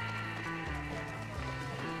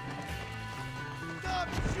 Stop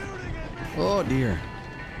shooting at me! Oh, dear.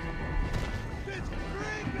 It's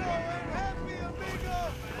Gringo and Happy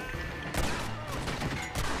Amigo!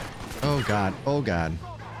 Oh, God. Oh, God.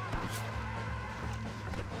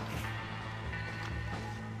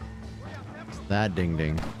 It's that ding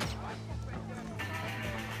ding.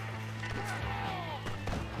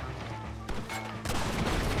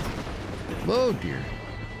 Oh, dear.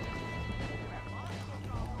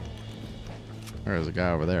 There's a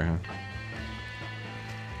guy over there, huh?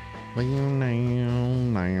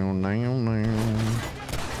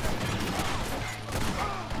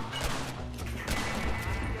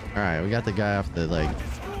 Alright, we got the guy off the, like,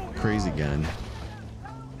 crazy gun.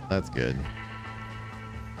 That's good.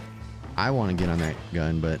 I want to get on that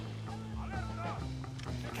gun, but...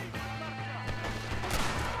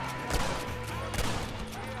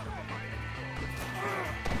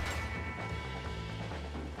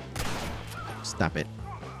 Stop it.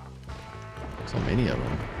 So many of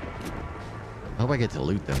them. I hope I get to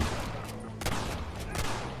loot them.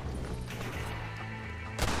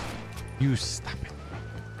 You stop it.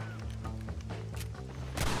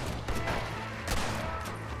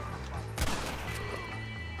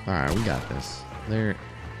 All right, we got this. They're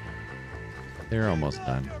almost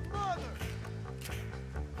done.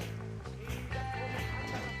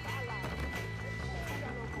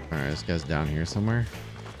 All right, this guy's down here somewhere.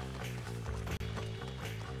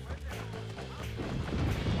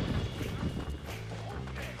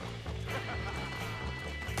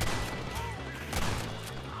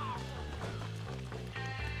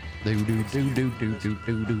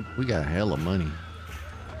 Do. We got a hell of money.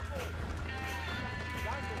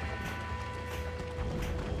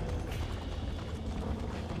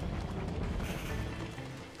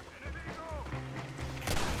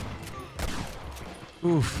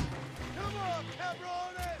 Oof.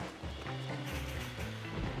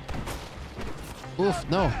 Oof,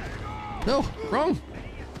 no. No, wrong.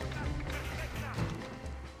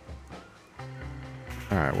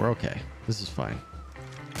 All right, we're okay. This is fine.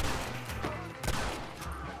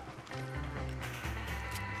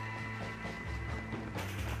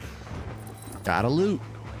 Gotta loot.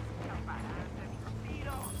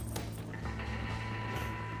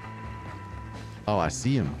 Oh, I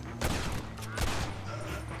see him.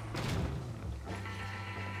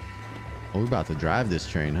 Oh, we're about to drive this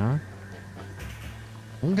train, huh?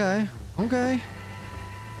 Okay. Okay.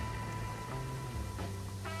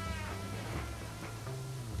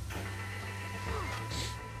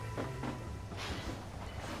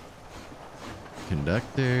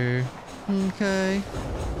 Conductor. Okay.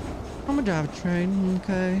 I'm gonna drive a train.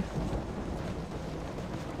 Okay.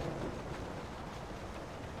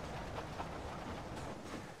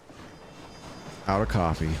 Out of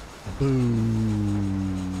coffee. Boo.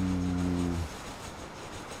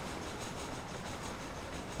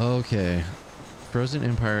 Okay. Frozen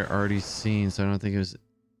Empire already seen, so I don't think it was.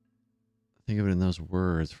 Think of it in those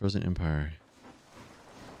words. Frozen Empire.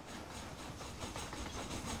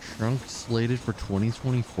 Shrunk slated for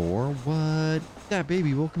 2024? What? That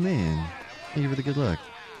baby, welcome in. Thank you for the good luck.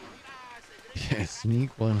 Yeah,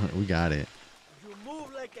 sneak 100. We got it. You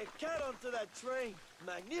move like a cat onto that train.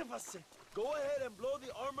 Magnificent. Go ahead and blow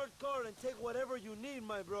the armored car and take whatever you need,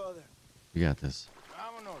 my brother. We got this.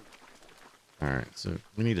 Alright, so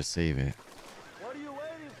we need to save it. What are you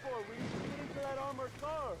waiting for? We need to get into that armored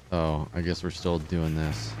car. Oh, I guess we're still doing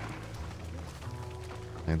this.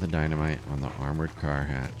 Plant the dynamite on the armored car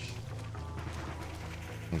hatch.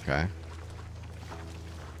 Okay.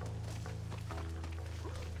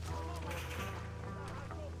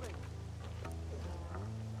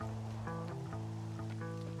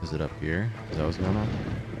 Is it up here? Is that what's going on?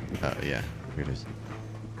 Oh, yeah. Here it is.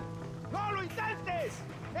 ¡No lo intentes!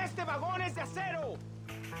 ¡Este vagón es de acero!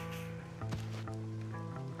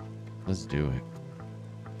 Let's do it.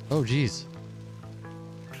 Oh, geez.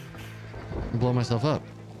 I'm blowing myself up.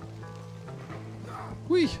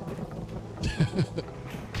 Whee!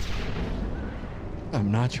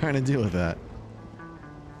 I'm not trying to deal with that.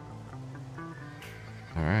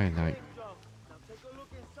 All right, now. Now take a look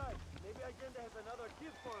inside. Maybe Allende has another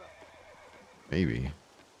gift for us. Maybe.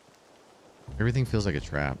 Everything feels like a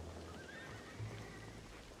trap.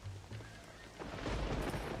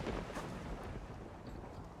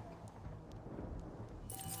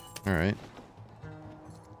 All right.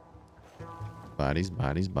 Bodies,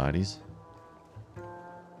 bodies, bodies.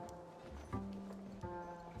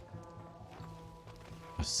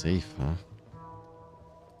 A safe, huh?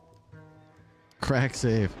 Crack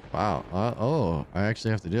safe. Wow. Oh, I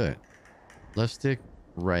actually have to do it. Left stick,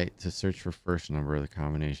 right to search for first number of the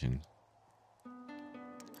combination.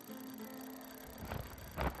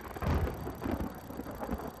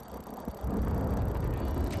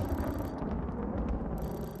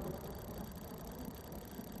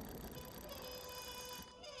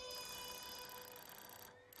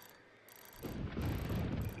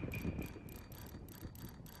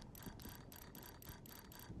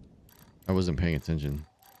 I wasn't paying attention.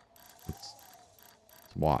 Let's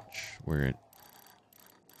watch where it.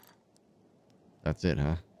 That's it,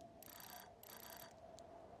 huh?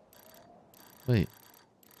 Wait.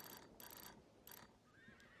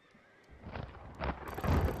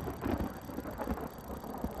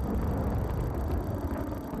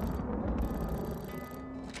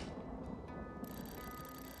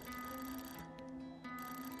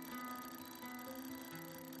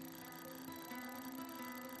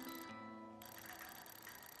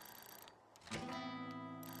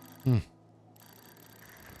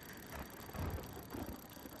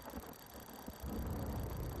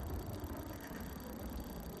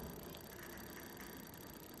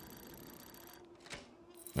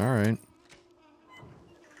 All right.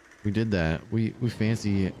 We did that. We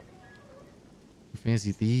fancy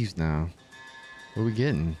thieves now. What are we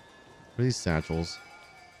getting? What are these satchels?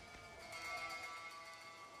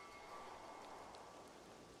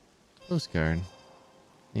 Postcard.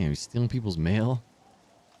 Damn, he's stealing people's mail.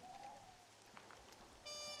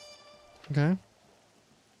 Okay.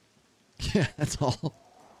 Yeah, that's all.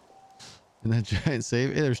 And that giant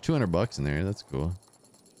save. Hey, there's 200 bucks in there. That's cool.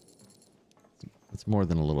 That's more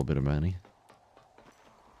than a little bit of money.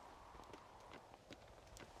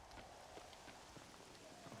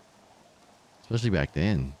 Especially back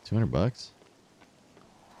then. 200 bucks.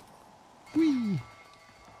 Whee!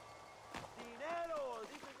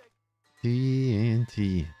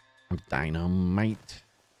 TNT. Dynamite.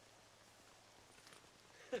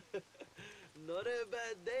 Not a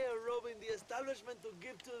bad day of robbing the establishment to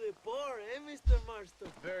give to the poor, eh, Mr. Marston?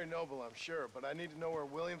 Very noble, I'm sure, but I need to know where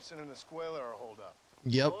Williamson and Escuela are holed up.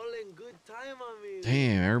 Yep. All in good time, amigo.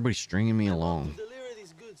 Damn, everybody's stringing me I'm along. about to deliver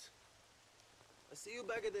these goods. I'll see you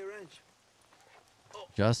back at the ranch.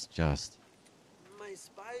 Just. My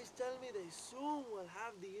spies tell me they soon will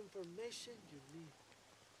have the information you need.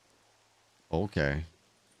 Okay.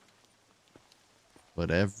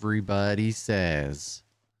 But everybody says,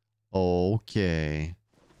 okay.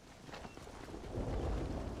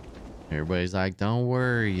 Everybody's like, don't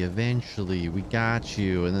worry, eventually, we got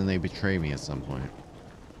you. And then they betray me at some point.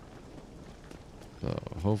 So,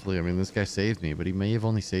 hopefully, I mean, this guy saved me, but he may have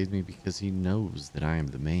only saved me because he knows that I am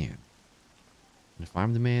the man. And if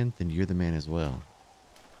I'm the man, then you're the man as well.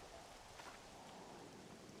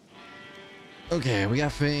 Okay, we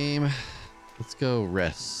got fame. Let's go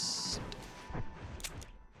rest.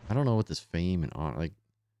 I don't know what this fame and honor, like,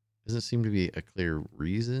 doesn't seem to be a clear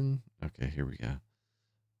reason. Okay, here we go.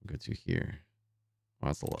 We'll go to here. Wow,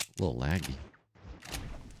 that's a little laggy.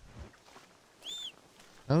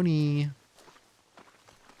 Pony.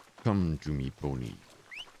 Come to me, pony.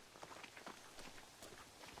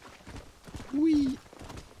 Whee.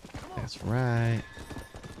 That's right.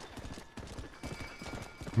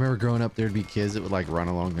 I remember growing up, there'd be kids that would like run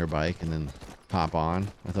along their bike and then hop on.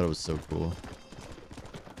 I thought it was so cool.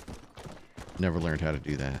 Never learned how to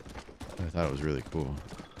do that. I thought it was really cool.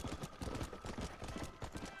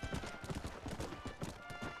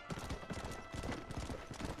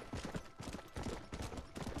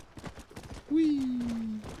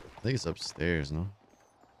 Whee! I think it's upstairs, no?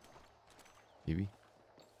 Maybe.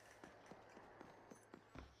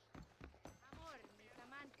 Amor, mis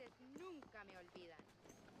amantes nunca me olvidan.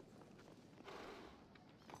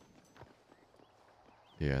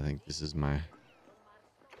 Yeah, I think this is my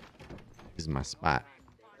spot.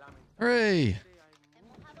 Hooray!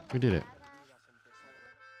 We did it.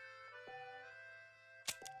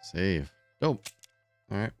 Save. Dope.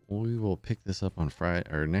 All right, well, we will pick this up on Friday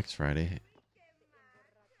or next Friday.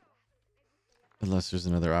 Unless there's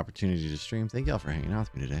another opportunity to stream. Thank y'all for hanging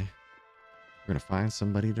out with me today. We're gonna find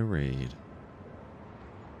somebody to raid.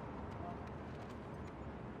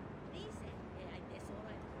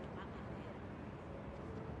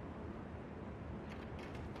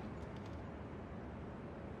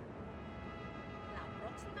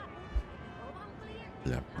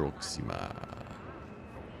 La próxima.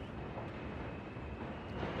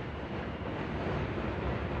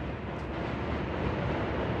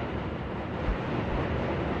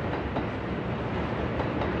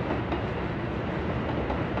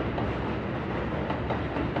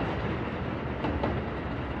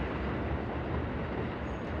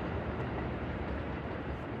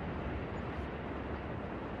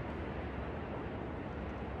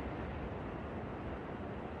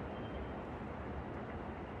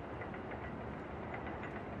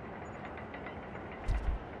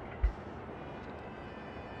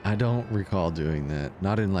 I don't recall doing that.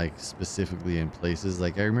 Not in like specifically in places.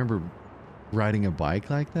 Like I remember riding a bike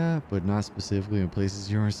like that, but not specifically in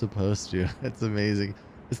places you weren't supposed to. That's amazing.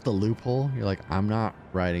 It's the loophole. You're like, I'm not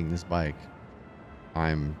riding this bike.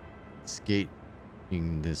 I'm skating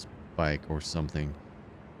this bike or something.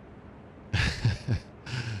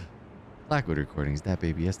 Blackwood Recordings, that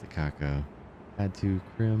baby Estacaco. Had to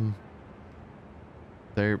Crim.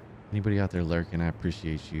 There, anybody out there lurking, I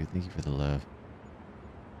appreciate you. Thank you for the love.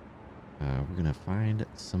 We're gonna find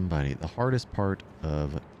somebody. The hardest part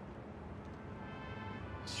of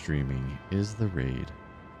streaming is the raid.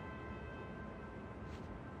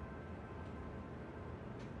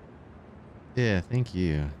 Yeah, thank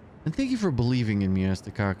you. And thank you for believing in me,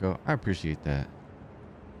 Estacaco. I appreciate that.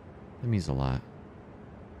 That means a lot.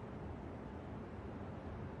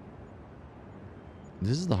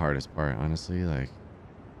 This is the hardest part, honestly. Like,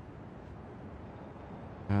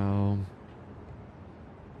 how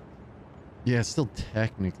Yeah, it's still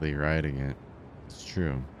technically riding it. It's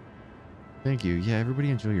true. Thank you. Yeah, everybody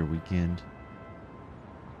enjoy your weekend.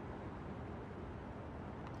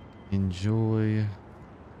 Enjoy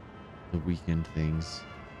the weekend things.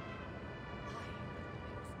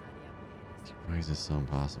 Why is this so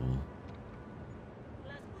impossible?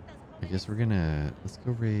 I guess we're gonna... Let's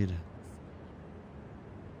go raid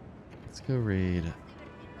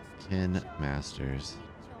Ken Masters.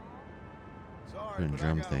 Sorry, Doing but I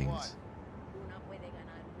drum got a things. wife.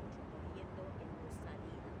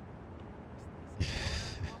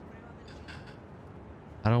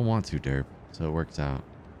 I don't want to, derp, so it works out.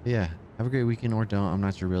 But yeah, have a great weekend or don't. I'm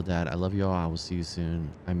not your real dad. I love you all. I will see you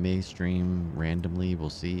soon. I may stream randomly. We'll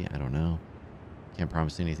see. I don't know. Can't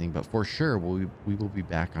promise anything, but for sure we will be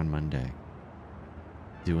back on Monday.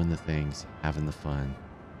 Doing the things, having the fun.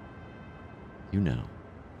 You know.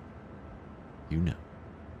 You know.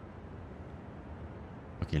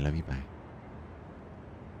 Okay, love you. Bye.